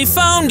finally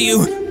found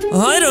you.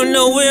 I don't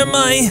know where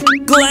my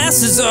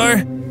glasses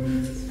are.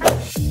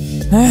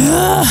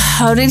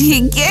 How did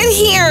he get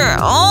here?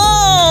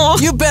 Oh!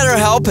 You better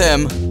help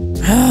him.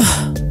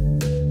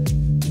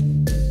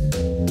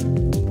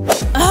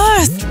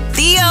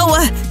 Theo!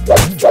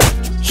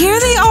 Here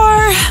they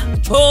are!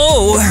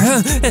 Oh,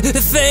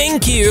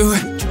 thank you.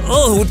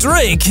 Oh,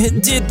 Drake,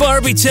 did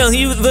Barbie tell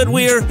you that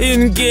we're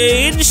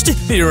engaged?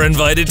 You're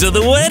invited to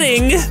the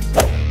wedding.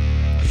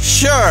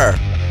 Sure,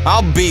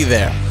 I'll be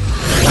there.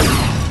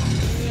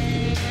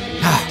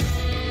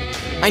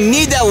 I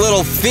need that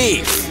little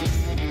thief.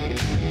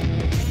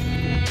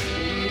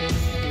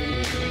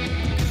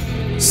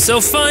 So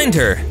find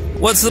her.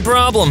 What's the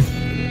problem?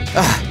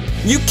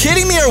 You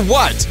kidding me or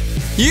what?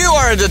 You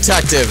are a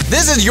detective.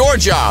 This is your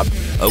job.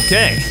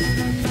 Okay.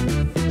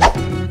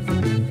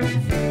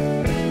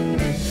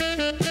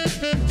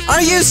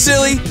 Are you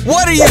silly?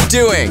 What are you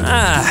doing?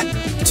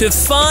 To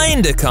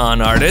find a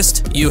con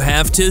artist, you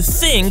have to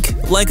think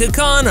like a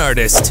con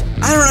artist.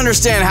 I don't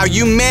understand how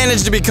you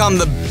managed to become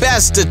the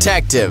best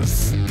detective.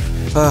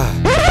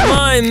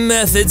 My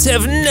methods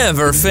have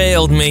never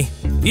failed me.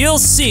 You'll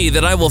see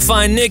that I will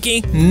find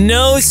Nikki,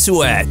 no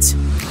sweat.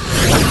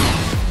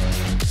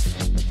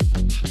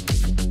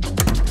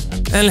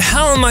 And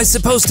how am I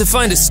supposed to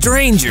find a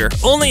stranger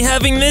only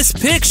having this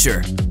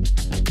picture?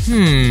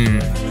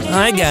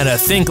 I gotta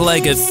think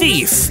like a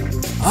thief.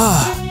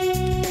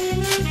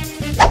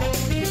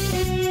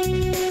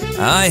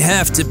 I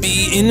have to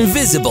be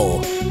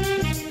invisible.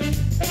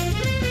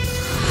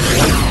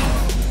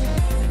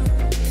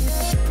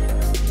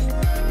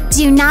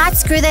 Do not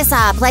screw this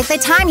up like the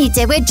time you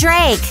did with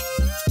Drake.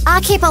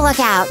 I'll keep a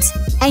lookout,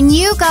 and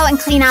you go and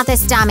clean out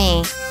this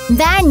dummy.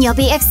 Then you'll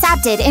be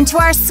accepted into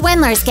our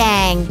swindlers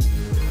gang.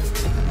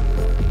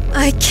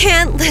 I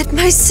can't let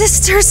my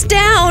sisters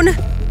down!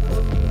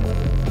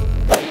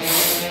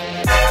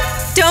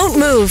 Don't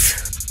move.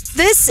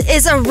 This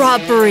is a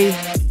robbery.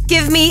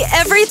 Give me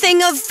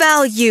everything of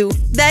value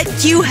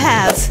that you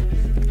have.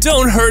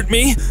 Don't hurt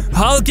me.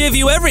 I'll give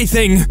you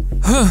everything.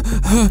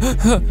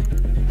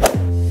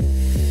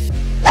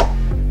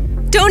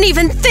 Don't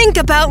even think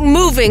about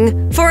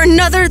moving for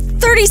another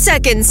 30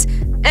 seconds,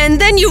 and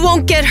then you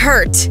won't get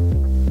hurt.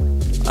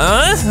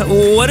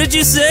 What did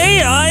you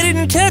say? I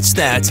didn't catch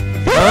that.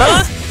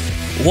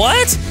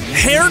 What?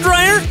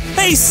 Hairdryer?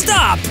 Hey,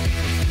 stop!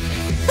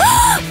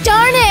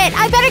 Darn it!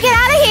 I better get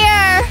out of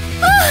here!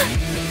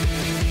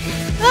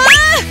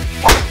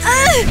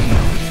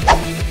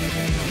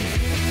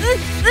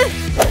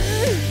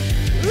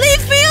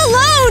 Leave me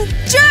alone,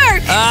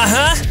 jerk!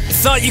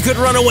 Thought you could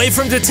run away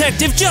from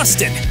Detective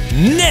Justin.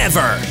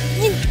 Never!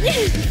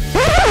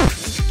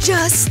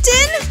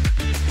 Justin?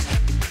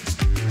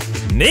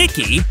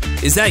 Nikki?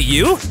 Is that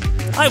you?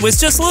 I was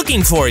just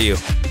looking for you.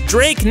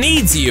 Drake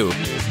needs you.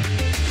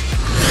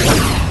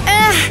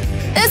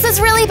 This is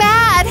really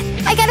bad.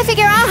 I gotta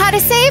figure out how to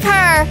save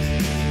her.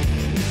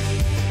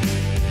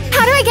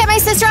 How do I get my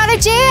sister out of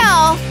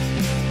jail?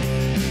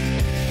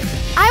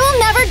 I will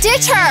never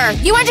ditch her.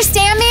 You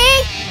understand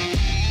me?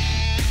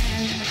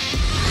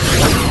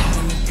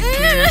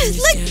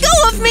 Let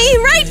go of me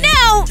right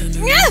now!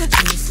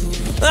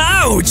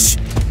 Ouch!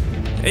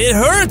 It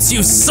hurts,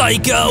 you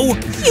psycho!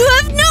 You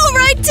have no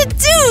right to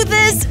do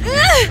this!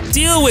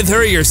 Deal with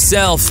her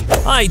yourself.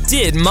 I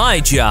did my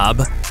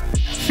job.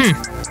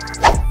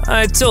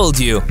 I told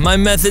you, my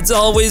methods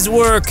always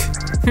work.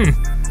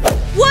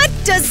 What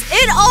does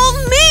it all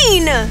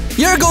mean?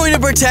 You're going to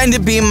pretend to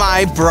be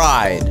my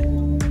bride.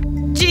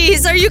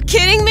 Jeez, are you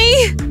kidding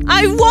me?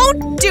 I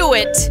won't do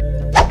it!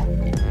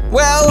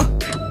 Well,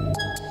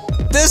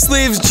 this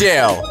leaves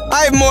jail.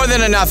 I have more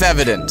than enough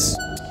evidence.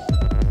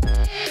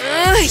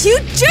 You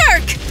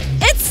jerk!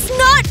 It's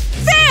not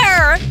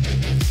fair!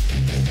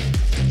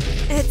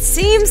 It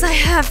seems I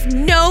have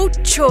no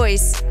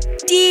choice,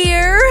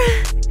 dear.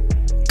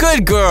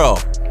 Good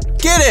girl.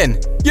 Get in.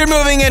 You're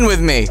moving in with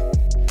me.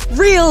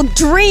 Real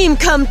dream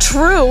come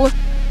true.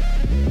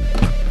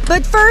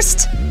 But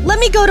first, let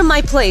me go to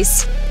my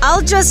place.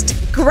 I'll just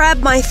grab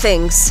my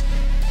things.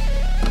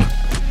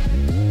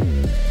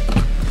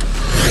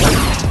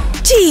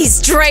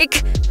 Jeez,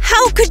 Drake!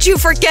 How could you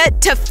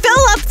forget to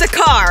fill up the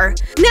car?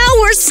 Now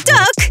we're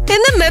stuck in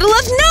the middle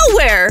of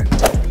nowhere!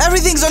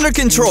 Everything's under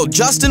control.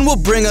 Justin will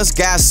bring us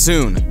gas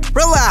soon.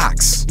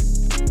 Relax.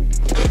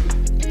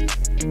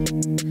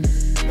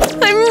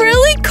 I'm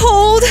really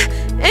cold,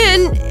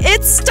 and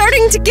it's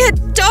starting to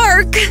get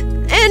dark,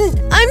 and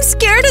I'm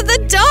scared of the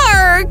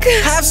dark!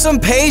 Have some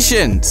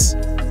patience.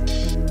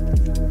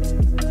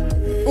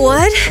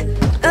 What?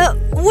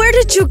 Where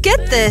did you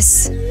get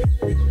this?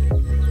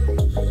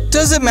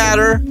 Does it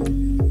matter?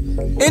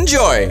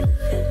 Enjoy.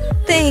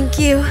 Thank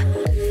you.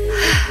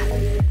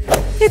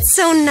 It's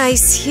so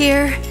nice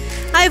here.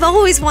 I've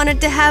always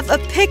wanted to have a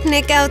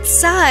picnic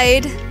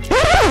outside.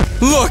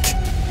 Look!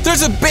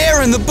 There's a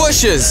bear in the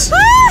bushes!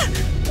 Ah!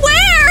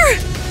 Where?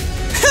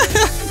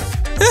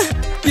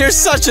 You're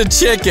such a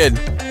chicken.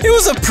 It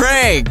was a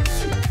prank.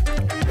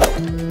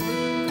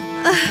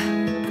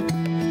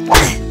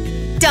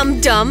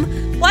 Dum-dum,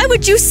 why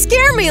would you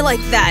scare me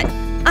like that?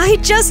 I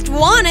just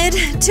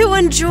wanted to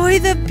enjoy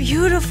the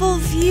beautiful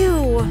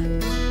view.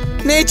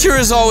 Nature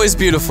is always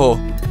beautiful,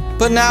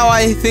 but now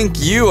I think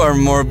you are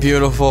more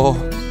beautiful.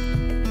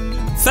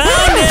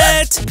 Found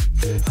it!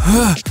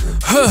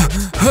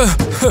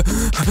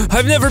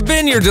 I've never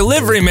been your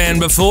delivery man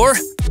before.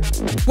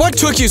 What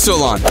took you so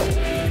long?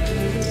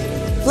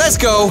 Let's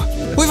go.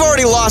 We've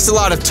already lost a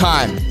lot of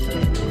time.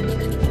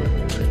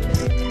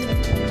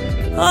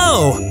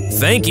 Oh,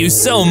 thank you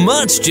so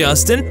much,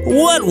 Justin.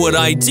 What would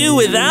I do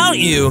without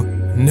you?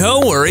 No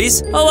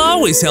worries, I'll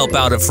always help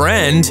out a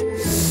friend.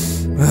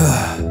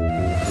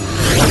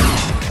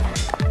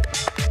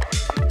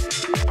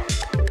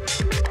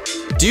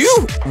 Do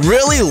you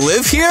really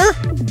live here?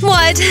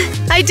 What?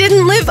 I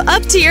didn't live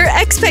up to your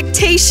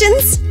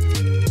expectations?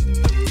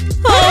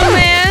 Oh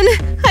man,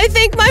 I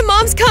think my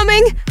mom's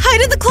coming.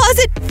 Hide in the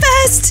closet,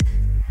 fast!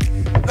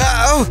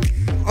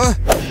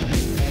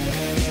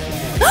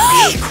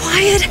 Be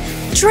quiet.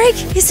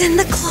 Drake is in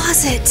the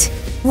closet.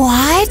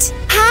 What?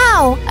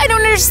 How? I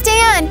don't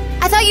understand.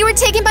 I thought you were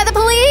taken by the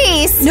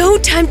police. No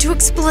time to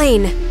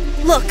explain.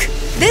 Look,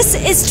 this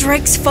is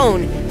Drake's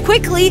phone.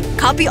 Quickly,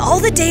 copy all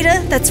the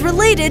data that's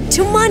related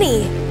to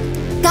money.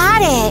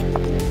 Got it.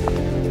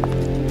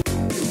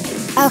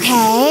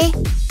 Okay.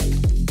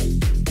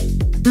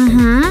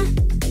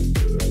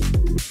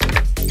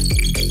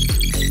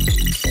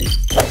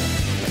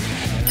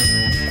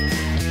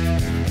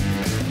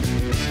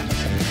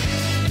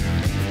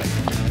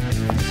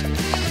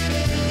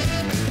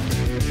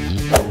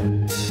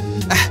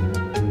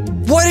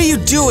 What are you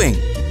doing?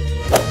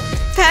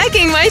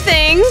 Packing my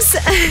things.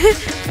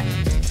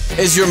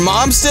 Is your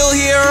mom still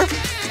here?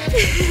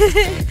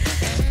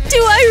 Do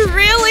I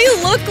really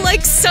look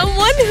like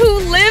someone who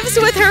lives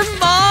with her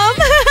mom?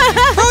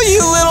 Oh,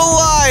 you little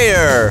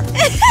liar!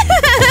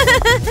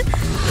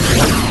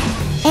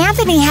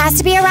 Anthony has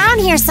to be around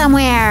here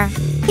somewhere.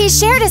 He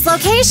shared his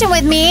location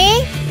with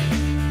me.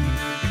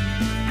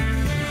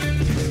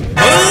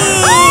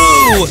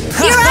 Ooh!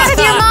 You're out of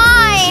your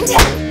mind!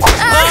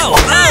 Oh,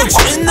 ouch!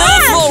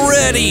 Enough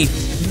already!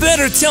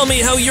 Better tell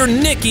me how your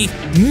Nikki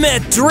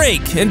met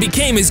Drake and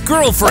became his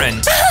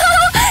girlfriend.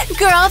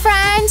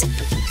 Girlfriend?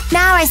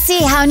 Now I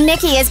see how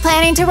Nikki is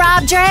planning to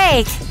rob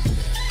Drake.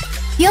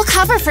 You'll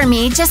cover for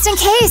me just in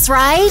case,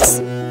 right?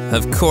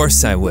 Of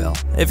course I will.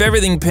 If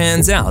everything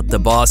pans out, the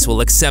boss will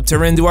accept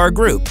her into our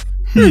group.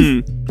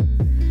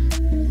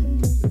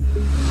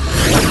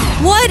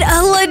 What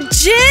a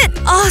legit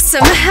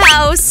awesome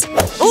house!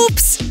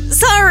 Oops,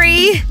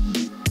 sorry.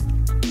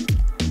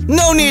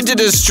 No need to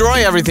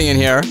destroy everything in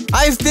here.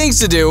 I have things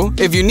to do.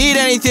 If you need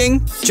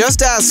anything,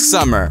 just ask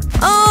Summer.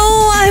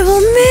 Oh, I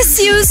will miss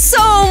you so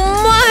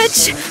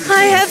much.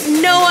 I have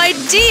no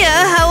idea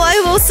how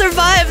I will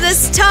survive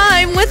this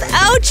time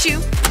without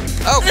you.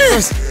 Oh,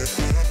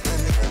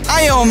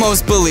 I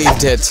almost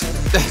believed it.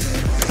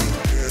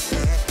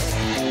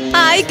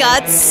 I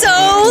got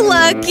so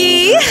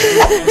lucky.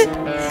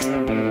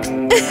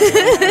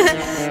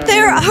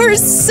 There are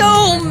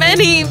so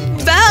many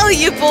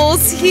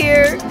valuables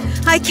here.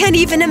 I can't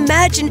even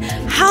imagine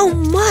how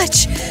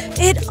much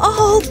it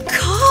all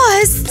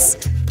costs.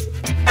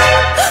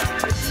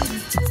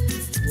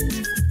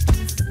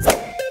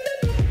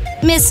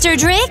 Mr.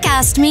 Drake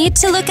asked me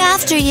to look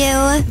after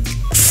you.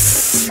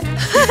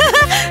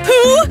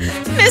 Who?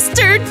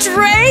 Mr.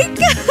 Drake?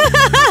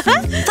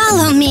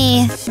 Follow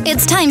me.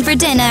 It's time for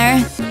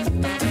dinner.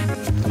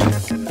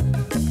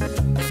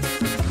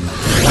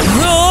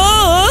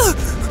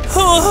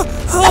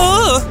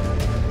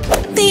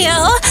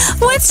 Theo,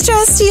 what's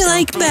dress do you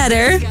like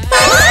better?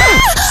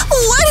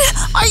 What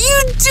are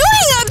you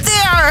doing up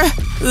there?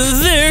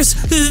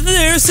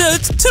 There's a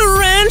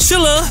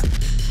tarantula.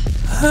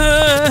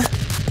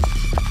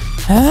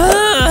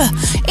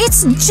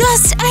 It's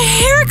just a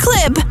hair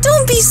clip.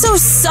 Don't be so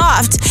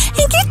soft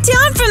and get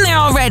down from there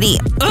already.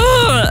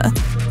 Ugh.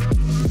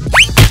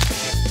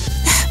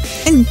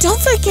 And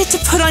don't forget to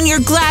put on your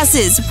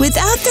glasses.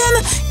 Without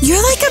them,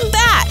 you're like a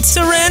bat.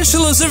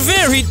 Tarantulas are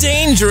very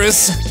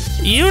dangerous.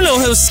 You know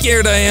how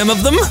scared I am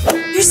of them.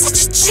 You're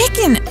such a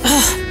chicken.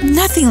 Ugh,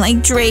 nothing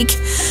like Drake.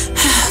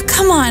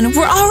 Come on,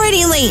 we're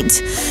already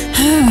late.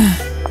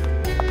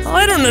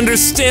 I don't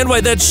understand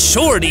why that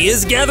shorty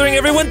is gathering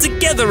everyone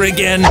together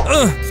again.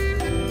 Ugh.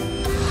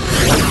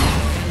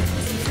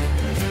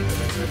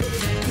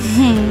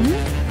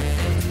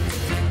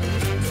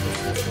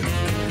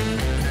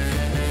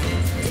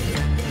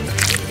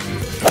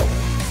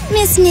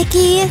 Miss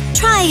Nikki,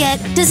 try it.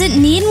 Does it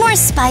need more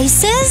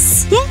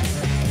spices?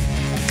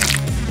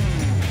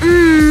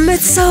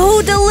 It's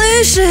so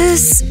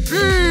delicious.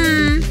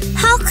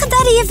 How could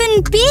that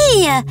even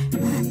be?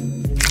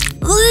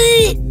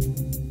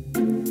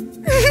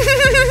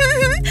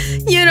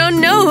 You don't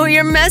know who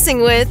you're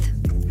messing with.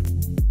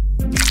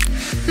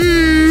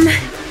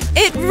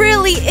 It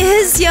really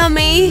is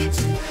yummy.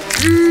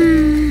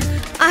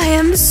 I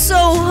am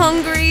so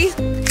hungry.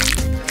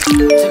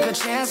 Took a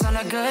chance on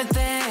a good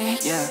thing,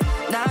 yeah.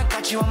 Now I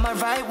got you on my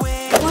right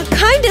way. What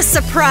kind of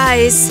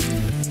surprise?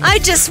 I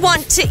just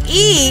want to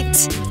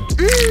eat.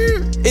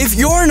 If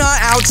you're not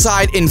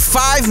outside in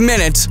 5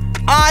 minutes,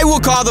 I will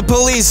call the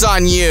police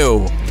on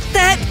you.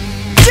 That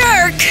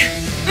jerk!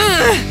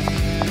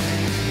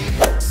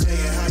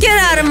 Get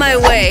out of my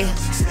way.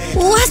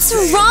 What's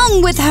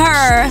wrong with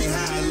her?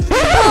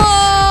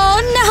 Oh,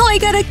 now I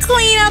gotta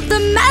clean up the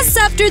mess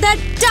after that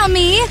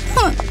dummy.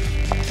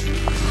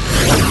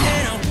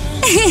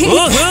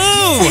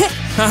 Woohoo!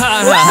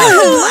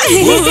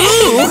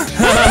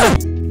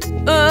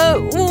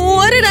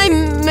 What did I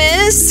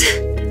miss?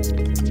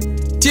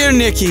 Dear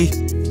Nikki,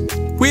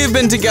 we have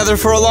been together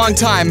for a long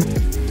time,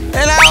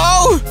 and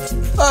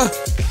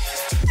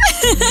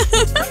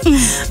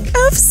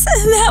Oops,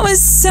 that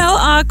was so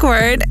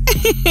awkward.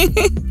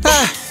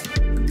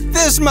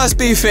 this must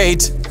be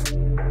fate.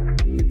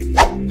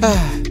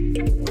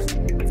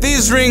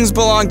 These rings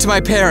belong to my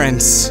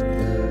parents.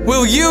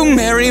 Will you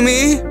marry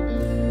me?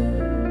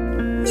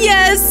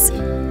 Yes.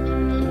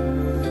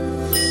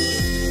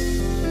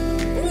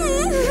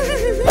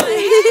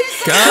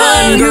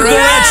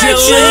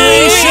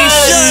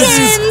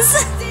 Congratulations!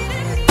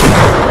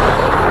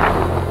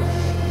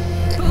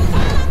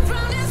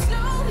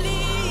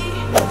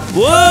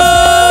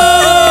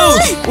 Whoa!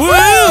 Woo!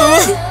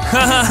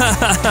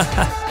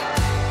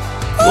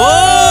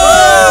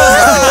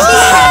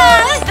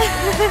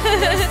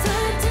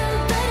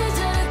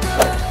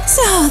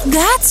 So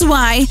that's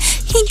why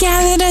he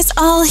gathered us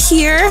all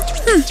here.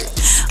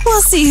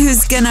 We'll see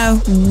who's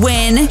gonna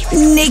win,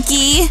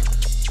 Nikki.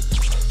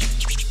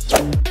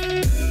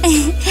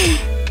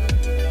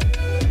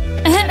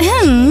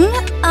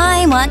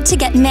 I want to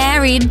get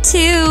married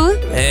too.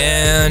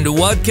 And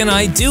what can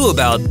I do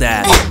about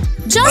that?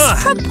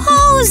 Just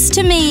propose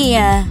to me.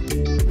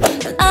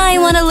 I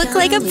want to look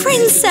like a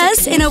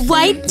princess in a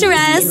white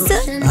dress.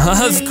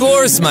 Of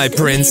course, my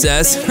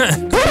princess.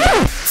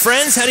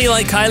 Friends, how do you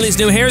like Kylie's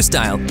new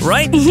hairstyle?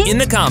 Write in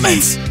the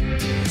comments.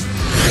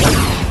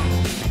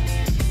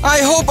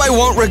 I hope I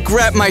won't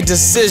regret my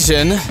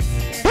decision.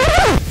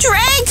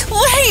 Drake,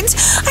 wait!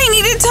 I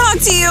need to talk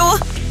to you.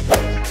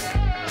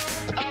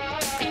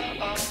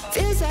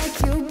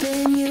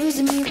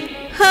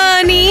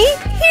 Honey,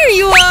 here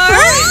you are.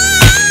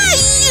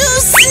 You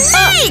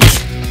snake!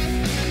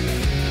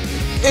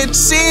 It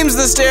seems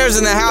the stairs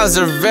in the house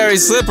are very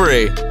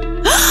slippery.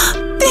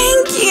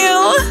 Thank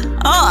you.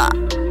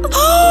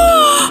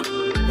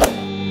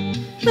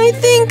 I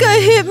think I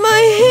hit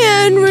my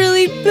hand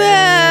really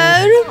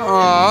bad.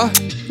 Aw,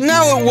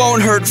 now it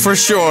won't hurt for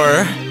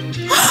sure.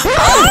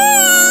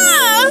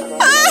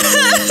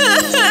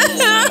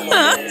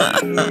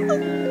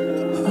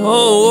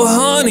 Oh,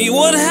 honey,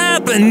 what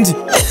happened?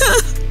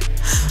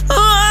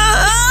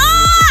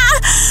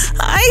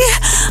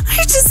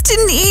 I just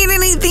didn't eat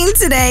anything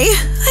today.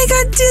 I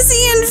got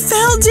dizzy and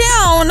fell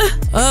down.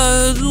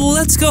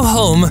 Let's go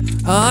home.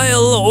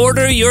 I'll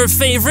order your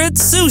favorite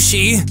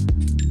sushi.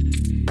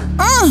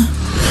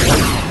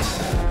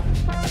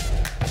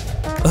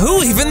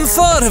 Who even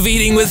thought of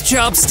eating with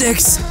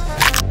chopsticks?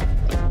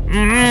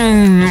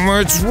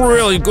 It's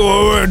really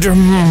good.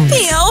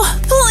 Theo,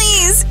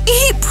 please,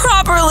 eat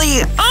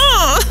properly.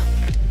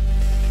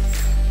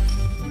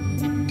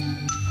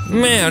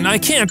 Man, I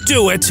can't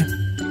do it.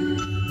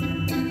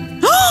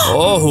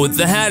 Oh,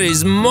 that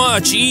is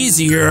much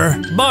easier.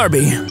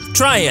 Barbie,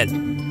 try it.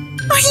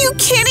 Are you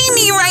kidding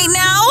me right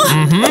now?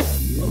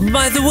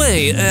 By the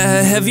way,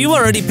 have you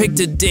already picked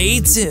a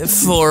date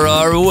for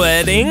our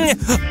wedding?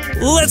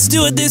 Let's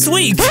do it this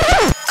week.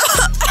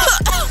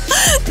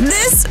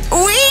 This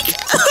week?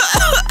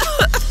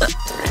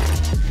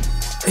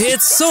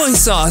 It's soy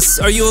sauce.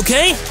 Are you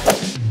okay?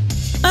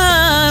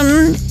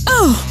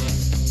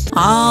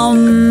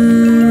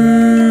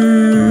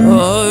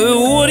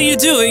 What are you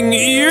doing?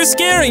 You're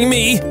scaring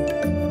me.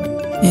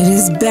 It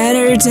is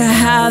better to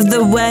have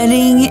the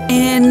wedding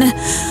in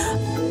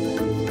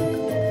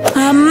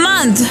a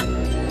month.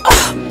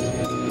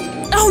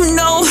 Oh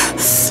no.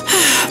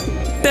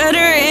 Better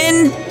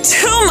in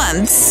 2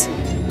 months.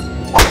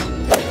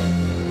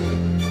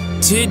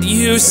 Did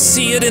you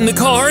see it in the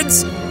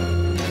cards?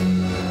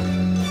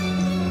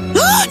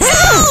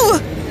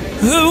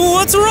 No!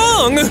 What's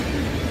wrong?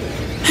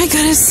 I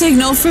got a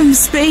signal from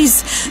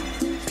space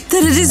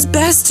that it is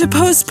best to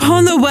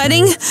postpone the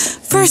wedding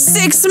for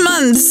 6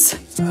 months.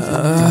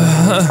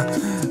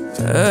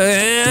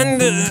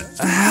 And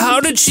how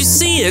did she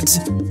see it?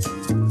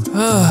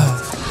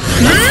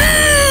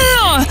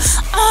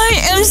 I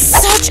am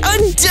such a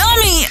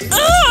dummy!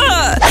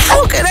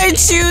 How could I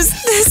choose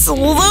this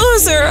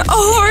loser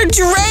over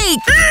Drake?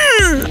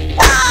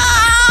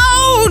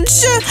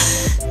 Ouch!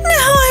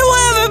 Now I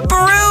will have a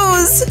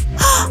bruise!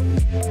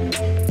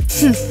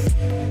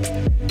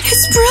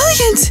 It's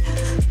brilliant!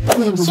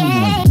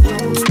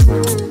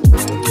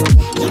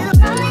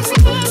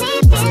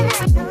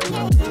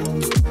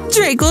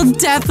 Drake will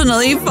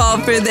definitely fall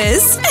for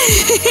this.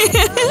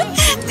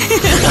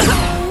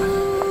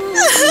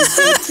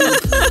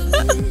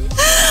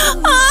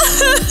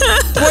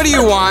 What do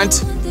you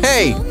want?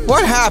 Hey,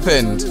 what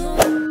happened?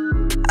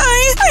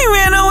 I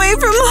ran away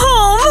from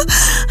home.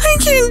 I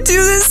can't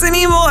do this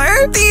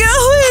anymore. Theo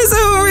is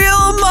a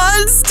real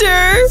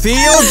monster.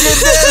 Theo did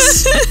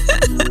this?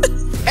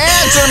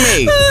 Answer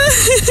me!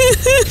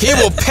 He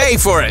will pay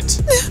for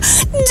it.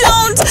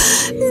 Don't!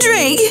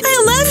 Drake,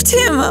 I left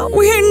him.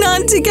 We're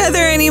not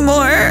together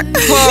anymore.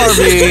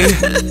 Barbie!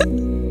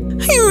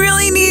 I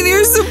really need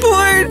your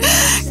support.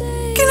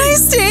 Can I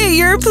stay at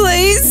your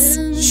place?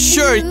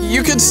 Sure,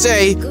 you can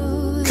stay.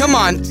 Come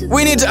on,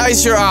 we need to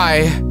ice your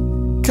eye.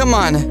 Come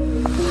on.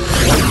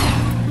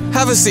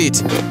 Have a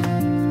seat.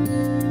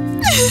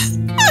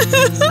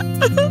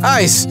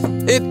 Ice.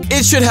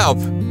 It should help.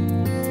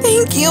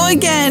 Thank you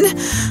again.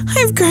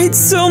 I've cried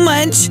so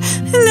much,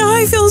 and now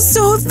I feel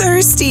so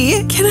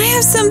thirsty. Can I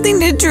have something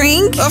to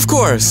drink? Of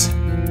course.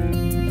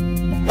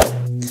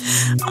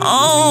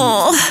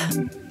 Oh.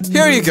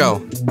 Here you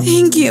go.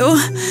 Thank you.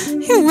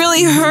 It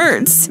really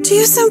hurts. Do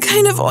you have some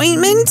kind of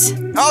ointment?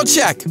 I'll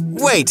check.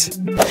 Wait.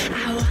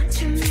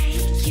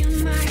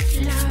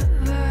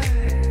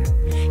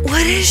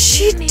 What is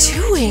she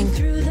doing?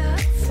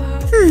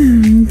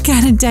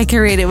 Gotta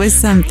decorate it with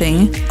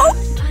something. Oh!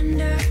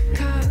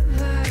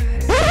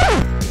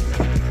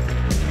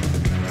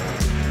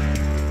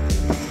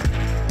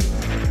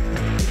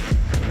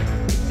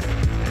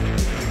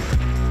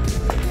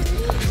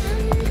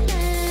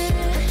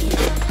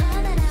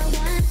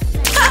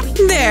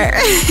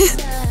 There.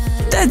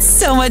 That's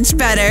so much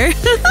better.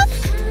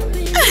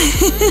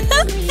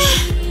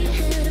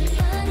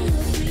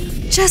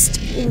 Just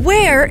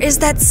where is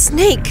that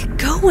snake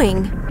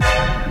going?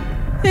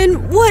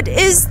 And what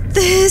is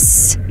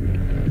this?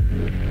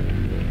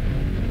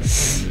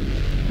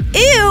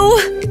 Ew!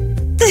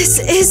 This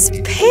is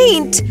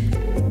paint!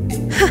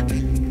 Huh.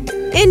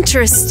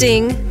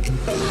 Interesting.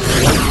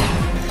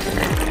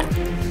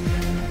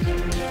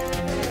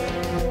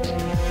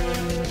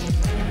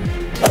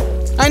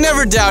 I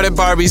never doubted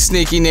Barbie's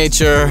sneaky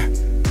nature.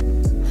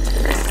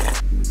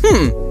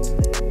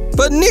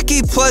 But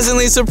Nikki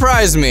pleasantly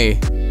surprised me.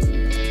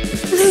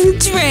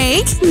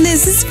 Drake,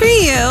 this is for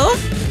you.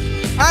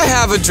 I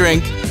have a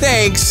drink,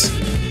 thanks.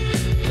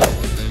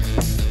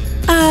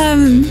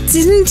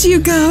 Didn't you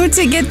go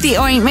to get the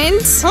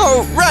ointment?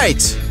 Oh,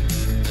 right.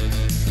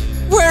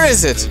 Where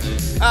is it?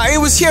 It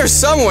was here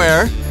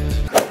somewhere.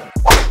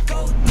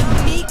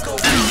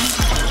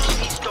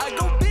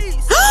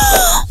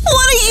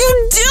 What are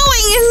you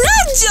doing?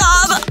 Nut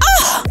job!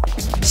 Oh!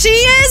 She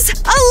is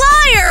a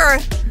liar!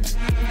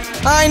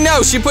 I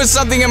know, she put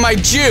something in my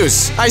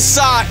juice. I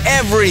saw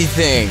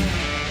everything.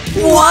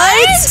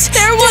 What?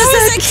 There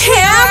was a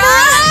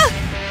camera?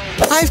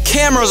 I have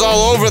cameras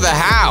all over the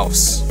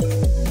house.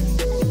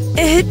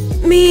 It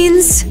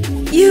means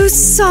you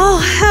saw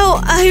how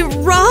I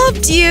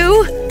robbed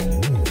you.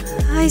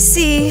 I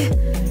see.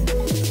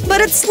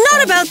 But it's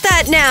not about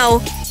that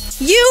now.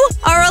 You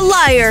are a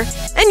liar,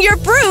 and your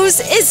bruise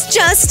is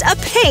just a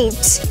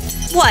paint.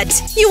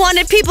 What? You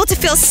wanted people to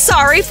feel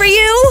sorry for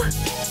you?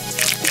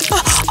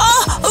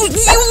 Oh,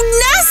 you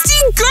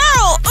nasty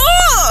girl!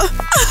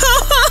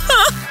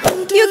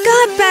 You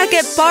got back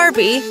at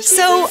Barbie,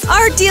 so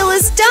our deal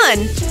is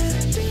done.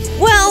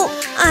 Well,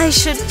 I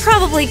should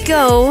probably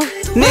go.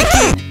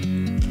 Nikki!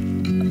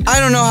 I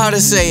don't know how to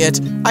say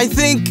it. I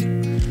think...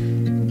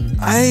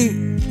 I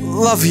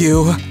love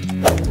you.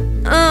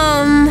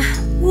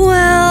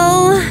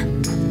 Well...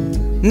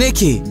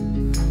 Nikki,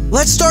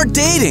 let's start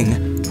dating.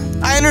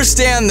 I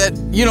understand that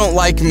you don't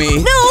like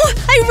me. No,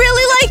 I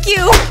really like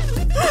you!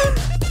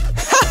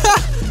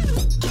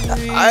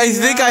 I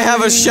think I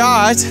have a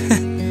shot.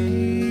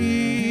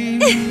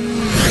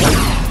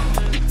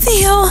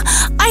 Theo,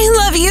 I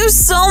love you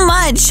so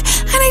much,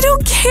 and I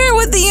don't care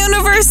what the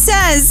universe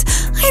says.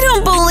 I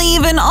don't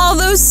believe in all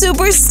those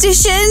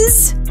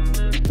superstitions.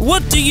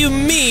 What do you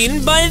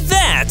mean by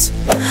that?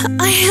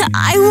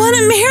 I want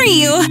to marry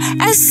you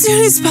as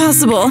soon as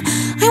possible.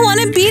 I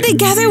want to be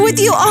together with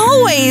you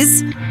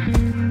always.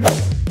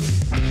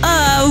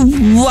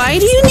 Why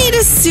do you need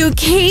a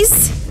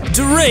suitcase?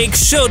 Drake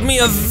showed me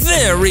a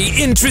very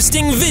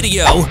interesting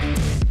video.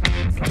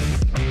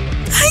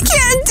 I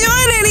can't do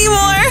it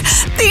anymore.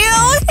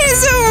 Theo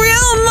is a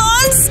real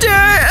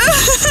monster.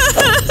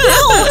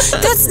 No,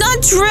 that's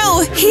not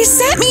true. He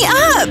set me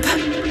up.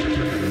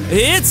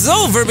 It's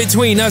over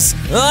between us.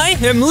 I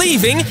am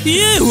leaving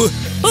you.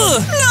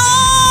 Ugh.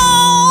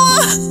 No!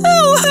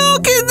 How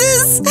could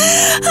this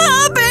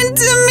happen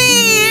to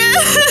me?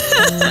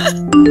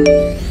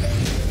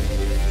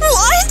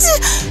 What?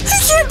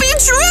 It can't be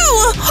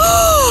true!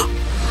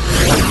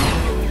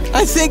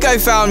 I think I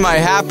found my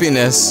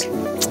happiness.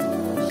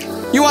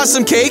 You want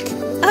some cake?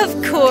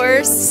 Of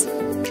course.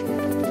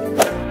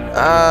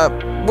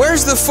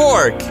 Where's the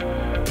fork?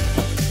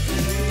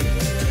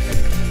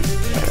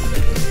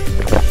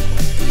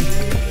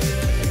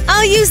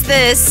 I'll use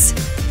this.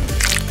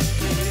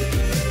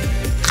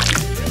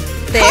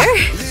 There.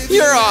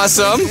 You're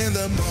awesome.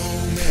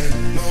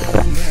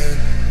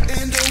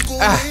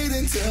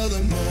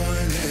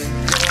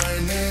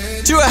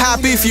 To a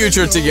happy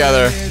future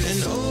together.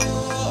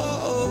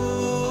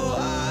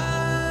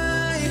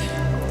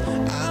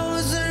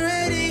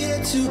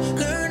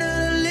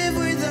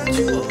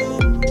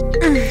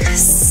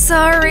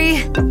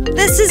 Sorry.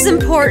 This is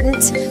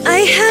important. I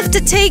have to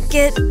take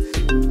it.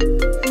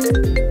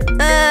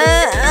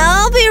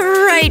 I'll be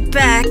right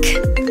back.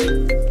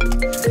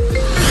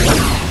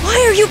 Why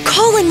are you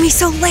calling me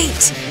so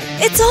late?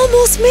 It's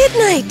almost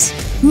midnight.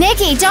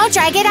 Nikki, don't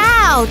drag it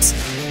out.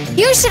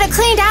 You should have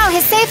cleaned out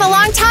his safe a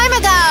long time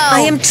ago.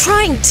 I am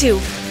trying to.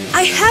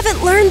 I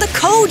haven't learned the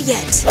code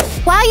yet.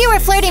 While you were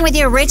flirting with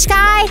your rich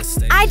guy,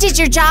 I did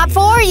your job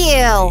for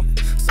you.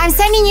 I'm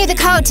sending you the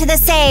code to the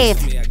safe.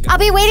 I'll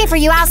be waiting for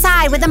you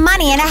outside with the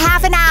money in a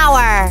half an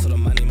hour.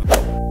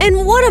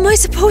 And what am I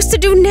supposed to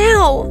do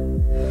now?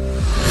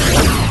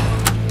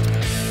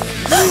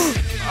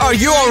 Are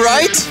you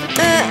alright?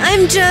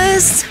 I'm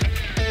just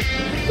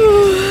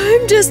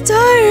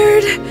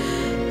tired.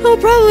 I'll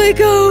probably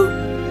go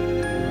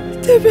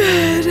to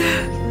bed.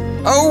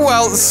 Oh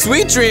well,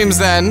 sweet dreams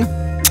then.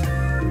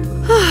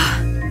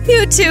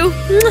 You too.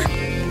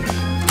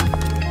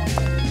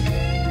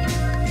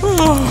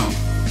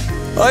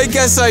 I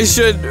guess I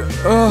should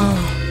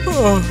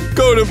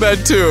go to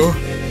bed too.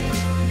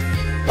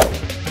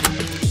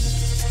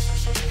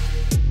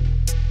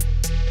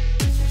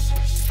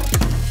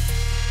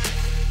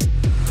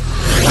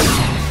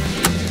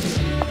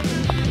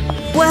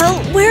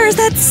 Well, where is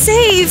that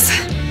safe?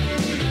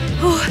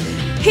 Oh,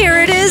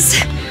 here it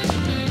is.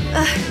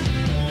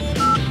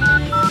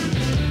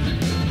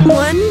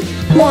 1,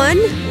 1,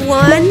 1,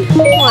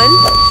 1.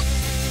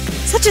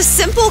 Such a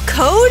simple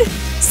code?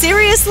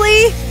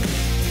 Seriously?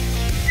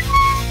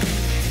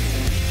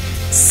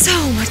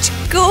 So much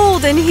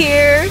gold in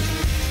here.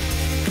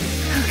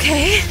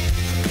 Okay.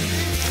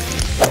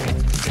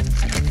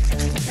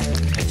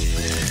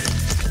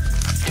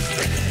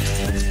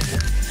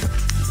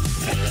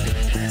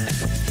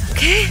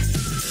 Okay.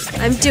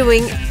 I'm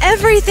doing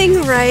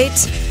everything right.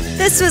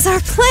 This was our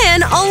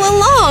plan all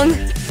along.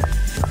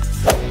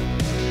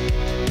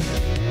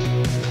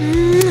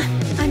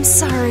 I'm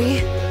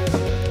sorry.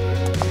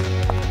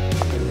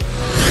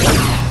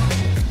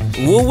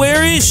 Well,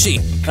 where is she?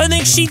 I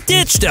think she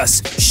ditched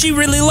us. She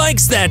really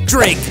likes that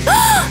Drake.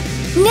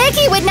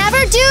 Nikki would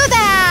never do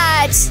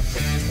that!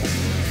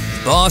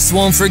 Boss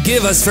won't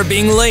forgive us for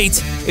being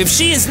late. If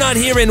she is not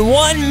here in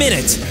 1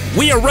 minute,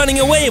 we are running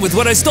away with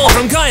what I stole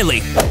from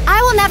Kylie.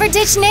 I will never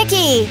ditch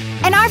Nikki.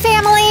 In our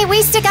family,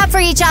 we stick up for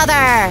each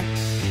other.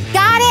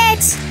 Got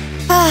it?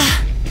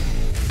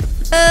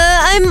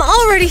 I'm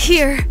already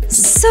here.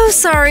 So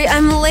sorry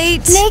I'm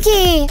late.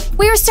 Nikki,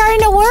 we were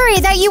starting to worry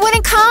that you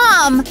wouldn't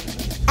come.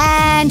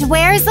 And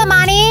where's the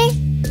money?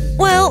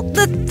 Well,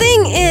 the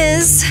thing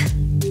is…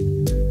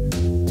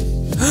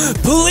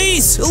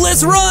 Police!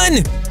 Let's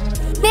run!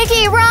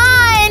 Nikki,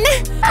 run!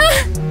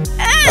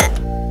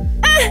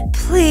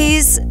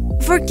 Please,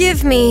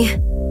 forgive me.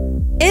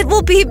 It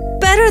will be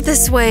better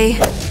this way.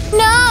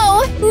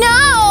 No!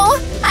 No!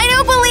 I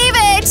don't believe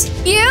it!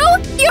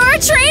 You're a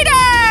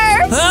traitor!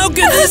 How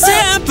could this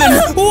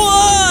happen?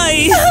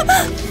 Why?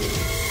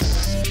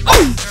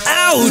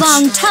 Ouch!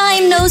 Long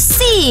time no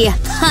see,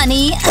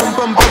 honey.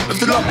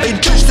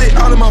 Stay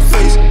out of my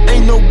face.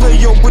 Ain't no way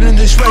you're winning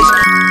this race.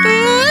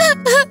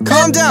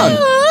 Calm down.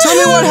 Tell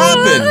me what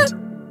happened.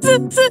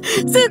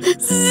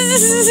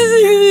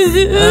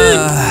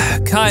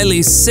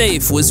 Kylie's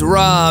safe was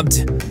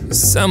robbed.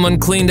 Someone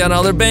cleaned out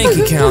all their bank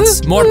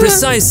accounts. More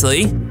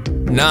precisely,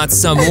 not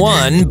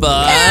someone,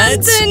 but…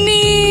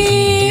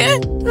 Anthony!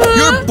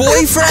 Your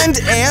boyfriend,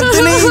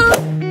 Anthony?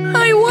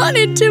 I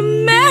wanted to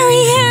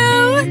marry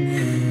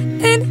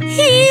him, and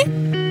he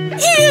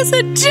is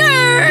a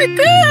jerk.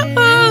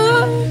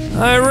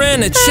 I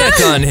ran a check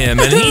on him,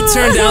 and he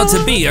turned out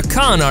to be a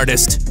con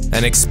artist,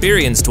 an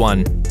experienced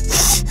one.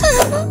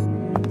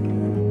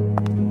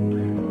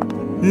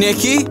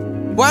 Nikki,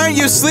 why aren't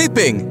you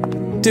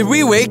sleeping? Did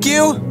we wake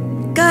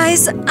you?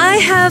 Guys, I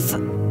have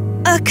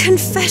a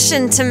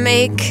confession to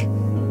make.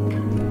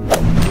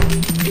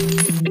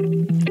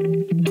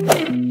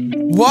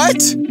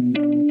 What?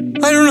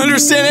 I don't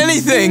understand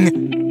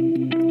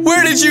anything.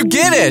 Where did you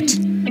get it?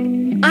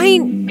 I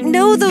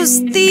know those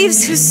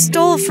thieves who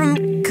stole from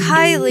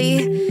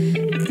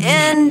Kylie,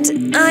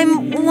 and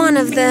I'm one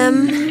of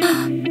them.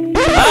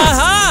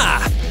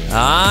 Aha!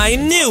 I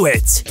knew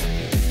it!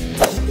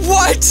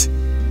 What?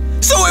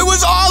 So it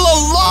was all a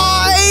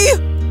lie?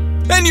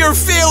 And your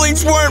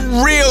feelings weren't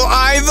real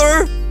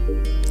either?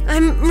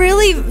 I'm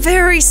really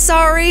very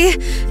sorry,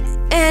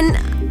 and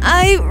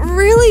I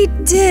really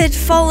did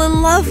fall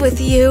in love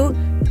with you.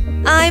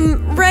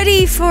 I'm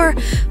ready for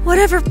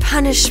whatever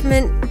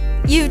punishment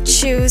you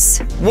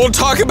choose. We'll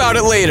talk about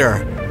it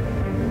later.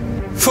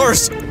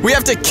 First, we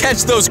have to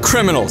catch those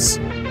criminals.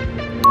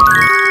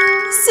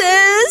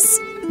 Sis,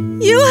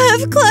 you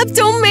have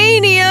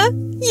kleptomania.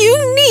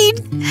 You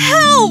need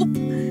help.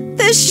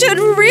 This should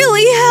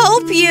really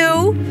help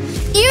you.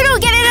 You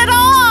don't get it at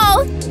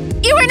all!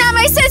 You are not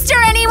my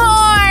sister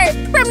anymore!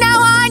 From now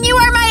on, you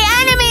are my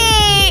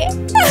enemy!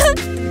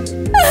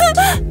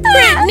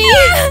 Brittany,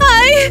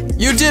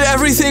 You did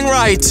everything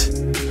right.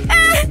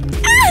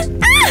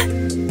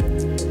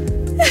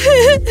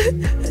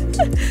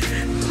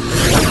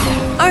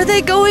 Are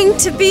they going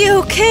to be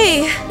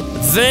okay?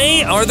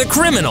 They are the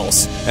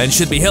criminals and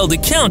should be held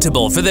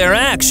accountable for their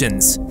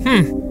actions.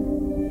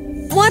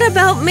 What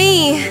about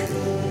me?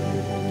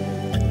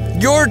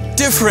 You're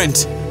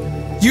different.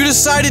 You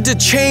decided to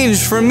change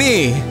for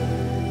me.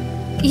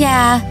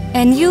 Yeah,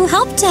 and you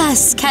helped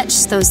us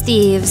catch those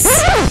thieves.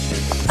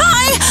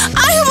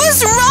 I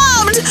was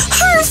robbed!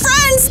 Her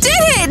friends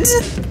did it!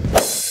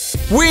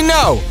 We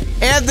know.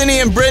 Anthony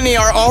and Brittany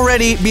are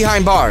already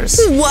behind bars.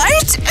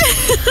 What?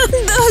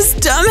 Those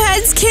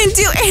dumbheads can't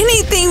do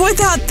anything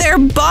without their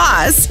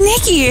boss.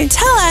 Nikki,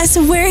 tell us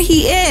where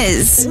he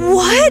is.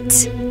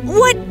 What?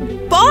 What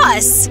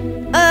boss?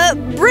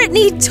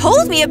 Brittany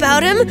told me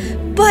about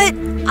him, but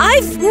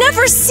I've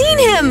never seen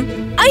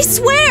him. I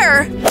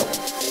swear.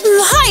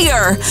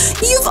 Liar!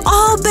 You've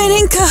all been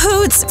in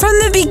cahoots from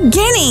the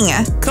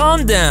beginning.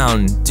 Calm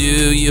down. Do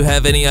you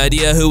have any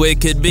idea who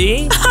it could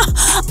be?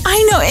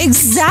 I know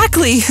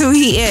exactly who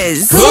he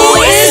is.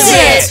 Who is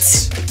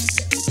it?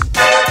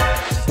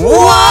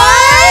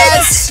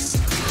 What?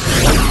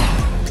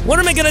 What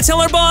am I gonna tell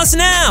our boss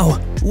now?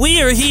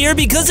 We're here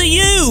because of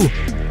you!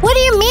 What do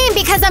you mean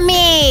because of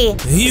me?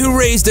 You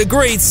raised a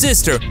great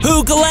sister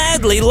who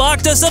gladly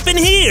locked us up in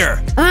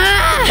here!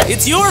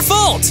 It's your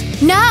fault!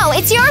 No,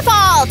 it's your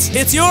fault!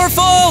 It's your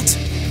fault!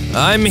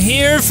 I'm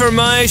here for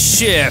my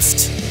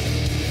shift.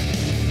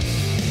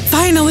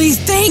 Finally,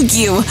 thank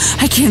you.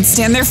 I can't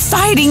stand their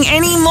fighting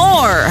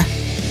anymore.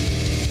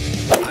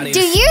 Do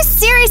you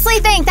seriously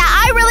think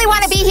that I really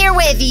want to be here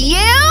with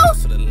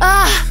you?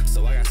 Ugh.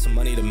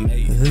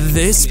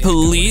 This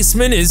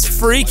policeman is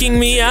freaking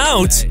me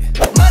out.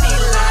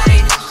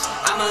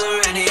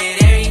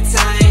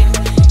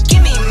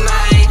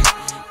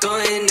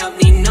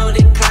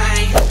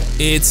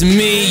 It's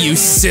me, you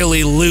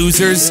silly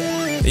losers.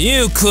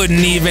 You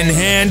couldn't even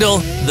handle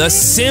the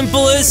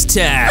simplest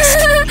task.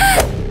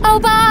 Oh,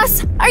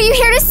 boss, are you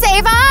here to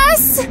save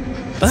us?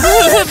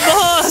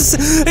 Boss,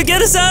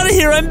 get us out of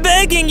here, I'm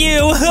begging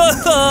you.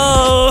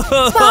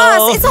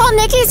 Boss, it's all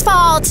Nikki's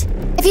fault.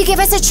 If you give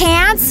us a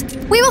chance,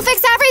 we will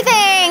fix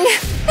everything.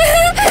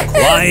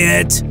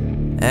 Quiet.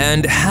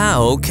 And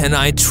how can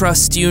I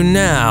trust you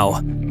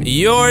now?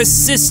 Your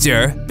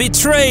sister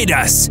betrayed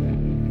us.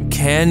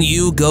 Can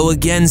you go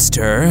against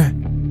her?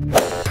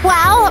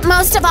 Well,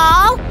 most of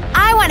all,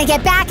 I want to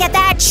get back at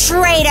that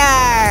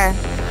traitor.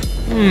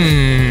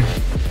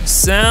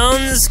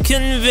 Sounds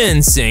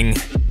convincing.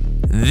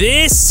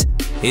 This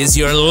is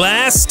your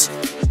last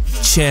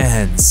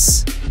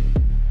chance.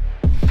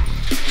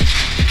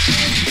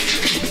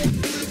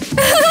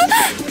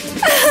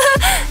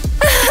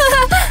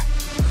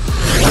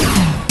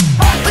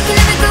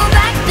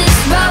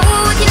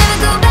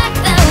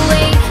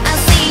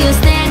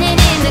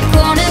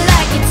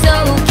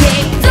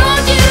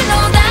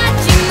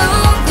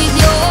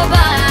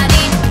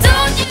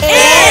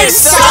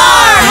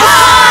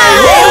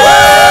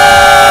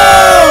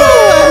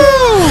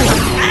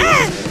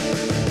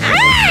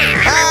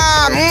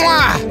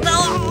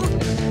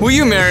 Will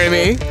you marry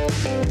me?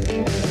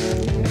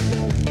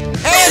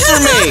 Answer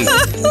me!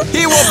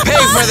 He will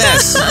pay for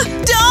this!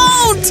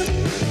 Don't!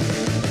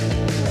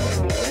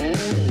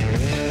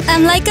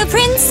 I'm like a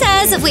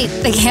princess. Wait,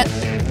 I can't.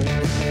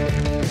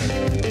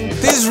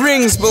 These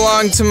rings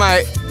belong to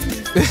my...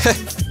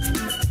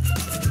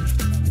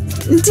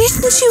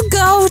 Didn't you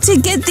go to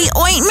get the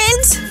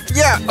ointment?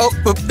 Yeah,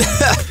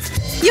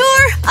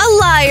 You're a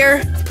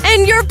liar,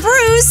 and your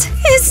bruise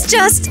is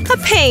just a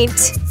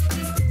paint.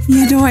 You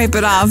had to wipe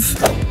it off.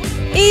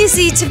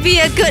 Easy to be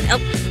a good... Oh.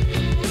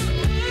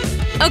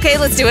 Okay,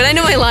 let's do it. I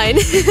know my line.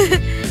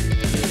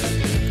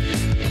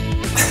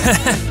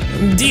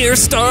 Dear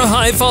Star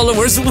High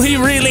followers, we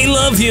really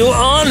love you,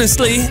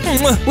 honestly.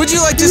 Would you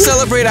like to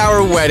celebrate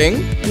our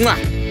wedding?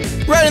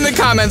 Write in the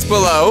comments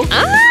below.